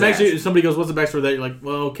from Mad Max, somebody goes, what's the backstory to that? You're like,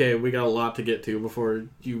 well, okay, we got a lot to get to before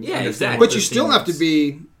you understand. Exactly. But you still have to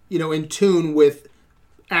be, in tune with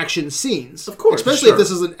action scenes. Of course. Especially if this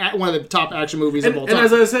is one of the top action movies of all time. And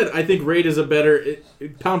as I said, I think Raid is a better,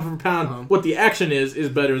 pound for pound, what the action is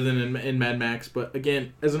better than in Mad Max. But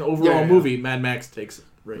again, as an overall movie, Mad Max takes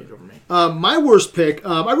Raid over me. My worst pick,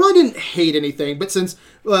 I really didn't hate anything, but since,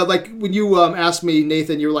 when you asked me,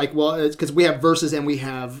 Nathan, you're like, well, it's because we have versus and we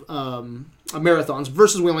have marathons.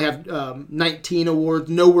 Versus, we only have 19 awards.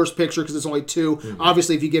 No worst picture because it's only 2. Mm-hmm.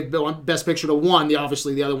 Obviously, if you give best picture to one,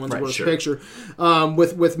 obviously the other one's worst picture.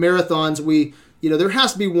 With marathons, there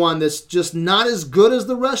has to be one that's just not as good as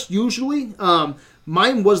the rest usually.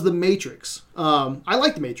 Mine was The Matrix. I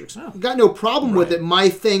like The Matrix. Got no problem with it. My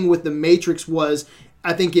thing with The Matrix was,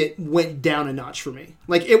 I think it went down a notch for me.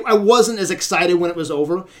 Like, I wasn't as excited when it was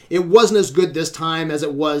over. It wasn't as good this time as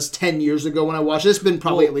it was 10 years ago when I watched it. It's been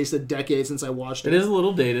probably at least a decade since I watched it. It is a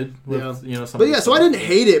little dated. So I didn't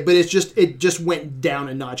hate it, but it just went down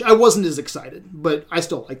a notch. I wasn't as excited, but I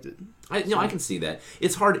still liked it. I can see that.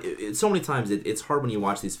 It's hard. So many times it's hard when you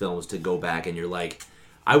watch these films to go back and you're like,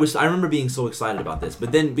 I remember being so excited about this,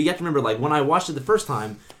 but you have to remember, like, when I watched it the first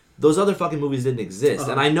time, those other fucking movies didn't exist,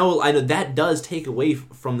 and I know that does take away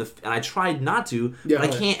from the. And I tried not to, but I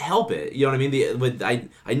can't help it. You know what I mean?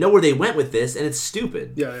 I know where they went with this, and it's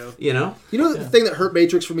stupid. Yeah. The thing that hurt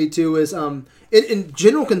Matrix for me too is in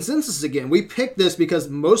general consensus again. We picked this because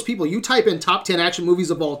most people, you type in top 10 action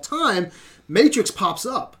movies of all time, Matrix pops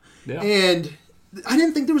up, and I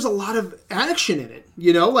didn't think there was a lot of action in it.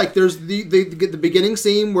 Like there's the beginning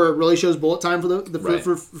scene where it really shows bullet time for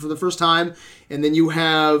the first time, and then you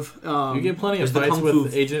have you get plenty of fights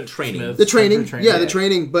with Agent training. Smith. The training. The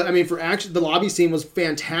training. But I mean, for action, the lobby scene was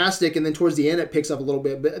fantastic, and then towards the end it picks up a little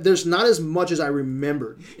bit. But there's not as much as I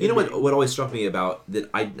remembered. You know what always struck me about that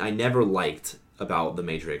I never liked about The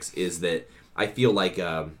Matrix is that I feel like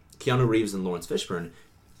Keanu Reeves and Lawrence Fishburne,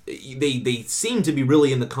 they seem to be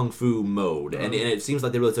really in the kung fu mode, and it seems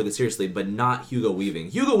like they really took it seriously, but not Hugo Weaving.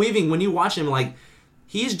 Hugo Weaving, when you watch him, like,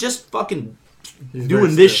 he's just fucking He's doing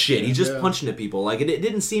very this stiff. shit. He's just Yeah. punching at people. Like it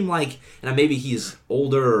didn't seem like, and maybe he's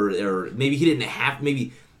older, or maybe he didn't have.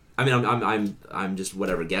 Maybe, I mean, I'm just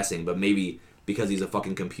whatever guessing, but maybe because he's a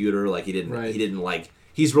fucking computer, like he didn't like,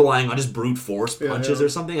 he's relying on just brute force punches yeah. or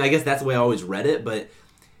something. I guess that's the way I always read it. But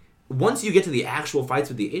once you get to the actual fights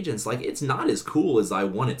with the agents, like it's not as cool as I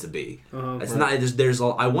want it to be. It's not.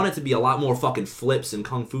 I want it to be a lot more fucking flips and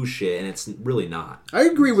kung fu shit, and it's really not. I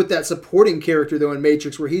agree with that supporting character though in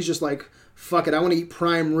Matrix, where he's just like, "Fuck it, I want to eat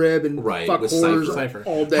prime rib and Right, fuck with whores Cypher.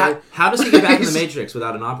 all day." How does he get back in the Matrix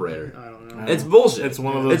without an operator? I don't know. It's bullshit. It's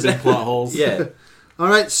one of those big plot holes. Yeah. All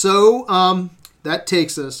right, so that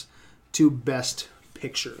takes us to Best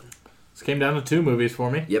Picture. This came down to 2 movies for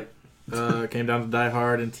me. Yep. Came down to Die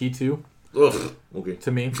Hard and T2. Ugh. Okay.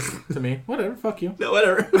 To me. Whatever, fuck you. No,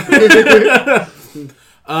 whatever.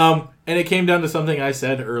 And it came down to something I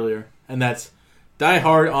said earlier, and that's Die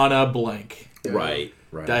Hard on a blank. Right.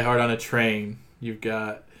 Die Hard on a train. You've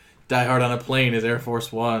got Die Hard on a plane is Air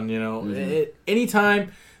Force One. You know,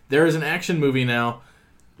 anytime there is an action movie now,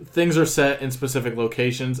 things are set in specific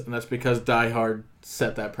locations, and that's because Die Hard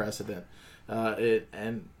set that precedent.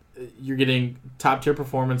 And you're getting top tier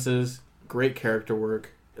performances, great character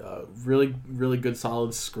work, really, really good,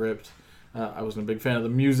 solid script. I wasn't a big fan of the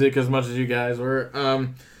music as much as you guys were,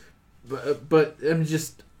 but I'm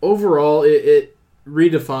just overall it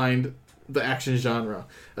redefined the action genre.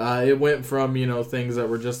 It went from things that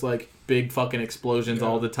were just like big fucking explosions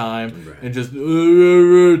all the time and just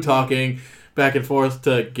talking back and forth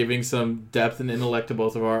to giving some depth and intellect to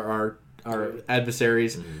both of our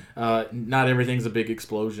adversaries. Not everything's a big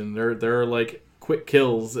explosion. There are like quick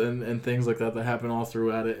kills and things like that happen all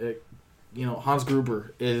throughout it. Hans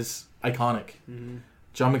Gruber is iconic.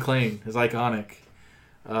 John McClane is iconic.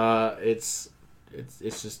 It's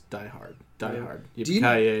just Die Hard. Die Hard.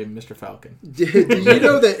 Yippee-ki-yay, Mr. Falcon. Did you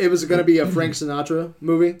know that it was going to be a Frank Sinatra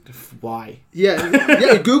movie? Why?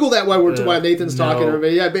 Yeah. Google that while Nathan's talking. No.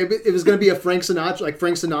 Everybody. Yeah, it was going to be a Frank Sinatra. Like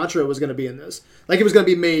Frank Sinatra was going to be in this. Like it was going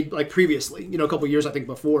to be made like previously. A couple years I think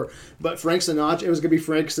before. But Frank Sinatra. It was going to be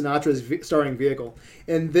Frank Sinatra's starring vehicle.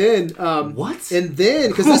 And then what? And then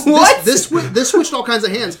because this switched all kinds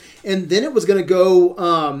of hands. And then it was going to go.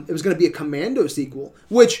 It was going to be a Commando sequel,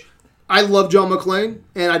 which. I love John McClane,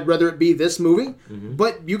 and I'd rather it be this movie.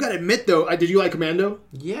 But you got to admit, though, did you like Commando?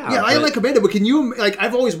 Yeah, I like Commando, but can you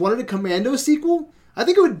I've always wanted a Commando sequel. I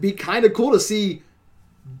think it would be kind of cool to see,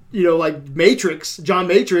 like John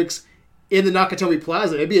Matrix, in the Nakatomi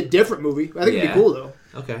Plaza. It'd be a different movie. I think it'd be cool though.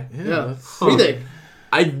 Okay. Yeah. What do you think?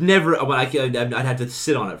 I'd never. Well, I'd have to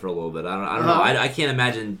sit on it for a little bit. I don't know. I can't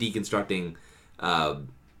imagine deconstructing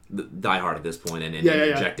Die Hard at this point and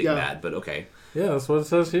injecting that. But okay. Yeah, that's what it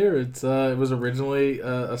says here. It was originally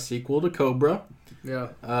a sequel to Cobra. Yeah.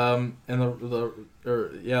 And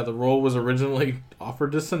the role was originally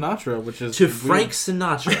offered to Sinatra, which is Frank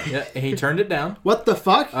Sinatra. Yeah, and he turned it down. What the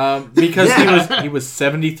fuck? Because he was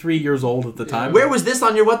 73 years old at the time. Where was this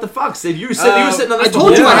on your what the fucks? If you were sitting on this, I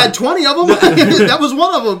told you I had 20 of them. That was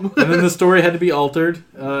one of them. And then the story had to be altered.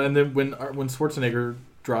 And then when Schwarzenegger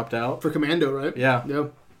dropped out For Commando, right? Yeah. Yeah.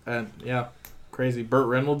 And crazy. Burt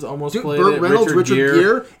Reynolds almost played Burt it. Reynolds, Richard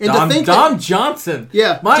Gere. And Don Johnson.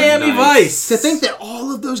 Yeah. Miami Vice. To think that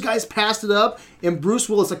all of those guys passed it up, and Bruce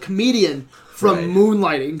Willis, a comedian from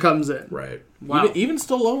Moonlighting, comes in. Right. Wow. Even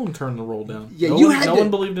Stallone turned the role down. Yeah, no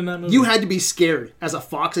one believed in that movie. You had to be scared as a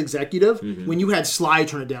Fox executive when you had Sly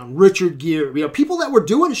turn it down, Richard Gere, people that were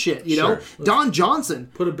doing shit, know? Don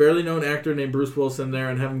Johnson. Put a barely known actor named Bruce Willis in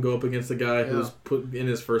there and have him go up against the guy who was put in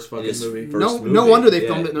his first fucking movie. No wonder they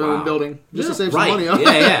filmed it in their own building. Just to save some money.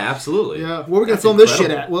 Yeah, absolutely. Yeah, where are we going to film this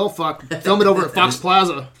shit at? Well, fuck. Film it over at Fox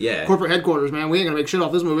Plaza. Yeah. Corporate headquarters, man. We ain't going to make shit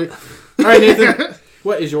off this movie. All right, Nathan.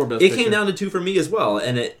 What is your best picture? It came down to 2 for me as well,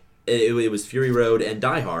 and it was Fury Road and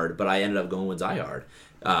Die Hard, but I ended up going with Die Hard.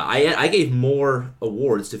 I gave more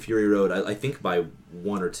awards to Fury Road, I think by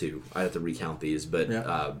 1 or 2. I have to recount these, but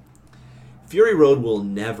Fury Road will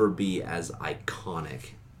never be as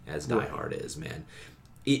iconic as Die Hard is, man.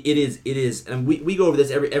 It is, and we go over this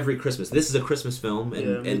every Christmas. This is a Christmas film,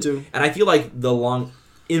 and me too. And I feel like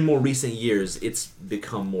in more recent years, it's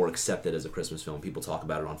become more accepted as a Christmas film. People talk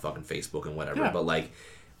about it on fucking Facebook and whatever, but like,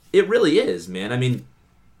 it really is, man. I mean,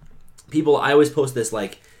 I always post this,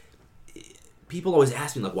 like, people always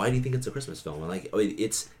ask me, like, why do you think it's a Christmas film? And like,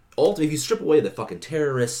 it's ultimately, if you strip away the fucking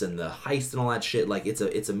terrorists and the heist and all that shit, like,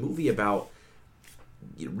 it's a movie about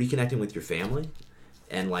reconnecting with your family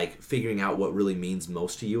and like figuring out what really means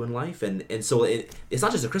most to you in life, and so it's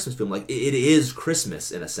not just a Christmas film, like it is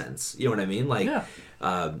Christmas in a sense, you know what I mean, like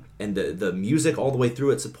and the music all the way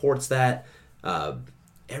through it supports that.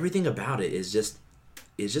 Everything about it is just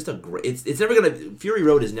is just a great. It's never gonna. Fury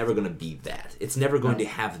Road is never gonna be that. It's never going to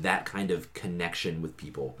have that kind of connection with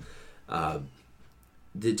people.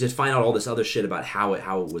 To just find out all this other shit about how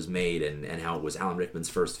it was made and how it was Alan Rickman's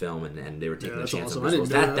first film and they were taking a chance on this.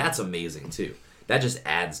 That's amazing too. That just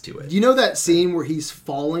adds to it. Do you know that scene where he's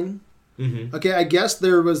falling? Mm-hmm. Okay, I guess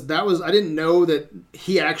that was I didn't know that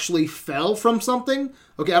he actually fell from something.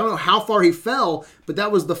 Okay, I don't know how far he fell, but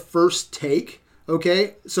that was the first take.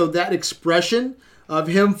 Okay, so that expression of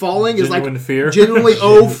him falling is like fear. Genuinely,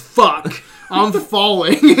 oh fuck, I'm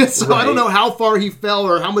falling. So right. I don't know how far he fell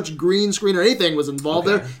or how much green screen or anything was involved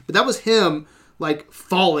there, but that was him like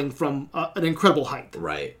falling from an incredible height.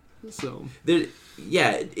 Right. So it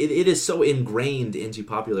is so ingrained into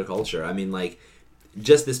popular culture. I mean, like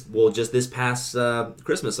just this past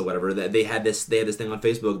Christmas or whatever, they had this thing on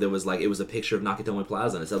Facebook that was like it was a picture of Nakatomi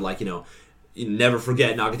Plaza and it said like you never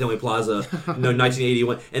forget Nakatomi Plaza,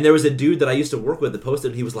 1981. And there was a dude that I used to work with that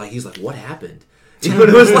posted, and he's like, what happened? You know,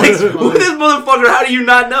 it was like, who this motherfucker? How do you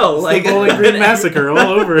not know? It's like the Bowling Green Massacre all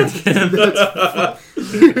over again.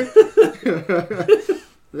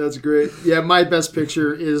 That's great. Yeah, my best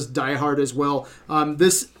picture is Die Hard as well.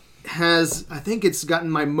 This has, I think it's gotten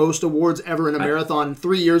my most awards ever in a marathon.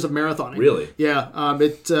 3 years of marathoning. Really? Yeah.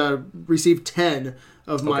 It received 10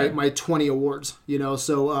 of my 20 awards,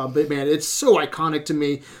 so but man, it's so iconic to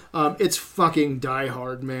me. It's fucking Die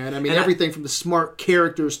Hard, man. I mean, everything from the smart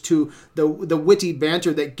characters to the witty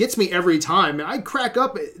banter that gets me every time. I crack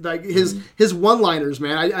up like his one-liners,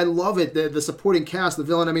 man. I love it. The supporting cast, the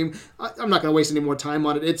villain. I mean, I'm not gonna waste any more time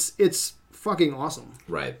on it. It's fucking awesome.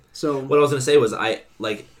 Right. So what I was gonna say was I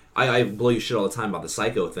blow you shit all the time about the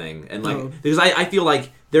Psycho thing, and because I feel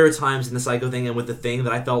like there are times in the Psycho thing and with the Thing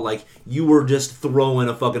that I felt like you were just throwing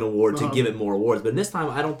a fucking award to give it more awards, but in this time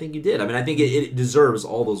I don't think you did. I mean, I think it deserves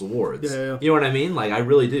all those awards. Yeah. You know what I mean? Like I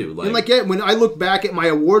really do. And when I look back at my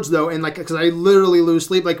awards though, and because I literally lose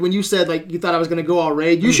sleep. Like when you said you thought I was gonna go all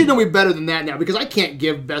Raid, you should know me better than that now because I can't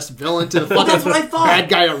give best villain to the fucking that's what I thought. Bad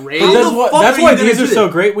guy a Raid. That's why these are so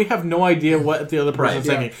great. We have no idea what the other person's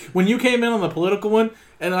thinking. Yeah. When you came in on the political one.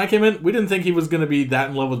 And I came in, we didn't think he was going to be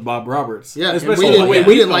that in love with Bob Roberts. Yeah, especially we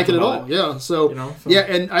didn't like it at all. Yeah, so yeah,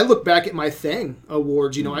 and I look back at my Thing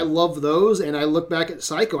awards. I love those, and I look back at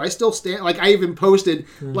Psycho. I still stand. Like I even posted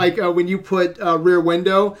when you put Rear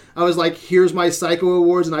Window, I was like, "Here's my Psycho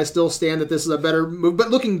awards," and I still stand that this is a better movie.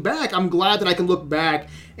 But looking back, I'm glad that I can look back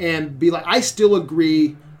and be like, I still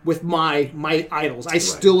agree with my idols. I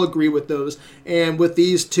still agree with those. And with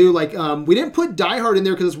these two, we didn't put Die Hard in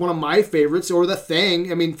there because it's one of my favorites, or The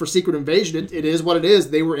Thing. I mean, for Secret Invasion, it is what it is.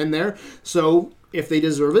 They were in there. So if they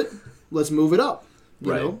deserve it, let's move it up.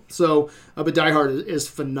 You know? So, but Die Hard is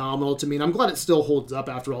phenomenal to me. And I'm glad it still holds up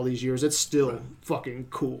after all these years. It's still fucking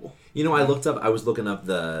cool. I was looking up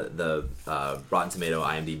the Rotten Tomato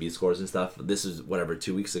IMDb scores and stuff. This is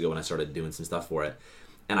 2 weeks ago when I started doing some stuff for it.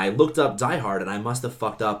 And I looked up Die Hard, and I must have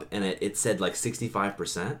fucked up, and it said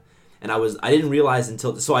 65%. And I didn't realize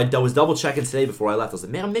until, so I was double checking today before I left. I was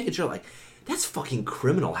like, man, I'm making sure that's fucking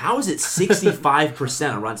criminal. How is it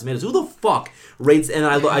 65% on Rotten Tomatoes? Who the fuck rates? And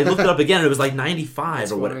I looked it up again, and it was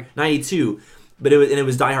 95 or what, 92. But it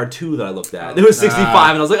was Die Hard 2 that I looked at. It was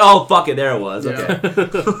 65, and I was like, oh fuck it, there it was.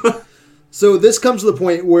 Okay. So this comes to the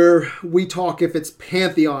point where we talk if it's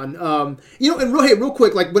Pantheon. And real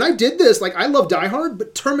quick, when I did this, I love Die Hard,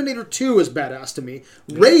 but Terminator 2 is badass to me.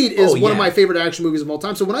 Raid is one of my favorite action movies of all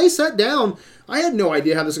time. So when I sat down, I had no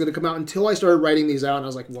idea how this was going to come out until I started writing these out, and I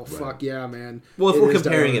was like, well, fuck yeah, man. Well, if we're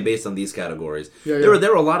comparing it based on these categories, there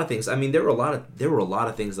were a lot of things. I mean, there were a lot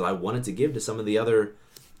of things that I wanted to give to some of the other,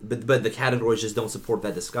 but the categories just don't support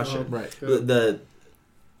that discussion. Right.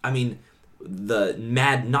 The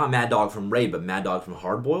not Mad Dog from Raid, but Mad Dog from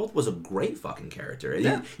Hard Boiled was a great fucking character.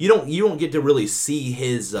 Yeah. You don't get to really see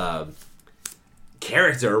his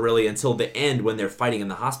character really until the end when they're fighting in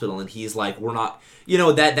the hospital, and he's like, we're not,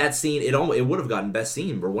 that scene. It would have gotten best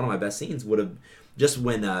scene, or one of my best scenes would have just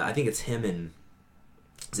when I think it's him and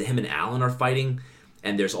Alan are fighting.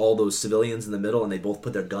 And there's all those civilians in the middle, and they both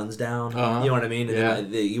put their guns down. You know what I mean?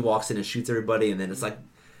 And then he walks in and shoots everybody, and then it's like,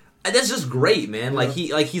 that's just great, man.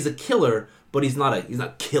 He's a killer, but he's not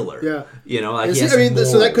killer. Yeah.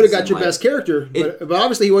 So that could have got your best character, but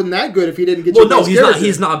obviously he wasn't that good if he didn't get your best character. Well, no,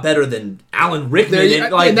 he's not better than Alan Rickman.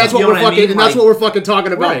 And that's what we're fucking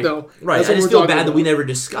talking about, though. Right. I just feel bad that we never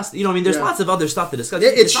discussed. There's lots of other stuff to discuss.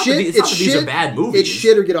 It's not shit. It's these are bad movies. It's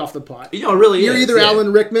shit or get off the pot. It really You're is. either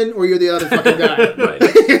Alan Rickman or you're the other fucking guy.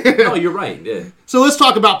 Right. No, you're right. Yeah. So let's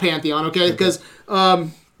talk about Pantheon, okay? Because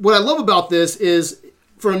what I love about this is,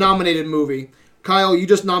 for a nominated movie, Kyle, you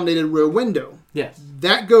just nominated Rear Window. Yes.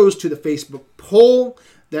 That goes to the Facebook poll.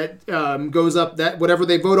 that goes up. That whatever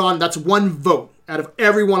they vote on, that's one vote out of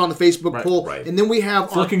everyone on the Facebook poll. right. And then we have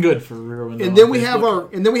It's looking good for Rear Window. and then we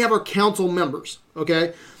have our council members.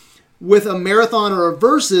 Okay, with a marathon or a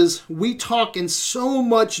versus, we talk in so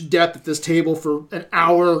much depth at this table for an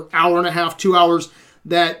hour and a half, 2 hours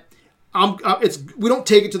that. We don't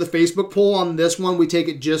take it to the Facebook poll on this one. We take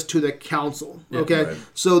it just to the council. Okay, right.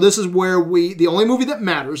 so this is where the only movie that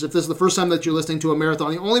matters. If this is the first time that you're listening to a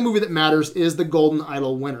marathon, the only movie that matters is the Golden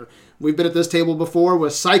Idol winner. We've been at this table before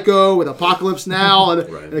with Psycho, with Apocalypse Now,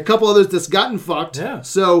 and a couple others that's gotten fucked. Yeah.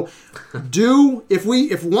 So,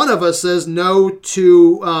 if one of us says no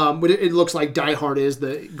to, it looks like Die Hard is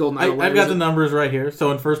the Golden Idol winner. I've got the numbers right here.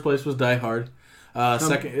 So in first place was Die Hard.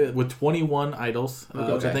 Second with 21 idols,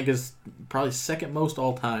 which I think is probably second most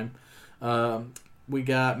all time. We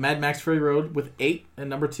got Mad Max Fury Road with 8 and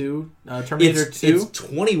number 2. Terminator 2. It's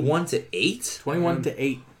 21 to 8? 21 to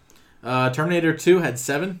 8. Terminator 2 had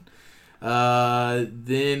 7.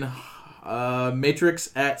 Then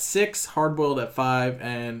Matrix at 6, Hardboiled at 5,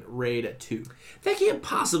 and Raid at 2. That can't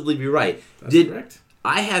possibly be right. That's correct.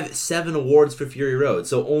 I have 7 awards for Fury Road,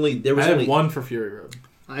 so there was I had only 1 for Fury Road.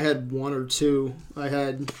 I had 1 or 2. I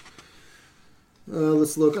had.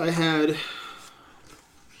 Let's look. I had.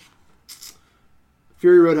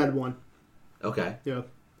 Fury Road had 1. Okay. Yeah.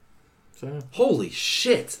 So Holy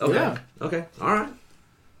shit. Okay. Yeah. Okay. All right.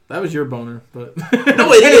 that was your boner, but No,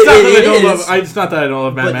 it's not that I don't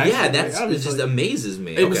love Mad But Max. yeah, Like, it just amazes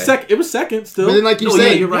me. it was It was second still. But then, like you No,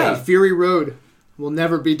 say, yeah, you're right. Fury Road will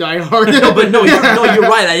never be Die Hard. But no, you're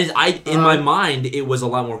right. In my mind, it was a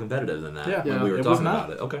lot more competitive than that Yeah. when we were It was talking not.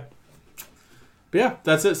 about it. Okay. But yeah,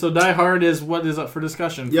 that's it. So Die Hard is what is up for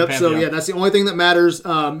discussion. For Yep. Pantheon. So yeah, that's the only thing that matters.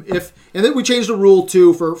 And then we changed the rule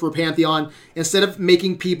too for Pantheon. Instead of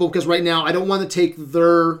making people, because right now I don't want to take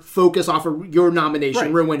their focus off of your nomination.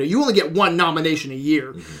 Right. Rear Window. You only get 1 nomination a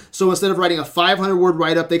year. Mm-hmm. So instead of writing a 500-word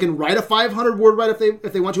write-up, they can write a 500-word write-up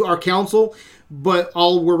if they want to. Our council, but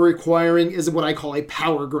all we're requiring is what I call a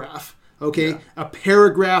power graph. Okay, a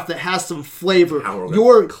paragraph that has some flavor.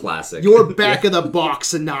 Your classic. Your back of the box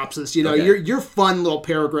synopsis. You know, Okay. your fun little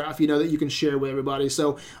paragraph. You know that you can share with everybody.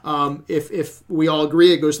 So if we all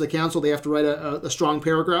agree, it goes to the council. They have to write a strong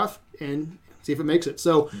paragraph and see if it makes it.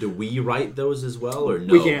 So do we write those as well, or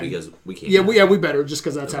no? We can. Because we can't. yeah, we better just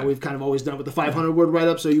because that's how Okay. we've kind of always done it with the 500-word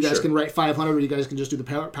write-up. So you guys Sure. can write 500, or you guys can just do the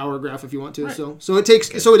power graph if you want to. Right. So it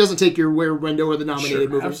doesn't take your Rear Window or the nominated Sure,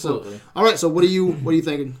 movie. absolutely. So, all right. So what are you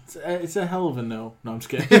thinking? It's a hell of a no. No, I'm just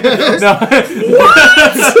kidding. The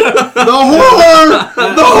horror!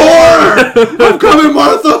 I'm coming,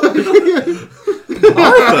 Martha.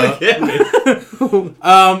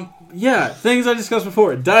 Yeah, things I discussed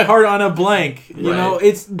before. Die Hard on a blank. You know,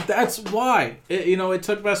 that's why. It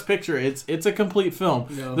took Best Picture. It's a complete film.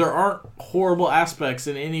 No. There aren't horrible aspects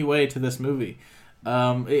in any way to this movie.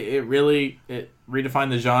 It really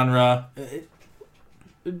redefined the genre.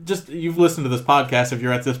 Just you've listened to this podcast if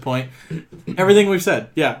you're at this point. Everything we've said,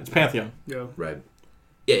 yeah, it's Pantheon. Yeah. Right.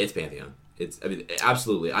 Yeah, it's Pantheon.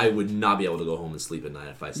 Absolutely. I would not be able to go home and sleep at night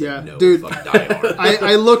if I said no. Dude. Fuck Die Hard.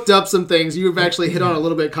 I looked up some things. You've actually hit on a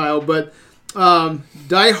little bit, Kyle, but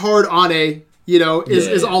Die Hard on a,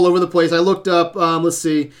 is all over the place. I looked up, let's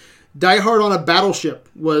see, Die Hard on a battleship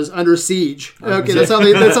was Under Siege. Okay, that's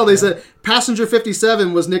how they said. Passenger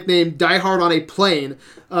 57 was nicknamed Die Hard on a plane.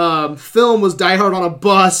 Film was Die Hard on a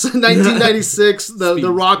bus. 1996,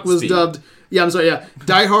 The Rock was dubbed. Yeah, I'm sorry, yeah.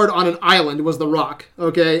 Die Hard on an Island was The Rock,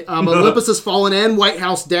 okay? Olympus Has Fallen and White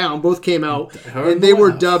House Down both came out, and they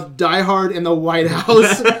were dubbed Die Hard in the White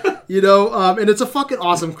House, and it's a fucking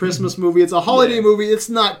awesome Christmas movie. It's a holiday movie. It's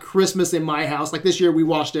not Christmas in my house. Like this year, we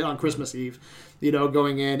watched it on Christmas Eve,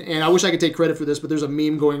 going in, and I wish I could take credit for this, but there's a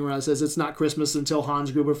meme going around that says it's not Christmas until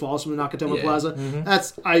Hans Gruber falls from the Nakatomi Plaza. Mm-hmm.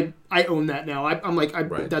 That's, I own that now. I'm like,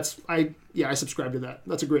 I subscribe to that.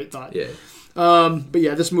 That's a great thought. Yeah. But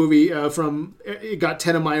yeah, this movie it got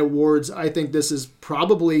 10 of my awards. I think this is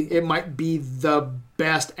it might be the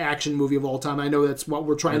best action movie of all time. I know that's what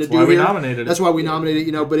we're trying to do here. That's why we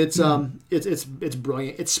nominated it. But it's it's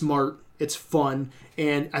brilliant. It's smart. It's fun,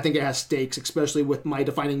 and I think it has stakes, especially with my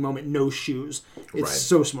defining moment, no shoes. It's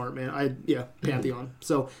so smart, man. Pantheon.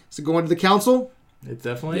 So going to the council. It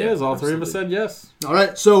definitely is. All three of us said yes. All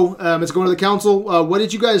right, so it's going to the council. What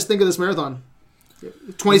did you guys think of this marathon?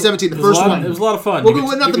 2017, the first one. It was a lot of fun.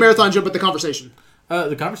 Well, not the marathon jump, but the conversation.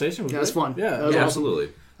 The conversation was it was fun. Yeah, that was awesome. Absolutely.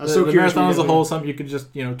 I was so the curious marathon as a what you whole, something you could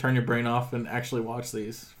just turn your brain off and actually watch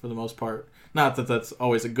these for the most part. Not that that's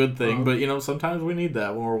always a good thing, but, sometimes we need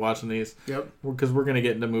that when we're watching these. Yep. Because we're going to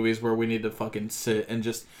get into movies where we need to fucking sit and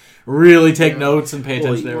just really take notes and pay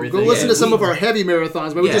attention to everything. Go listen to some of our heavy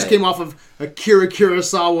marathons, but we just came off of Akira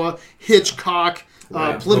Kurosawa, Hitchcock,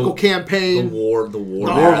 political campaign. The war.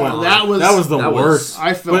 That was the worst.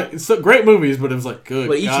 I felt great movies, but it was like good.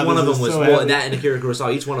 But each God, one of them was so that and Akira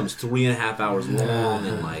Kurosawa. Each one of them was 3.5 hours long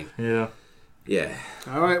and yeah.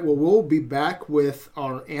 All right. Well, we'll be back with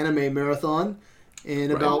our anime marathon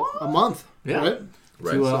in about a month. Yeah.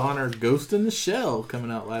 Right. To honor Ghost in the Shell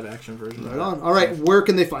coming out live action version. Right on. All right. Where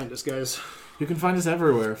can they find us, guys? You can find us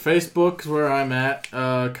everywhere. Facebook is where I'm at.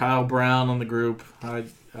 Kyle Brown on the group. I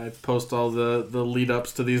post all the lead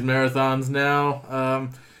ups to these marathons now.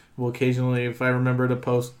 We'll occasionally, if I remember, to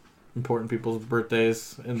post important people's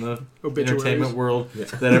birthdays in the entertainment world,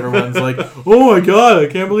 that everyone's like, oh my god, I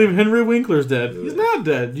can't believe Henry Winkler's dead. He's not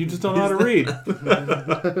dead. You just don't know how to read.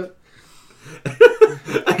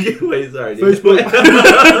 Wait, sorry, dude. Facebook.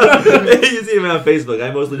 You see him on Facebook.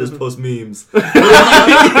 I mostly just post memes. But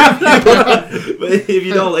if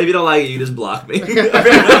you don't like it, you just block me.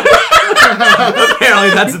 Apparently,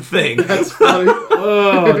 that's a thing. That's funny.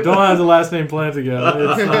 Oh, don't have the last name planted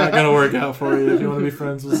together. It's not going to work out for you if you want to be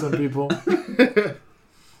friends with some people.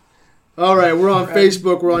 All right, we're on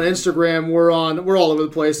Facebook, we're on Instagram, we're all over the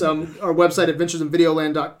place. Our website,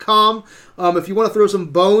 adventuresinvideoland.com. If you want to throw some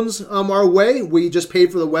bones our way, we just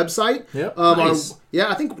paid for the website. Yep. Nice.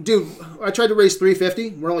 I think, dude, I tried to raise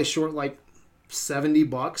 $350. We're only short like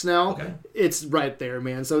 $70 now. Okay. It's right there,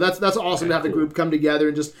 man. So that's awesome to have the group come together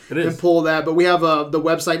and just It is. and pull that. But we have the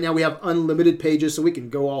website now. We have unlimited pages, so we can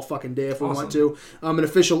go all fucking day if we want to. An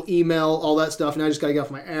official email, all that stuff. Now I just gotta get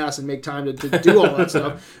off my ass and make time to do all that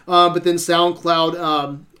stuff. But then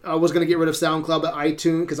SoundCloud. I was going to get rid of SoundCloud, but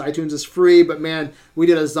iTunes, because iTunes is free. But man, we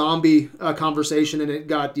did a zombie conversation, and it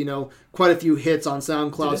got quite a few hits on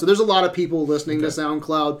SoundCloud. So there's a lot of people listening to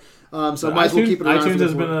SoundCloud. So might as well keep it around. iTunes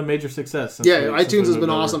has been a major success. iTunes has been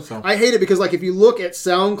awesome. So. I hate it because if you look at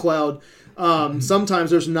SoundCloud, sometimes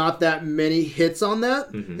there's not that many hits on that,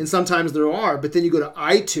 and sometimes there are. But then you go to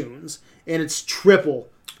iTunes, and it's triple,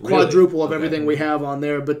 quadruple of everything we have on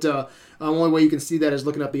there. But only way you can see that is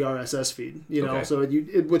looking up the RSS feed. So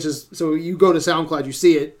so you go to SoundCloud, you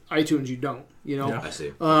see it. iTunes, you don't. Yeah, I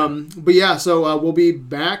see. But yeah, so we'll be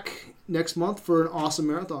back next month for an awesome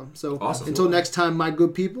marathon. So until next time, my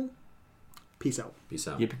good people. Peace out. Peace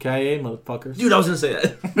out. Yippee-ki-yay, motherfuckers. Dude, I was going to say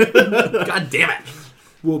that. God damn it.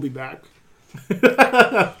 We'll be back.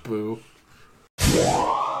 Boo.